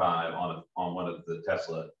 75 on one of the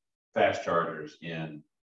Tesla fast chargers in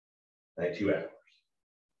like 2 hours.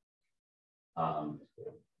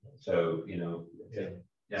 So, you know, Yeah.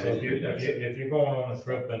 So if you're going on a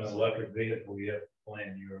trip in an electric vehicle, you have to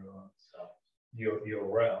plan your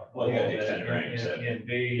route. Well, you got the extended range, so And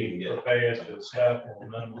be prepared to stop on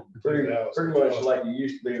minimum. Pretty much like you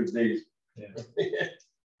used to be with these. Yeah.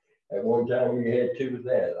 At one time you had two with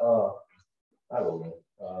that. I don't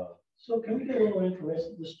know. So can we get a little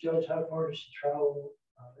information, this judge, how far does she travel?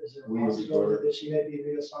 Is it We possible that she may be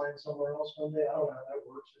reassigned somewhere else one day? I don't know how that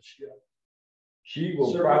works. She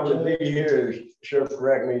will Sir, probably be here, she'll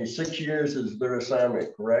correct me, 6 years is their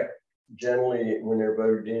assignment, correct? Generally, when they're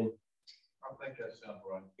voted in. I think that sounds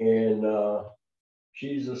right. And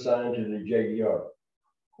she's assigned to the JDR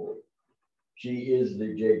court. She is the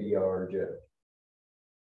JDR judge.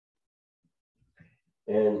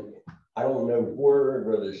 And I don't know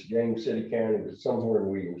whether it's James City County, but somewhere in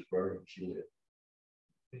Williamsburg she lives.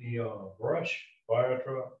 The brush fire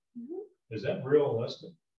truck, is that realistic?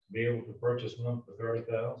 To be able to purchase one for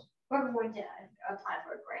 30,000? We're going to apply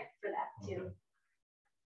for a grant for that too. Okay.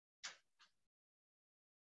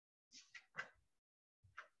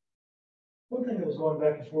 One thing that was going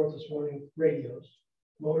back and forth this morning, radios,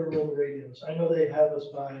 Motorola radios. I know they have us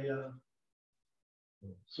by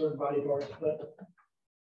certain body parts, but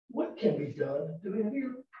what can be done? Have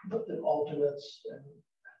you looked at alternates? And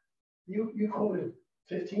you quoted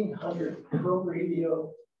 1,500 per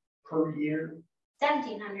radio per year.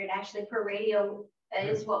 1,700 actually per radio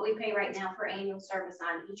is what we pay right now for annual service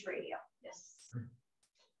on each radio. Yes.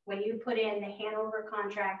 When you put in the Hanover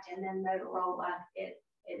contract and then Motorola, it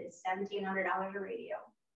is $1,700 a radio.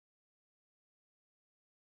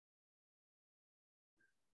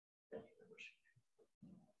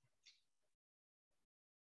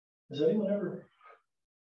 Has anyone ever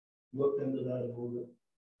looked into that a little bit?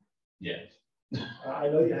 yes. I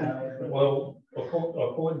know you have. But Well,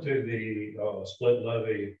 according to the split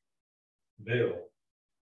levy bill,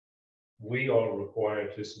 we are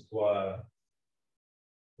required to supply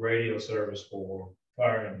radio service for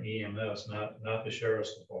fire and EMS, not the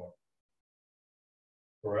sheriff's department.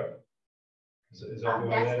 Correct? Is that the way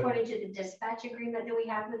That's that is? according to the dispatch agreement that we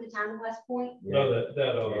have with the town of West Point. No, It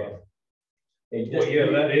well, just- yeah,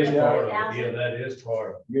 that is you're part not- of it. Yeah, that is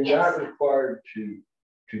part of it. You're Yes. not required to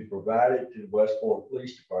provide it to the West Point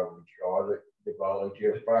Police Department, you are the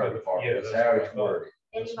volunteer fire department. Yeah, That's that's how what it's I thought. worded.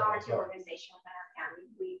 Any That's what I volunteer thought. organization within our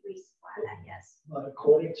county, we supply that, yes. But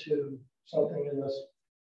according to something in this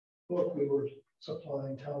book, we were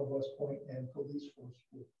supplying town of West Point and police force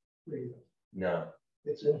with radio. No.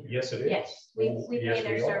 It's in here. Yes, it is. Yes, we Yes, pay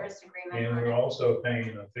their we are. service agreement And on we're it. also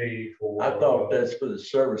paying a fee for. I thought that's for the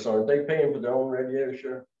service. Aren't they paying for their own radio,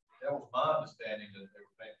 sure? That was my understanding that they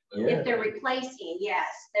were paying for Yeah. that. If they're replacing, yes,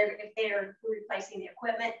 if they're replacing the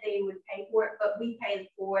equipment, they would pay for it, but we pay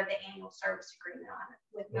for the annual service agreement on it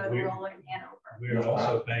with But we- Motorola and Hanover. We're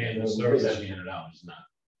also paying the Yeah, service. $1,700, not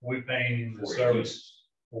We're paying the For service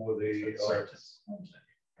for the, service.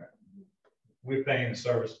 we're paying the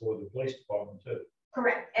service for the police department too.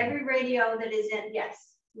 Correct, every radio that is in,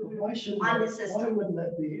 yes. But why shouldn't, On the why system. wouldn't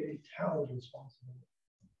that be a town's responsibility?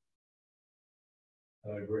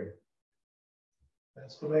 I agree.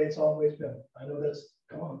 That's the way it's always been. I know that's,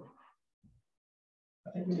 come on.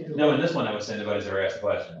 I think we need to. No, in this one, I would say nobody's ever asked a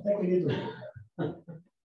question. I think we need to.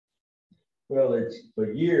 Well, it's,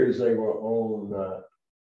 for years, they were on,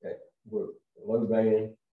 with one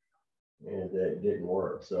van, and that didn't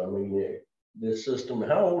work. So I mean, this system,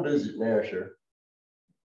 how old is it now, sir?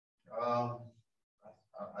 I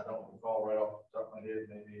don't recall right off the top of my head,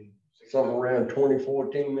 maybe Something around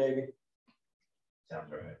 2014, maybe?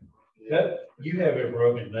 Sounds right. That, you have it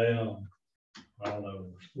broken down, I don't know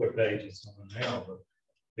what page it's on now, but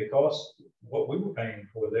the cost, what we were paying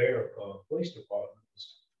for their police department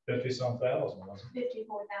was 50-some thousand, wasn't it?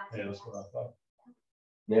 54,000. Yeah, that's what I thought.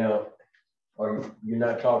 Now, you're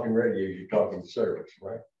not talking radios, you're talking service,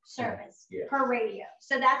 right? Service Yeah. per radio.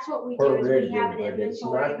 So that's what we do Per is we radio, have an but it's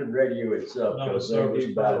inventory. not the radio itself. No, the because they service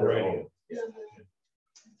do buy per their radio. own. Yeah.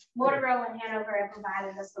 Motorola and Hanover have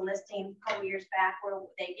provided us the listing a couple years back where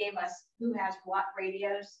they gave us who has what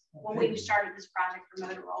radios when we started this project for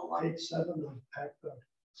Motorola. Page 7 of Act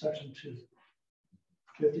Section 2.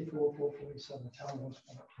 54,447, town wants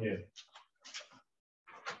one. Yeah.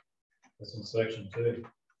 That's in section 2.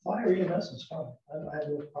 Fire EMS is fine. I have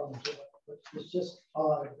no problem with it, but it's just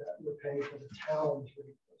odd that we're paying for the town's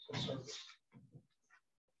service.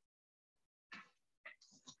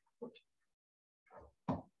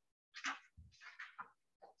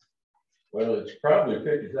 Well, it's probably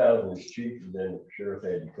 50,000 is cheaper than the sheriff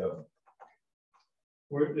had to cover.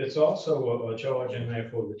 It's also a charge in there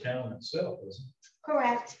for the town itself, isn't it?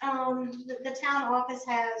 Correct. The town office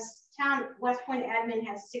has, West Point admin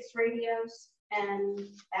has 6 radios, and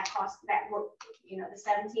that costs, that work, you know, the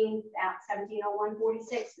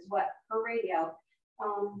 1701.46 is what per radio.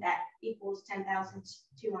 That equals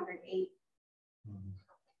 10,208.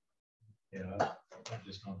 Yeah, I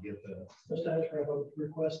just don't get that. Mr. Ashcraft, I would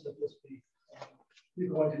request that this be, you're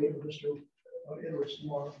going to meet with Mr. Edwards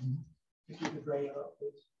tomorrow. If you could bring it up,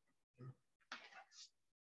 please.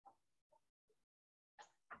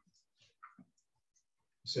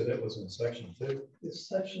 So that was in section 2. It's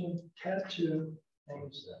section tab 2, and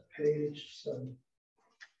it's page 7.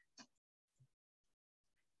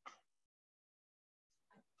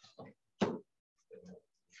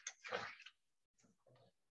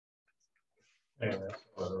 Yeah, that's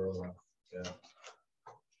what, yeah.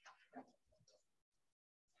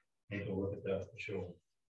 Need to look at that for sure.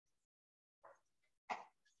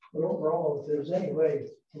 But overall, if there's any way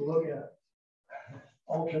to look at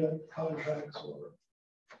alternate contracts or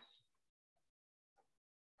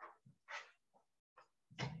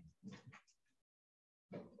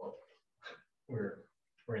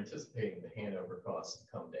We're anticipating the Hanover costs to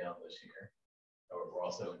come down this year. Or we're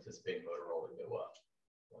also anticipating Motorola to go up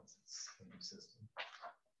once it's a new system.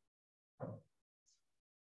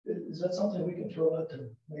 is that something we can throw out to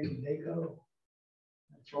maybe NACO?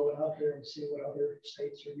 And throw it out there and see what other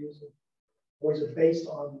states are using? Or is it based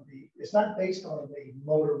on it's not based on the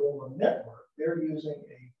Motorola network. They're using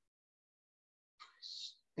a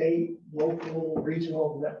state, local,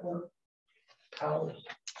 regional network towers.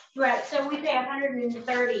 Right, so we pay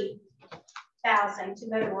 130,000 to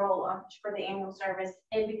Motorola for the annual service,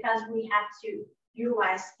 and because we have to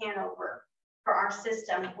utilize Hanover for our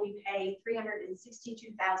system, we pay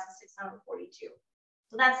 362,642.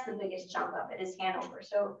 So that's the biggest chunk of it is Hanover.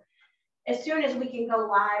 So as soon as we can go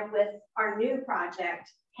live with our new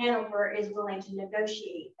project, Hanover is willing to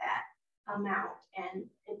negotiate that amount,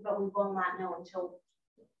 but we will not know until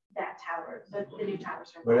that tower, the new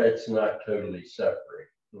towers are. But it's not totally separate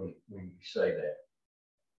when you say that.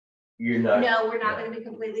 You're not. No, we're not going to be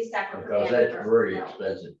completely separate. Because from that's Hanover. very No.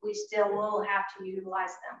 expensive. We still will have to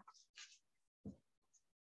utilize them.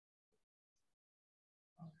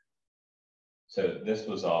 So this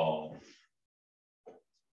was all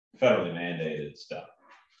federally mandated stuff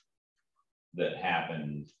that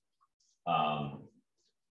happened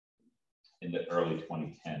in the early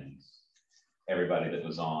 2010s. Everybody that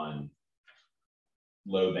was on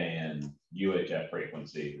low band UHF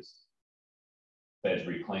frequencies, feds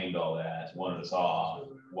reclaimed all that, wanted us off,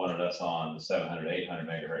 wanted us on the 700, 800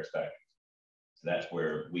 megahertz spectrum. So that's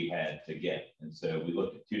where we had to get. And so we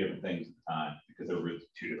looked at 2 different things at the time because there were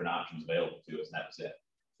 2 different options available to us, and that was it.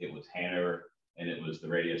 It was Hanover, and it was the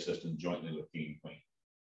radio system jointly with King and Queen.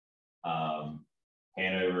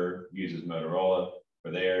 Hanover uses Motorola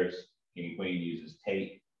for theirs. King and Queen uses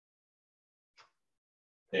Tate.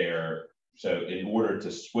 So in order to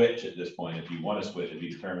switch at this point, if you want to switch, if you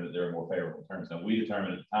determine that there are more favorable terms, then we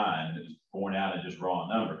determined at the time, and it was borne out in just raw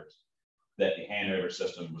numbers, that the Hanover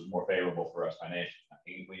system was more favorable for us financially.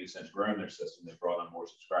 King and Queen has since grown their system. They brought on more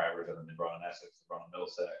subscribers, and then they brought on Essex, they brought on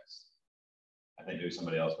Middlesex. I think there was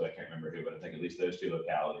somebody else, but I can't remember who, but I think at least those 2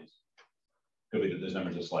 localities. Could be that those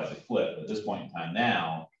numbers are slightly flipped, but at this point in time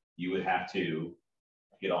now, you would have to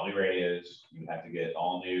get all new radios, you would have to get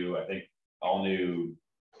all new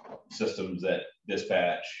systems that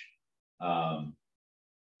dispatch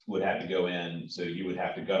would have to go in, so you would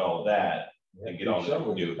have to gut all of that and get all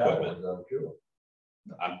the new equipment. I'm sure.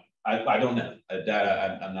 I don't know.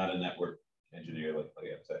 I'm not a network engineer, like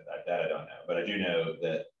I said, that I don't know. But I do know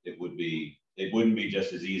that it wouldn't be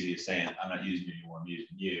just as easy as saying, I'm not using you anymore, I'm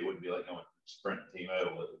using you. It wouldn't be like going from Sprint to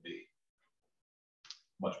T-Mobile. It would be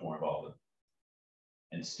much more involved.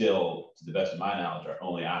 And still, to the best of my knowledge, our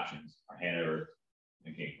only options are Hanover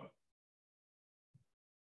and Kingston.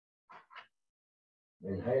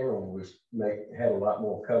 And Hanover had a lot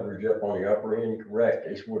more coverage up on the upper end, correct?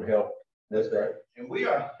 This would help. That's right. And we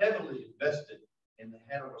are heavily invested in the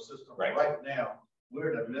Hanover system right now.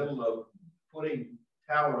 We're in the middle of putting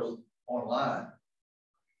towers online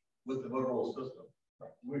with the Motorola system.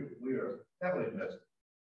 We are heavily invested.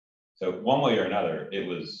 So one way or another, it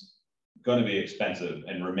was going to be expensive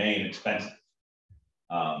and remain expensive.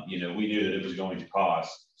 You know, we knew that it was going to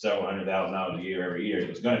cost several $100,000 a year every year. It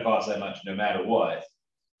was going to cost that much no matter what.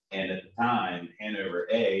 And at the time, Hanover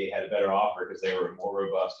A had a better offer because they were a more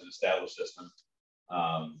robust and established system.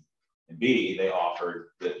 And B, they offered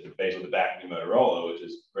basically the backing of Motorola, which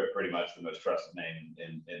is pretty much the most trusted name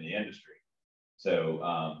in the industry.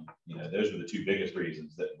 So, you know, those were the two biggest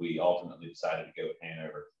reasons that we ultimately decided to go with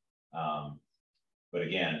Hanover. But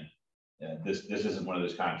again, this isn't one of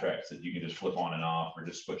those contracts that you can just flip on and off or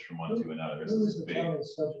just switch from one to another. Who is the county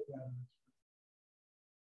subject matter?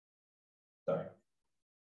 Sorry.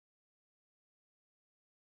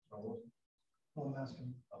 I'm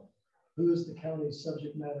asking, who is the county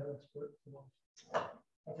subject matter expert?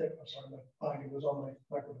 I think, I'm sorry, my finding was on my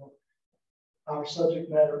microphone. Our subject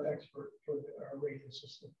matter expert for our radio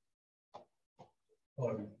system.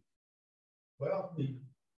 Well,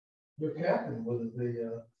 your captain was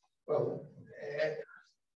the,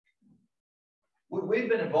 We've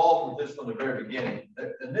been involved with this from the very beginning.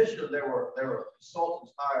 Initially, there were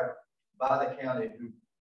consultants hired by the county who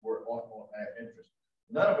were on our interest.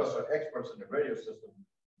 None of us are experts in the radio system,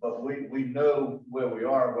 but we know where we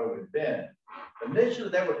are and where we've been. Initially,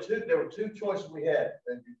 there were two choices we had,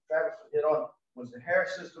 and Travis hit on, was the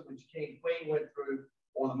Harris system, which King Queen went through,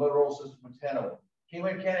 or the Motorola system with Hanover. King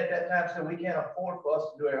Queen at that time said we can't afford for us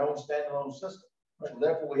to do our own standalone system. So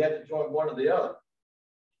therefore, we had to join one or the other.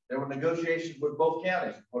 There were negotiations with both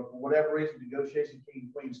counties, but for whatever reason, negotiations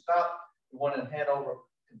King Queen stopped. The one in Hanover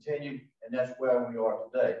continued, and that's where we are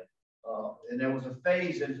today. And there was a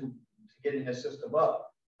phase into getting the system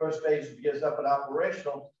up. First phase was to get us up and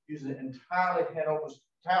operational using entirely Hanover's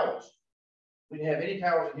towers. We didn't have any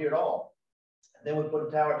towers in here at all. And then we put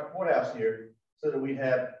a tower at the courthouse here so that we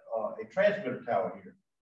have a transmitter tower here.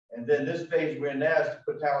 And then this phase we're in now is to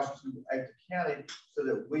put towers to the county so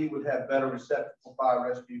that we would have better reception for fire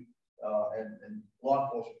rescue and law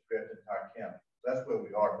enforcement throughout the entire county. So that's where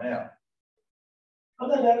we are now. I'm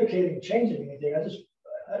not advocating changing anything. I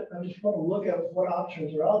just want to look at what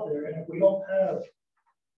options are out there. And if we don't have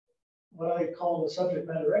what I call the subject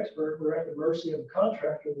matter expert, we're at the mercy of the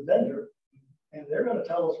contractor, the vendor, and they're going to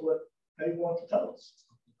tell us what they want to tell us.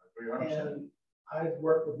 And I've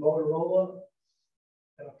worked with Motorola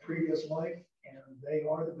in a previous life, and they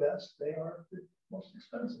are the best. They are the most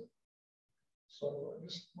expensive. So I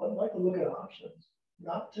just would like to look at options,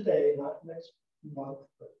 not today, not next month,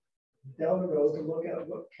 but down the road to look at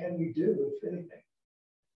what can we do, if anything.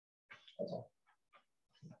 That's all.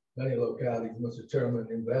 many localities, Mr. Chairman,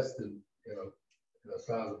 invested in a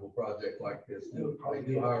sizable project like this. They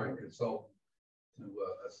do hire a consultant to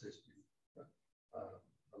assist you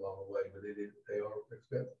along the way, but they are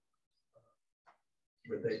expensive.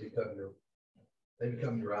 But they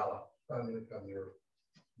become your ally. They become your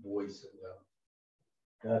voice.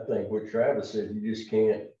 And I think what Travis said, you just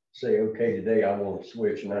can't say, okay, today I want to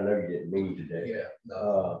switch, and I know you didn't mean today. Yeah,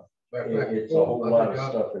 no. It's a whole lot of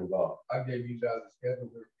stuff involved. I gave you guys a schedule.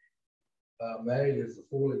 May is the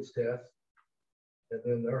Foliage test, and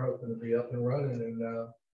then they're hoping to be up and running in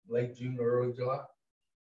late June or early July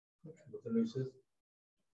with the new system.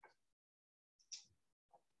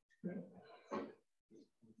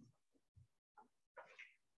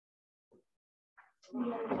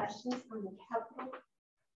 Any other questions on the capital?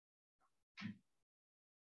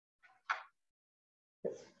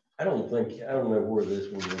 I don't know where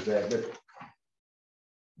this one was at, but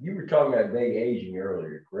you were talking about Bay aging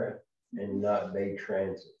earlier, correct? And not Bay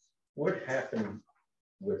Transit. What happened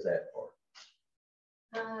with that part?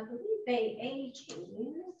 I believe Bay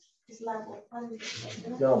aging is level funded.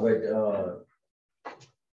 No, but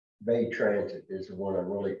Bay Transit is the one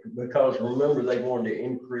I'm really, because remember they wanted to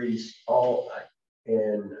increase all,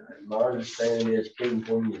 and my understanding is King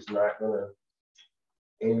Queen is not going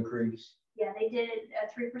to increase. Yeah, they did a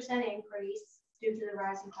 3% increase, due to the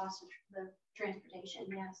rising cost of the transportation,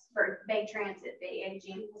 yes. For Bay Transit, Bay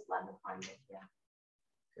aging was level funded, yeah.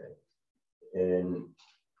 And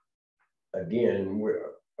again,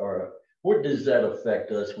 what does that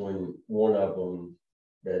affect us when one of them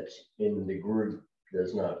that's in the group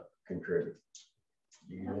does not contribute?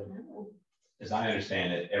 Do you know? As I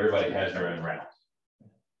understand it, everybody has their own routes.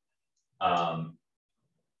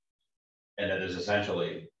 And then there's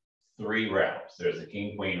essentially 3 routes. There's the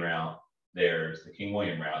King Queen route, there's the King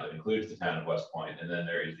William route that includes the town of West Point, and then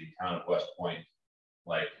there is the town of West Point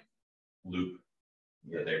like loop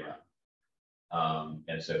that they run.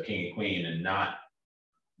 And so King and Queen and not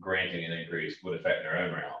granting an increase would affect their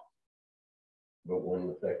own route. But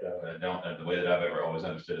wouldn't affect ours. The way that I've ever always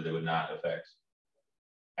understood it, they would not affect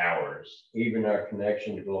ours. Even our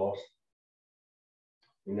connection to lost.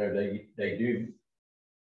 You know, they do.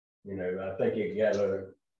 You know, I think you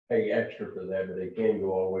gotta pay extra for that, but they can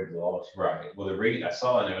go all the way to lost. Right. Well, I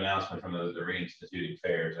saw a new announcement from the reinstituting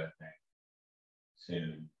fairs, I think,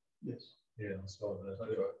 soon. Yes. Yeah, I saw that.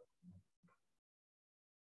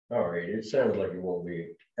 All right, it sounds like it won't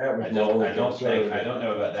be. I don't know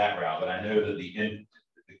about that route, but I know that the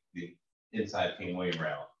inside King William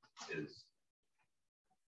route is.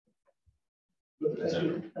 But as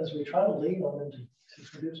we try to lean on them to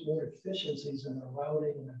produce more efficiencies in our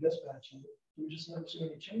routing and our dispatching, we just never see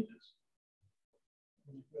any changes.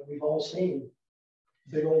 We've all seen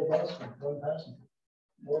big old bus with 1 passenger,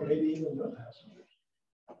 or maybe even no passengers.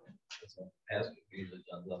 As we've usually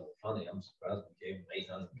done level funding, I'm surprised we gave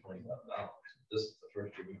them $825. This is the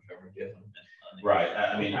first year we've ever given them money. Right.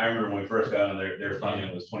 I mean, I remember when we first got on, their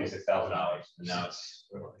funding was $26,000, and now it's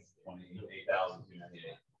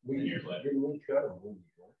 $28,298 years later. Didn't we cut them?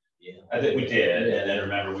 Yeah, I think we did, and then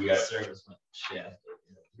remember we got service went shafted.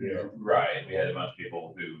 Yeah. right. We had a bunch of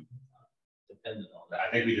people who Dependent on that.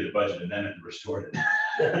 I think we did a budget amendment and restored it.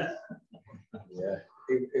 Yeah,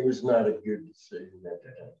 it was not a good decision at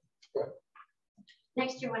the time.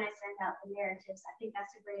 Next year when I send out the narratives, I think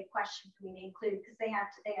that's a great question for me to include because they have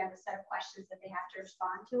a set of questions that they have to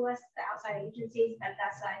respond to us, the outside agencies.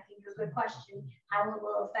 That's I think a good question. How it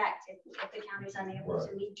will affect if the county's unable to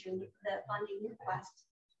meet the funding request.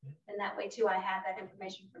 And that way too, I have that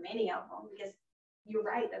information from any of them because you're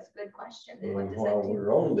right, that's a good question. And while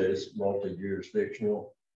we're on this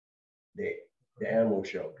multi-jurisdictional, the animal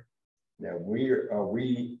shelter. Now do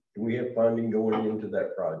we have funding going into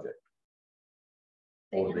that project?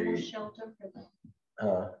 The animal shelter for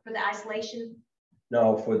the isolation.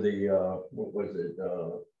 No, for the what was it?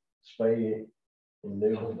 Spay and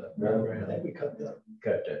neuter. I think we cut that.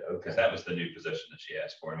 Cut that. Okay. Because that was the new position that she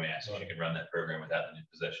asked for, and we asked if she could run that program without the new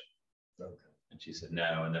position. Okay. And she said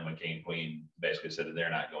no. And then when King and Queen basically said that they're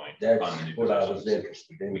not going to That's fund the new what I was positions,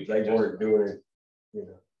 interested in. They weren't doing it, you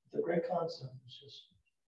know. It's a great concept. It's just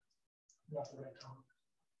not the right time.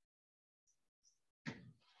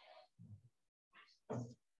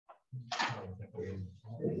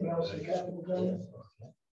 Anything else in capital government?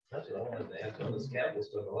 That's what I wanted to ask on this capital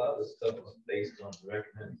stuff. A lot of this stuff was based on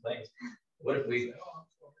recommended things. What if we,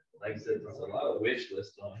 like I said, there's a lot of wish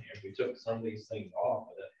lists on here. If we took some of these things off,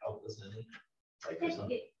 would that help us any?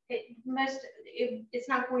 It's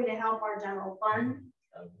not going to help our general fund.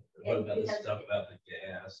 What about this stuff about the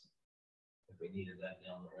gas? If we needed that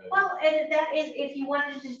down the road. Well, and that is, if you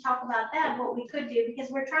wanted to talk about that, what we could do, because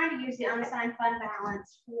we're trying to use the unassigned fund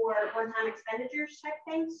balance for one-time expenditures type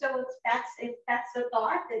thing. So if that's the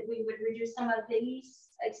thought that we would reduce some of these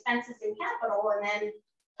expenses in capital and then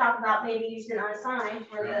talk about maybe using unassigned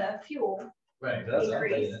for the fuel. Right, that's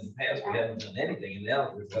something in the past we haven't done anything, and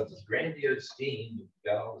now we've got this grandiose scheme, we've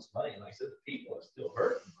got all this money, and like I said, the people are still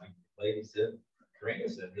hurting. Like the lady said, Karina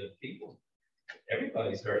said, the people,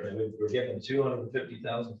 everybody's hurting. We're giving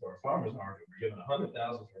 $250,000 for a farmer's market. We're giving $100,000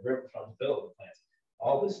 for riverfront development plants.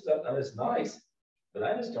 All this stuff, and it's nice, but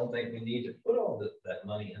I just don't think we need to put all that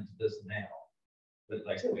money into this now. But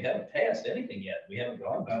like I said, we haven't passed anything yet. We haven't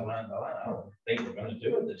gone by line by line. I don't think we're going to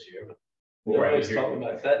do it this year, but nobody's talking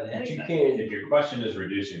about cutting anything. If your question is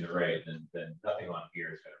reducing the rate, then nothing on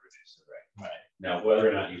here is going to reduce the rate. Right. Now, whether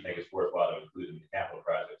or not you think it's worthwhile to include in the capital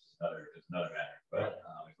projects is another matter. But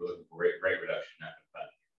if we're looking for rate reduction, not going to fund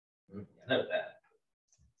it. I know that.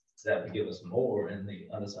 That would give us more in the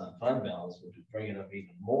unassigned fund balance, which would bring it up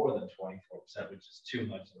even more than 24%, which is too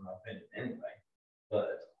much in my opinion anyway.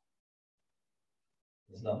 But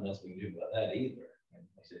there's nothing else we can do about that either. Like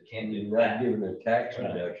I said, can't do that. Not giving a tax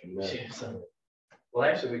reduction. No. Yeah, so, well,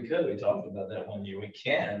 actually, we could. We talked about that one year. We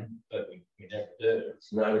can, but we never do.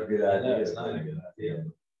 It's not a good idea. No, it's not a good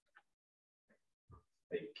idea.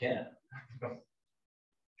 But you can.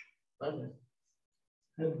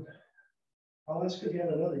 And I'll ask again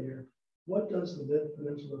another year. What does the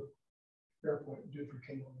Mid-Peninsula Airport do for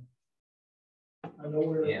King William? I know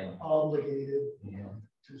we're Yeah. obligated Yeah.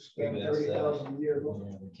 to spend Maybe that's, 30,000 a year, but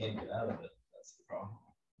We can't get out of it. That's the problem.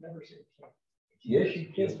 never seen it. Yes,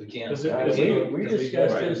 you Yes, can. we can. Is it- Uh, is we, it- we is it-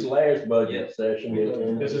 discussed this last budget Yeah. session.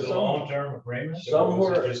 and Is it a some- long-term agreement? Or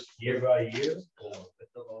somewhere- is it just year by year?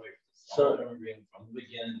 With the lawyer, it's So- long-term agreement from the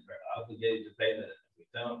beginning, we're obligated to pay that. If we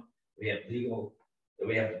don't, we have legal,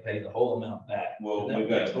 we have to pay the whole amount back. Well, And we've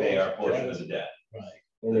then got to pay our portion of the debt. Right.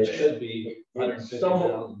 And It it's, should be it's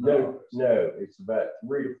somewhat, $150,000. no, it's about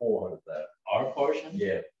 300,000 to 400,000. Our portion?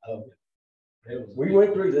 Yeah, Okay. It was- we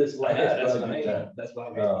went through this I last know, that's what I budget mean. time. That's why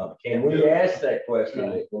And we can't do we it. asked that question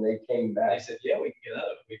Right. and they came They back. said, yeah, we can get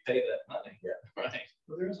out of it. We pay that money. Yeah. Right.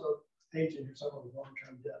 But there's a page in here, some of the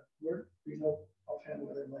long-term debt. Where, you know, offhand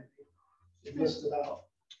where they might be. It's listed out.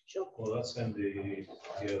 Well, that's in the,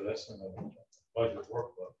 that's in the budget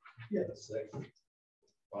workbook. Yeah. That's second.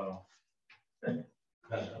 Wow. I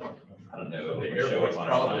don't know. The if they can show airport's us on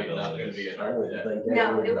our probably not liabilities. gonna be in I our don't debt. think that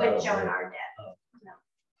No, was it wouldn't about show in right. our debt.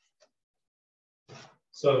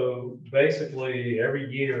 So basically,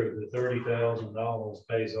 every year, the $30,000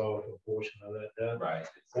 pays off a portion of that debt. Right.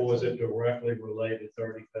 Or is it directly related,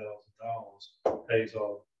 $30,000 pays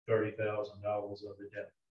off $30,000 of the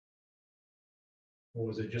debt? Or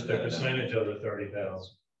was it just a percentage of the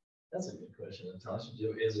 30,000? That's a good question, Natasha.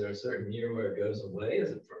 Is there a certain year where it goes away?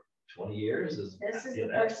 Is it for 20 years? This is Yeah,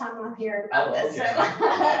 the that- first time I'm hearing about Oh, this, so okay.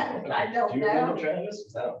 I don't Do you remember, know. Travis?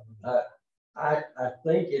 Is that I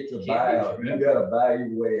think it's a Can't be buyout. You forever. gotta buy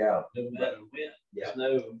your way out. no matter when? Yeah.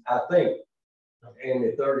 There's no, I think, and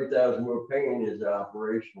the 30,000 we're paying is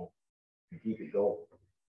operational to keep it going.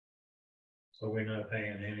 So we're not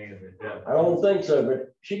paying any of the debt. I don't think so,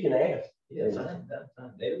 but she can ask. yeah, fine, that's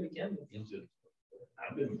fine. Maybe we can look into it.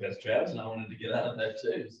 I've been with Travis and I wanted to get out of that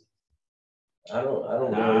too. I don't I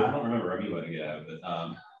know. don't remember if you want to get out of it.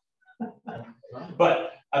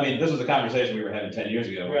 But, I mean, this was a conversation we were having 10 years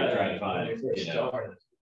ago. We were trying to find, When we first you know, started.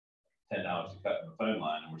 $10 to cut the phone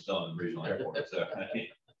line, and we're still in the regional airport, so I mean,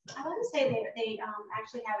 I want to say they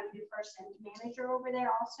actually have a new person manager over there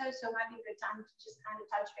also, so it might be a good time to just kind of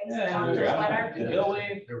touch base Yeah, on sure. this letter. Yeah. Bill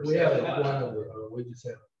Lee? We have we just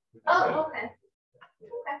have. Oh, okay.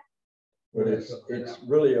 But it's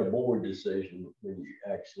really a board decision when you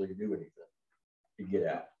actually do anything to get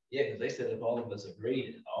out. Yeah, because they said if all of us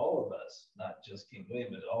agreed, all of us, not just King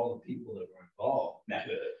William, but all the people that were involved. Now,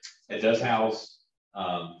 could. it does house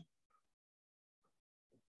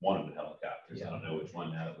one of the helicopters. I don't know which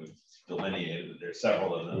one now that we've delineated, but there's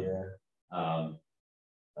several of them. Yeah.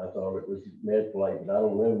 I thought it was med flight, but I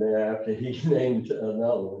don't know now after he named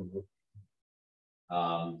another one.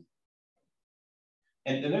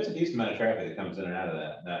 And there's a decent amount of traffic that comes in and out of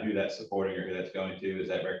that. Now, who that's supporting or who that's going to, is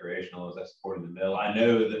that recreational? Is that supporting the mill? I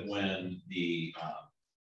know that when the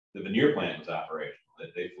veneer plant was operational,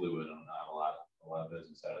 that they flew in on a lot of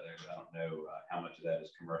business out of there, but I don't know how much of that is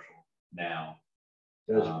commercial now.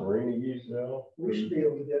 Does Marina use it all? We should be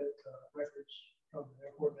able to get records from the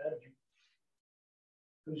airport manager.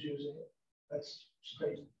 Who's using it? That's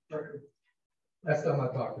state record. Last time I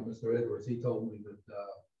talked to Mr. Edwards, he told me that,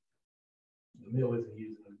 the mill isn't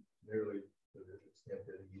using it nearly to the extent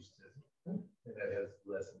that it used to. And that has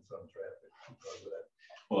lessened some traffic because of that.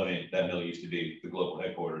 Well, I mean, that mill used to be the global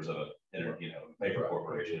headquarters of a, paper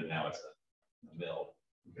corporation, and now it's a mill.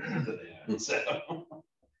 So.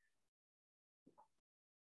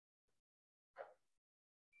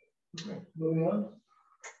 Moving on.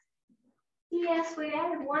 Yes, we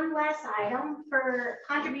added one last item for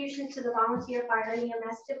contributions to the volunteer fire and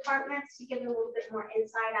EMS departments to give a little bit more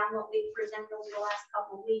insight on what we've presented over the last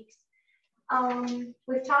couple of weeks.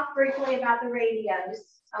 We've talked briefly about the radios.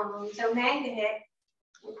 So Magahit,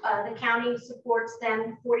 the county supports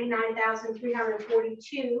them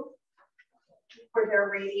 $49,342 for their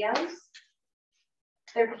radios.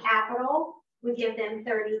 Their capital, we give them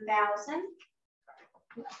 $30,000.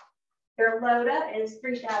 Their LODA is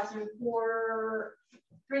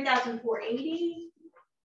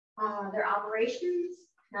 $3,480. Their operations,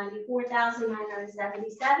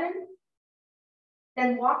 $94,977.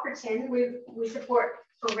 Then Walkerton, we support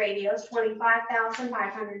for radios,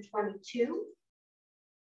 $25,522.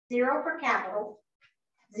 0 for capital,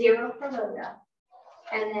 0 for LODA,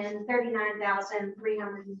 and then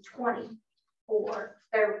 $39,320 for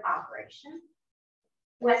their operation.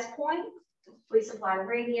 West Point, we supply the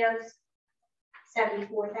radios,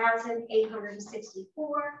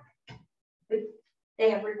 $74,864. They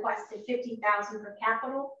have requested $50,000 for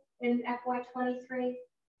capital in FY23.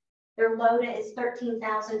 Their LODA is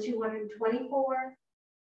 $13,224.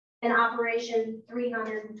 In operation,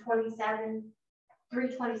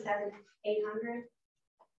 327,800.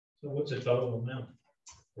 So what's the total amount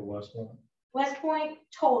for West Point? West Point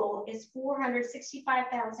total is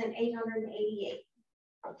 465,888.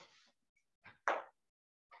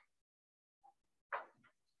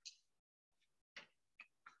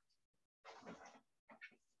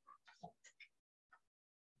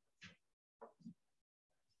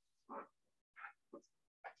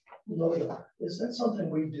 Loda, is that something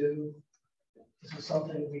we do? Is it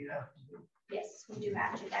something we have to do? Yes, we do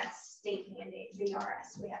have to. That's state mandate,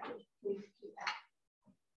 VRS. We have to do that.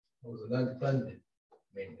 It was an unfunded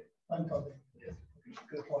mandate. Unfunded. Yes.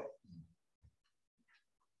 Good point.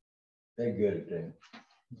 They're good at that.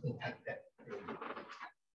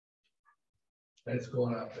 And it's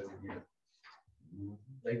going up every year.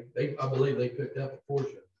 I believe they picked up a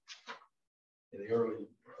portion in the early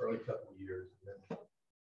couple of years, and then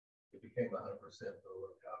it became 100% for a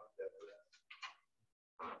little after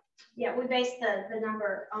that. Yeah, we base the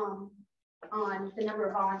number on the number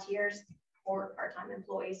of volunteers or part-time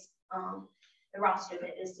employees. The roster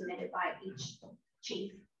that is submitted by each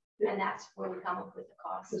chief, and that's where we come up with the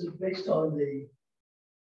cost. Is it based on the,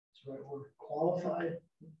 qualified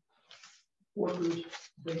workers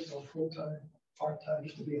based on full-time, part-time,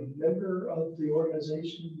 just to be a member of the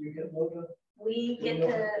organization, you get Loda? We get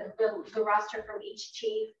the roster from each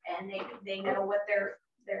chief, and they know what their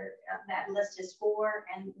that list is for,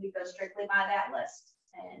 and we go strictly by that list,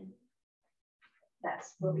 and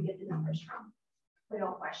that's where we get the numbers from. We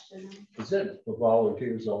don't question them. Is that for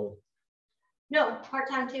volunteers only? No,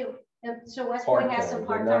 part-time too. So West Point has some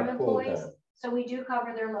Part-time, but part-time not employees, full-time. so we do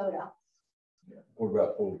cover their load up. What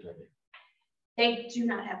about full-time? They do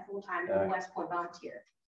not have full-time in the West Point volunteer.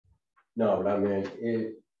 No, but I mean,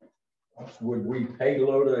 would we pay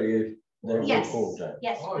Loda if they were Yes. full-time?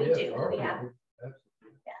 Yes, Oh, we yes, do. all right. We have,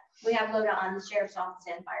 Absolutely. we have load on the sheriff's office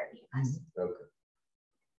and fire EMS. Okay.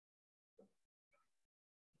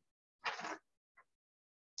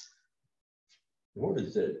 What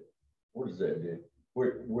does that do?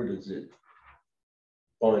 Where does it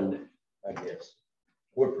fund, I guess?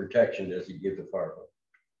 What protection does it give the firefighter?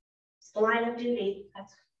 It's the line of duty.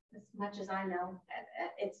 That's as much as I know.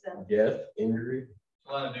 It's the Death, injury?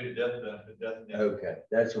 Line of duty, death benefit, death and Okay,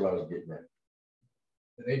 that's what I was getting at.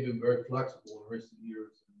 And they've been very flexible in recent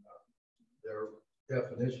years in their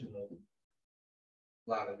definition of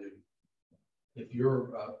line of duty. If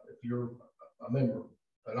you're a member,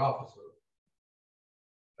 an officer,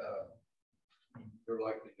 you're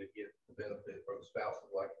likely to get the benefit, or the spouse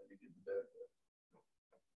is likely to get the benefit.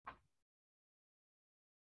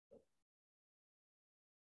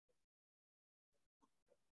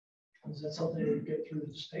 Is that something you get through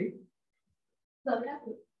the state? load up.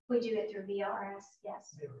 We do it through VRS,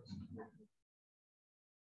 yes.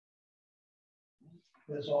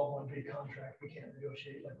 It's all one big contract. We can't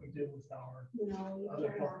negotiate like we do with our No, you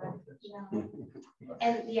other health cannot. benefits. No.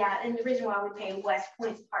 And yeah, and the reason why we pay West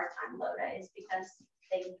Point's part-time LODA is because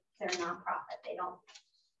they're nonprofit. They don't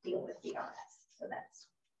deal with VRS. So that's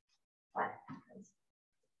why that happens.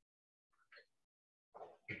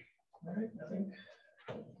 All right, I think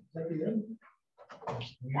that'd be it.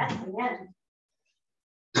 That's the end.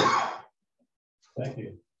 Thank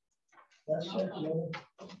you. That's it, Joe.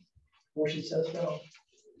 Before she says no.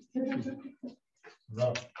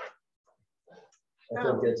 No. I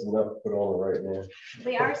think that's enough to put on right now.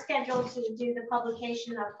 We are scheduled to do the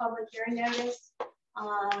publication of public hearing notice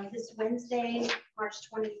this Wednesday, March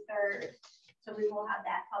 23rd. So we will have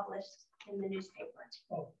that published in the newspaper.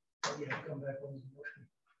 Oh, we have to come back on the motion.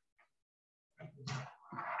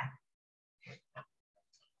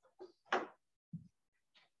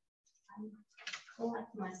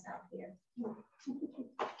 Collect myself here.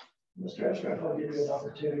 Mr. Ashcraft, I'll give you an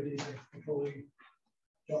opportunity before we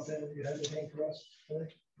jump in. If you have anything for us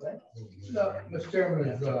today, right? No, Mr. Chairman,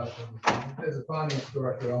 as a finance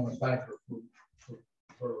director, I'm a thanker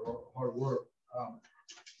for hard work.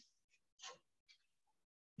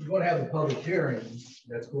 You're going to have a public hearing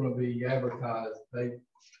that's going to be advertised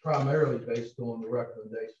primarily based on the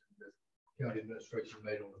recommendation that county administration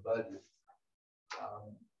made on the budget.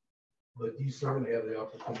 But you certainly have the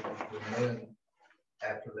opportunity to amend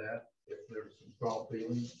after that if there's some strong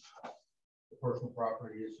feelings. The personal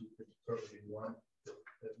property issue could certainly be one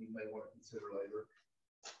that you may want to consider later.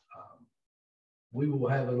 We will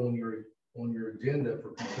have it on your agenda for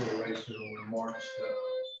consideration on March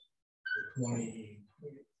the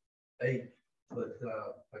 28th. But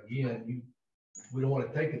again, we don't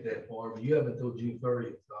want to take it that far, but you have until June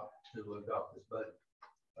 30th to adopt this budget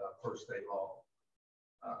per state law.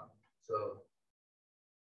 So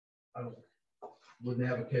wouldn't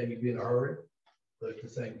advocate you being in a hurry, but at the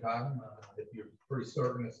same time, if you're pretty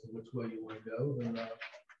certain as to which way you want to go, then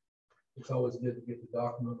it's always good to get the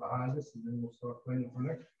document behind us, and then we'll start planning from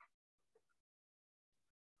there.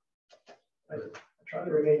 I try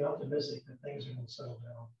to remain optimistic that things are going to settle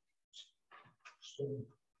down soon.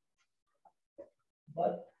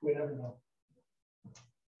 But we never know.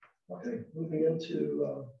 Okay, moving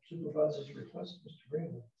into supervisor's request, Mr.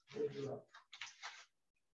 Greenwood. You're up.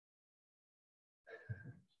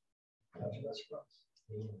 Gotcha, that's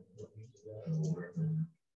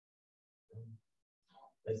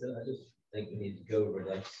I said, I just think we need to go over,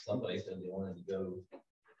 like somebody said they wanted to go,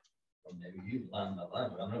 or maybe you line by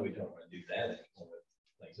line, but I know we don't want to do that anymore.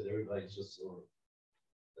 Like I said, everybody's just sort of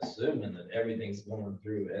assuming that everything's going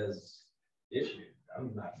through as issued.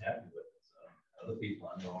 I'm not happy with it. So other people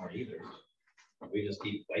I know aren't either. We just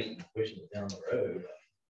keep waiting, pushing it down the road.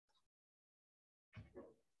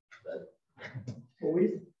 But well,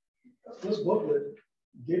 this booklet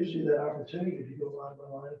gives you that opportunity to go line by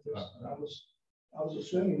line. I was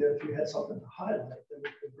assuming that if you had something to highlight, then we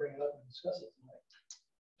could bring it up and discuss it tonight.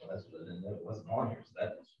 well, that's what it wasn't on here. So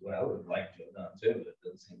that's what I would like to have done too, but it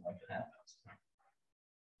doesn't seem like it happens.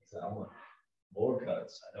 So I want more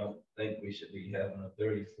cuts. I don't think we should be having a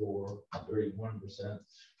 31%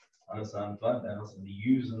 unassigned fund balance and be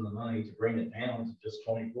using the money to bring it down to just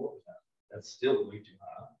 24%. That's still way too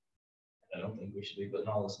high. I don't think we should be putting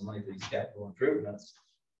all this money to these capital improvements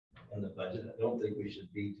in the budget. I don't think we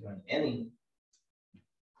should be doing any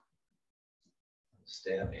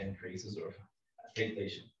staff increases, or I think they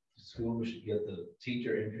should, schools should get the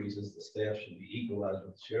teacher increases, the staff should be equalized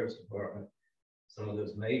with the sheriff's department. Some of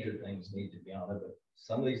those major things need to be on it, but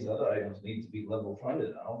some of these other items need to be level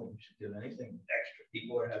funded. I don't think we should give anything extra.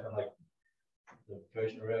 People are having, like the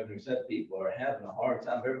Commissioner Revenue said, people are having a hard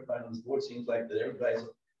time. Everybody on this board seems like that everybody's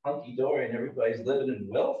hunky-dory and everybody's living in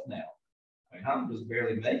wealth now. I mean, I'm just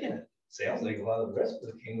barely making it. Sounds like a lot of the rest of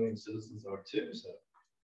the King William citizens are too. So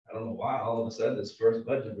I don't know why all of a sudden this first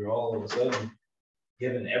budget, we're all of a sudden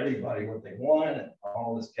giving everybody what they want and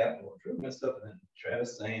all this capital improvement stuff. And then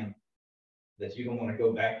Travis saying that you don't want to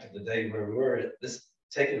go back to the day where we were. This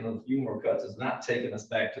taking a few more cuts is not taking us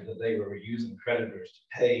back to the day where we're using creditors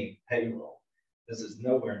to pay payroll. This is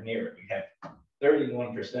nowhere near it. We have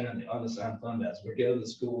 31% in the unassigned fund balance. We're giving the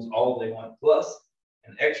schools all they want, plus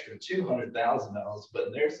an extra $200,000 put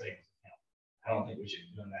in their savings account. I don't think we should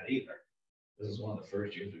be doing that either. This is one of the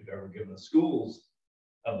first years we've ever given the schools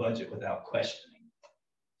a budget without questioning.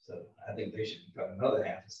 So I think they should cut another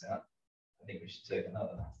 0.5%. I think we should take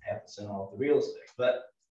another 0.5% off the real estate, but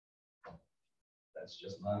that's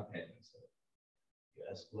just my opinion. So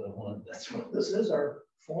that's what I wanted. That's what this is our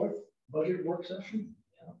 4th budget work session.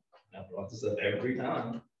 I brought this up every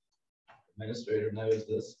time. Administrator knows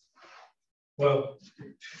this. Well,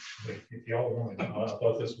 if y'all want to know, I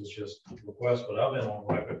thought this was just a request, but I've been on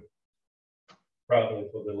record probably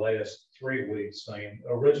for the last 3 weeks saying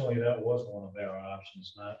originally that was one of our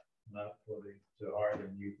options, not for to hire the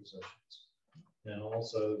new positions. And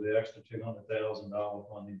also the extra $200,000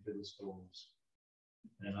 funding to the schools.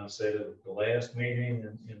 And I said at the last meeting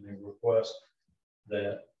in the request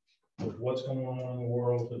that with what's going on in the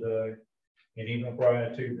world today, and even prior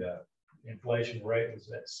to that, inflation rate was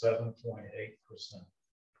at 7.8%.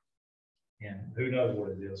 And who knows what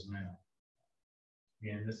it is now.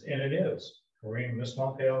 And it is. Kareem, Ms.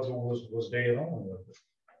 Monkhauser was dead on with it.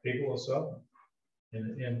 People are suffering.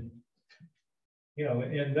 And you know,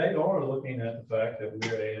 and they are looking at the fact that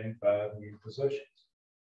we're adding 5 new positions.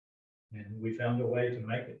 And we found a way to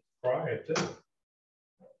make it prior to,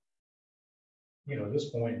 you know, this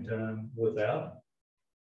point in time without them.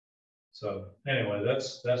 So anyway,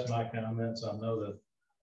 that's my comments. I know that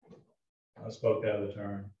I spoke out of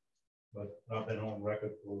turn, but I've been on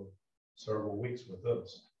record for several weeks with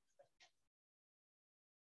this.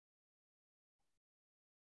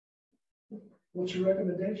 What's your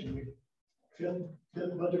recommendation? We fill the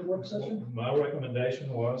budget work session? My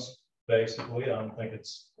recommendation was basically, I don't think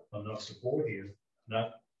it's enough support here,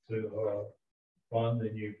 not to fund the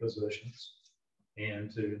new positions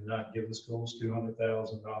and to not give the schools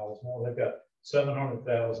 $200,000 more. They've got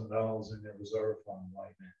 $700,000 in their reserve fund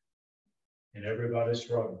right now. And everybody's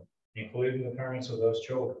struggling, including the parents of those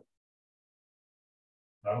children.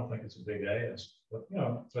 I don't think it's a big ask, but you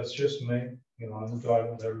know, that's just me. You know, I'm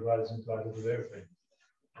entitled, everybody's entitled to their opinion.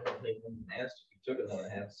 They wouldn't ask if you took another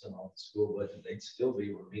 0.5% off the school budget, they'd still be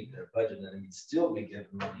able to meet their budget and they'd still be giving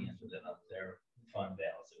money into their fund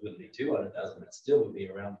balance. It wouldn't be 200,000, it still would be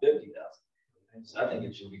around 50,000. So I think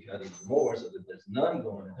it should be cut even more so that there's none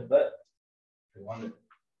going into the budget.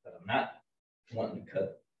 But I'm not wanting to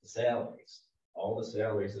cut the salaries. all the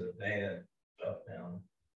salaries that are bad up down.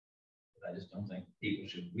 I just don't think we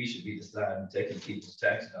should be deciding, taking people's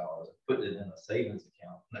tax dollars, and putting it in a savings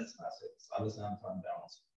account. That's not it. It's unassigned fund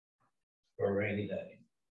balance for a rainy day.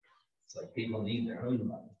 It's like people need their own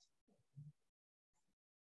money.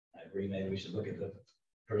 I agree, maybe we should look at the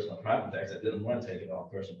personal property tax. I didn't want to take it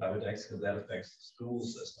off personal property tax because that affects the school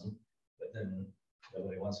system. But then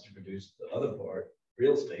nobody wants to produce the other part,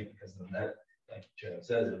 real estate, because then that, like Chair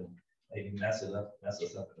says, it will maybe mess us up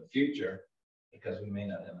in the future because we may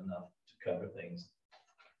not have enough to cover things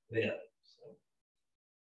then. So.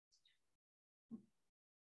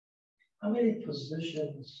 How many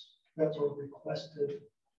positions that were requested?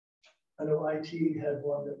 I know IT had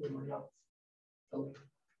one that we were not filling.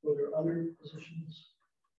 Were there other positions?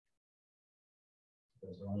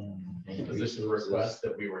 Position requests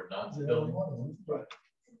that we were not filling. Right.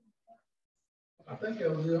 I think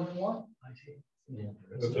that was the only one. IT. Yeah,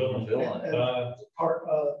 We're filling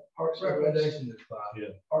Parks and Recs. Recommendation is 5. Yeah.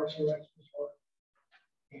 Parks and Recs was one.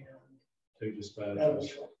 And 2 dispatchers. animal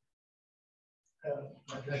shelter.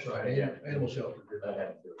 That's right, animal shelter. did I that. had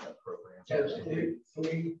to do that program. So there's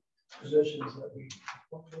three positions that we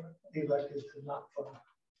elected to not fund.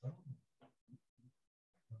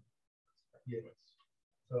 Yes.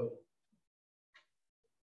 So.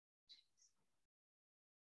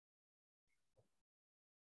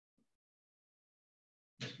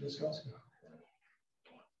 Mr. Miskowski.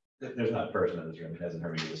 There's not a person in this room that hasn't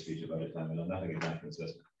heard me give a speech about it, and nothing is not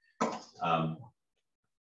consistent.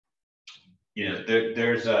 You know,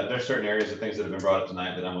 there's certain areas of things that have been brought up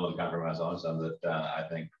tonight that I'm willing to compromise on, some that I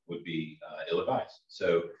think would be ill-advised.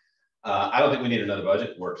 So I don't think we need another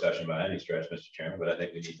budget work session by any stretch, Mr. Chairman, but I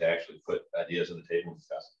think we need to actually put ideas on the table and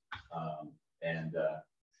discuss them.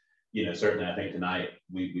 You know, certainly I think tonight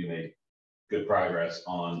we made good progress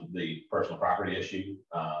on the personal property issue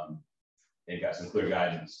and got some clear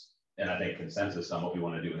guidance and I think consensus on what we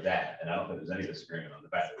want to do with that. And I don't think there's any disagreement on the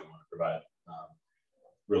fact that we want to provide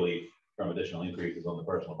relief from additional increases on the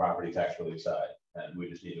personal property tax relief side. And we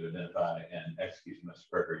just need to identify and execute the most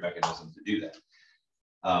appropriate mechanism to do that.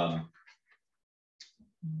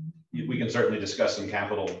 We can certainly discuss some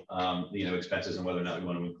capital, you know, expenses and whether or not we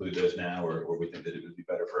want to include those now, or we think that it would be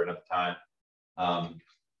better for another time.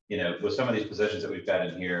 You know, with some of these positions that we've got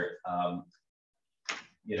in here,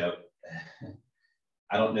 you know,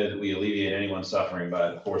 I don't know that we alleviate anyone's suffering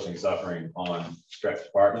by forcing suffering on stretched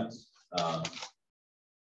departments.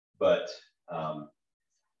 But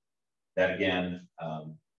that again,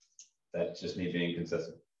 that's just me being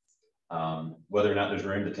consistent. Whether or not there's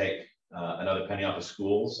room to take another penny off of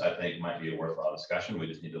schools, I think might be a worthwhile discussion. We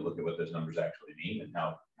just need to look at what those numbers actually mean and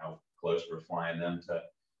how close we're flying them to,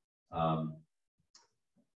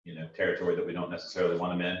 you know, territory that we don't necessarily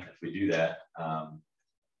want them in if we do that.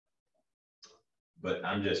 But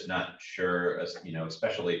I'm just not sure, as you know,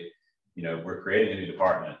 especially, you know, we're creating a new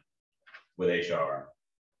department with HR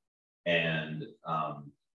and,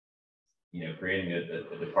 you know, creating a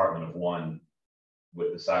department of one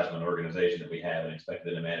with the size of an organization that we have and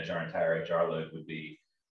expected to manage our entire HR load would be,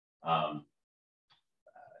 I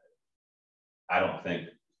don't think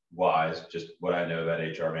wise, just what I know about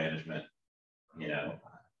HR management. You know,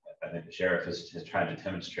 I think the sheriff is trying to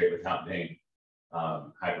demonstrate without being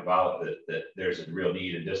hyperbolic that there's a real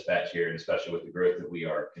need in dispatch here, and especially with the growth that we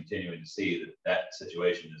are continuing to see, that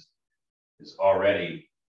situation is already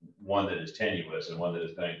one that is tenuous and one that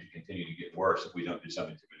is going to continue to get worse if we don't do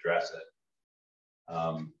something to address it.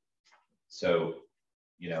 So,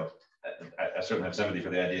 you know, I certainly have sympathy for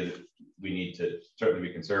the idea that we need to certainly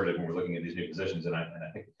be conservative when we're looking at these new positions, and I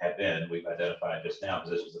think we have been. We've identified just now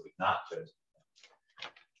positions that we've not chosen.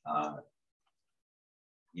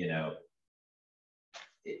 You know,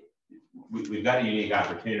 we've got a unique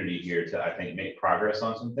opportunity here to, I think, make progress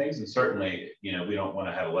on some things, and certainly, you know, we don't want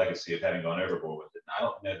to have a legacy of having gone overboard with it. And I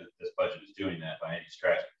don't know that this budget is doing that by any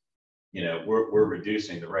stretch. You know, we're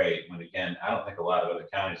reducing the rate when, again, I don't think a lot of other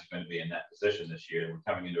counties are going to be in that position this year.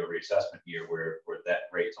 We're coming into a reassessment year where that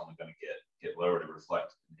rate's only going to get lower to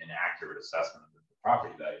reflect an accurate assessment of the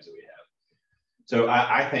property values that we have. So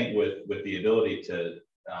I think with the ability to,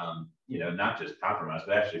 you know, not just compromise,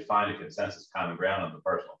 but actually find a consensus common ground on the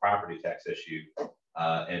personal property tax issue,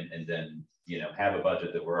 and then, you know, have a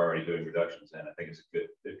budget that we're already doing reductions in, I think is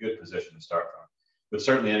a good position to start from. But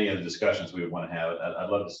certainly any of the discussions we would want to have, I'd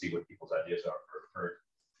love to see what people's ideas are for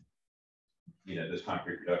you know, those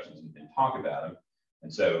concrete reductions and talk about them.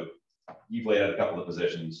 And so you've laid out a couple of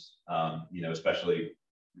positions, you know, especially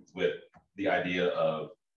with the idea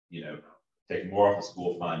of, you know, taking more off the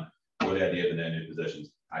school fund, or the idea of the no new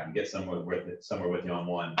positions. I can get somewhere with you on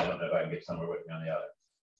one. I don't know if I can get somewhere with you on the other,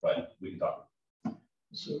 but we can talk.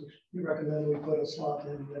 So you recommend we put a slot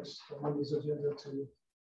in next Monday's agenda to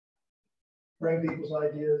bring people's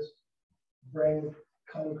ideas, bring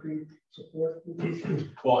concrete support.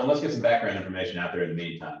 Well, and let's get some background information out there in the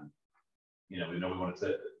meantime. You know we wanted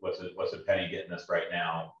to, what's a penny getting us right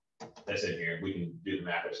now that's in here. We can do the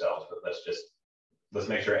math ourselves, but let's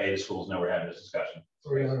make sure the schools know we're having this discussion.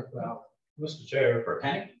 300,000. Mr. Chair, For a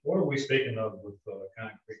penny? what are we speaking of with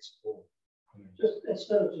concrete support? I mean, Just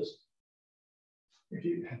instead of just, if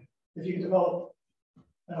you can develop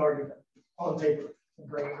an argument on paper and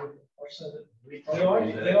bring it in or send it. The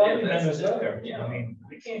argument is there. Yeah, I mean,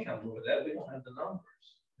 we can't come up with that. We don't have the numbers.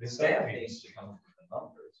 The It's staff obvious. needs to come up with the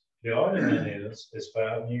numbers. the argument is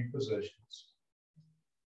 5 new positions.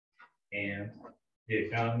 And the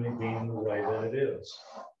economy being the way that it is.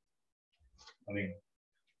 I mean,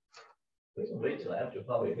 We can wait till after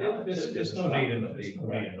public. there's no need in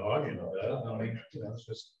an argument of that. I mean, you know,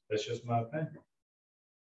 that's just my opinion.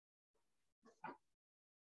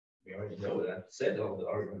 We already know what I said, all the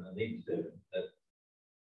argument I need to do, that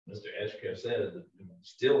Mr. Ashcraft said, that we will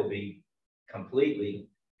still be completely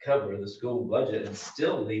cover the school budget and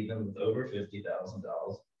still leave them with over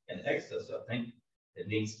 $50,000 in excess. I think it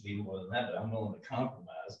needs to be more than that, but I'm willing to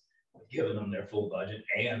compromise with giving them their full budget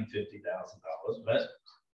and $50,000. But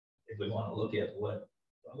if we want to look at what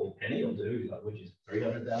the whole penny will do, like, which is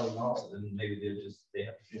 $300,000, then maybe they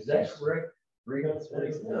have to. Is that correct?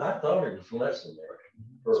 300? No, I thought it was less than that.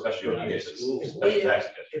 Especially when you get to schools. special tax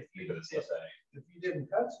district, because it's less than If you didn't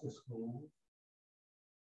touch the school,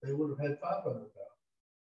 they would have had 500,000.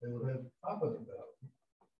 They would have 500,000.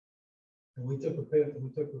 And we took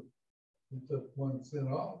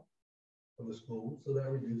 1% off of the school, so that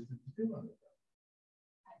reduced it to 200,000.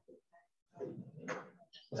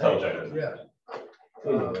 Yeah.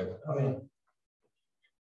 I mean,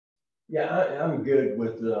 yeah, I'm good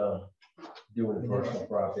with doing the personal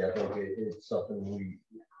property. I think it's something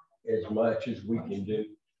as much as we can do.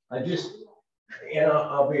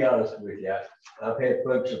 I'll be honest with you. I've had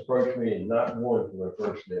folks approach me and not one from the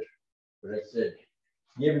first district, but I said,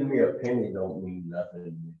 giving me a penny don't mean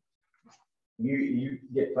nothing. You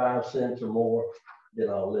get 5 cents or more, then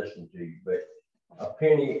I'll listen to you. But a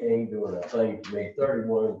penny ain't doing a thing for me.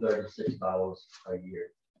 $31, $36 a year.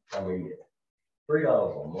 I mean,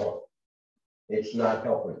 $3 a month. It's not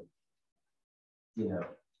helping, you know.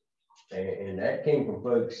 And that came from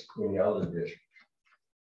folks in the other districts.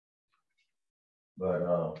 But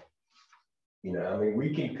you know, I mean,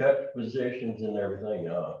 we can cut positions and everything.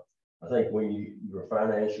 I think when you're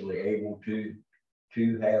financially able to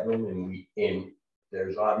have them, and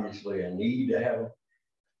there's obviously a need to have them.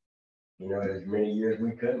 You know, as many years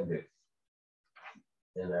we couldn't do.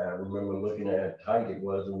 And I remember looking at how tight it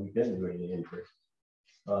was, and we couldn't do any increase.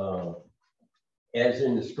 As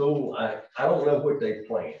in the school, I don't know what they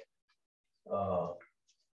plan.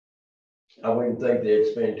 I wouldn't think they'd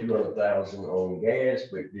spend $200,000 on gas,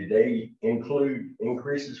 but did they include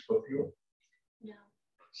increases for fuel? No.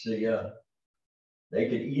 See, they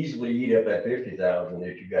could easily eat up that $50,000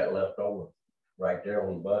 that you got left over right there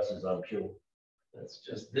on the buses, I'm sure. That's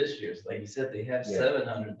just this year's. Like you said, they have Yeah.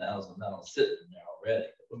 $700,000 sitting there already.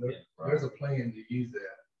 there's a plan to use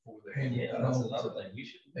that for the Yeah, handicap that's homes. another thing. We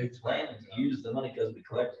should plan to use the money because we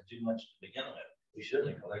collected too much to begin with. We shouldn't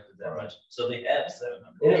have collected that much. So they have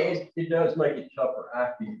 700. And it does make it tougher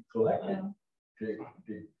after you collect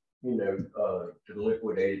it to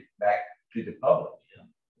liquidate it back to the public,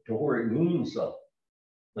 to where it means something.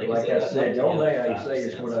 Like I said, the only thing I say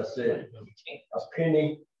is what I said. A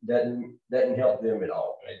penny doesn't help them at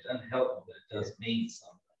all. It doesn't help them, but it does mean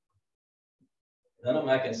something. None of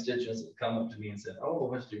my constituents have come up to me and said, "Oh,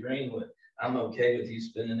 Mr. Greenwood, I'm okay with you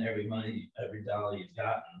spending every dollar you've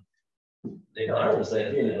gotten." They I don't never think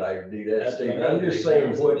said anybody that. would do that, That's Steve. what I'm I'm just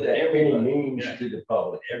saying. saying what that penny Everybody, means to the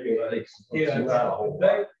public. Everybody, It's not a whole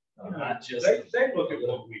They, lot. not just. they look at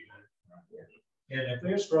what we do. And if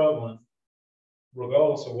they're struggling,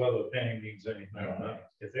 regardless of whether a penny means anything or not,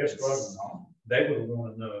 if they're struggling, they would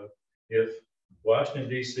want to know if Washington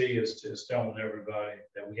DC is telling everybody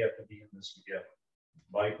that we have to be in this together,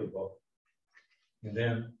 like the vote. And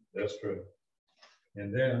then that's true.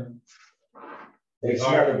 And then It's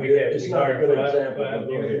not a good example. five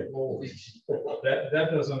Go ahead. employees. That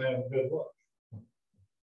doesn't have a good look.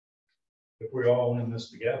 If we're all in this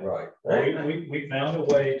together. Right. We found a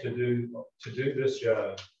way to do this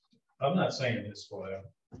job. I'm not saying this way.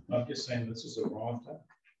 I'm just saying this is the wrong time.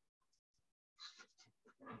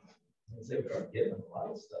 They were giving a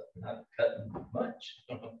lot of stuff, not cutting much.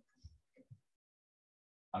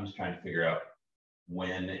 I'm just trying to figure out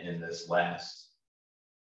when in this last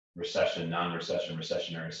recession, non-recession,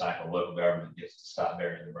 recessionary cycle, local government gets to stop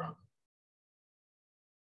bearing the brunt.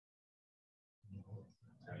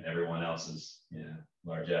 I mean, everyone else is,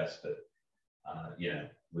 largesse, but,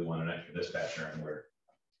 we want an extra dispatcher and we're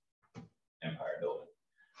empire building.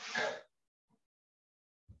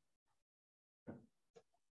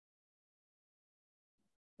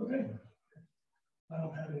 Okay. I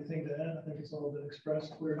don't have anything to add. I think it's all been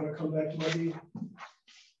expressed. We're going to come back maybe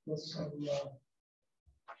with some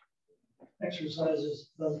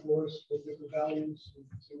exercises done for us with different values and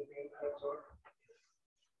see what the impacts are.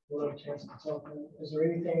 We'll have a chance to talk. Is there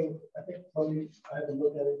anything, I think probably I haven't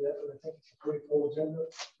looked at it yet, but I think it's a pretty full agenda.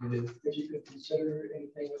 If you could consider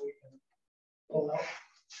anything that we can pull out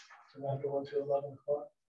to not go into 11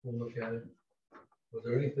 o'clock. We'll look at it. Was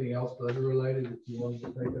there anything else budget related that you wanted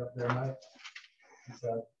to take up there, Mike?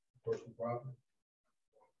 Besides personal property?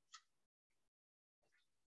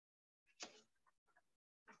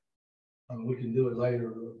 We can do it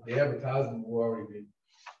later. The advertising will already be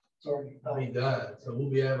done. So we'll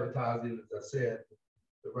be advertising, as I said,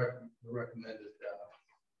 the recommended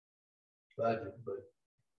budget, but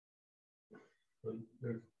you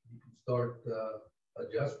can start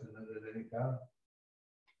adjusting it at any time.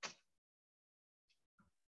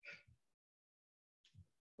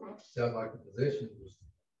 Sounds like the position was,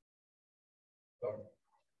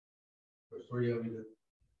 there's three of you that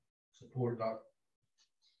support not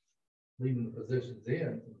leaving the positions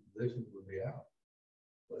in, the positions would be out.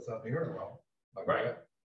 Unless I'm hearing wrong. Right. That.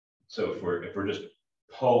 So if we're just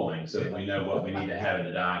polling so that we know what we need to have in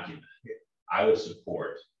the document, I would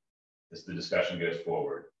support, as the discussion goes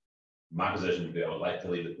forward, my position would be I would like to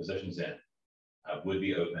leave the positions in. I would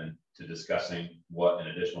be open to discussing what an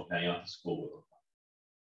additional penny off the school would look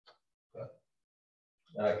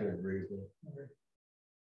like. I can agree with that.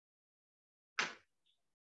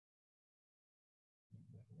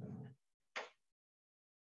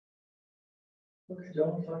 Okay,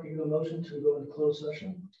 John, if I can get a motion to go into closed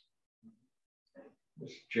session.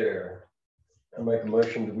 Mr. Chair, I make a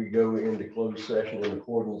motion that we go into closed session in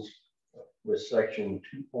accordance with section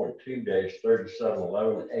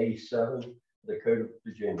 2.2-3711A7 of the Code of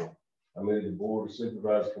Virginia. I move the Board of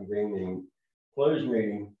Supervisors convene in closed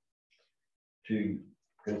meeting to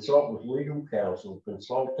consult with legal counsel,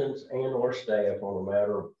 consultants, and/or staff on a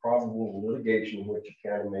matter of probable litigation in which the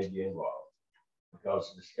county may be involved.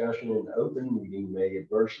 Because discussion in open meeting may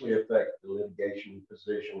adversely affect the litigation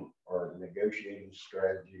position or negotiating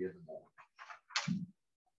strategy of the board.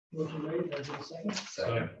 Motion made, has a second.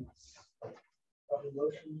 Second.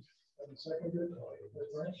 Motion and seconded.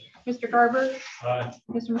 Mr. Garber. Aye.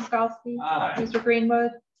 Mr. Miskowski. Aye. Mr.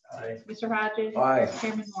 Greenwood. Aye. Mr. Hodges. Aye.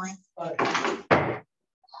 Chairman Moore. Aye.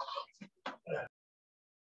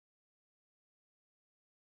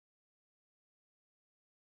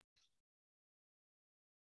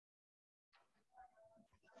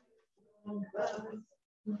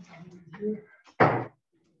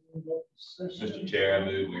 Mr. Chair, I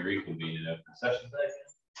move we reconvene in open session.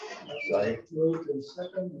 Moved and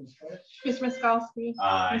second. Mr. Miskowski.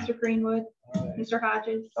 Aye. Mr. Greenwood. Aye. Mr.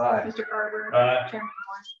 Hodges. Aye. Mr. Garber. Aye. Chairman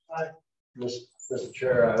Moore. Mr.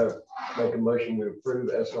 Chair, I make a motion to approve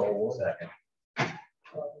SR1. Second.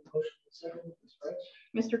 Motion second.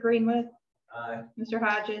 Mr. Greenwood. Aye. Mr.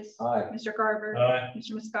 Hodges. Aye. Mr. Garber. Aye.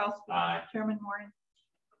 Mr. Miskowski. Aye. Chairman Moore.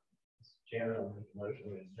 Chairman, I'll make a motion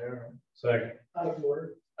to adjourn. Second. Out of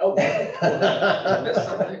order. Oh. That's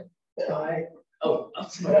something. Aye. Oh, I'm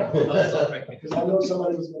sorry. I'm sorry. Because I know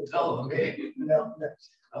somebody was going to. Oh, okay. Now,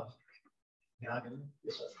 next. Now I can.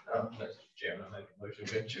 Yes, sir. Mr. Chairman, I make a motion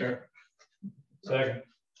to adjourn. Second.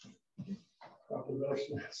 Proper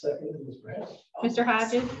motion second. Mr.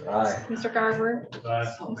 Hodges. Aye. Mr. Garber.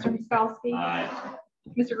 Aye. Mr. Miskowski. Aye.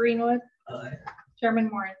 Mr. Greenwood. Aye. Chairman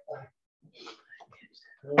Moore.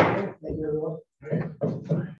 Okay, thank you, everyone.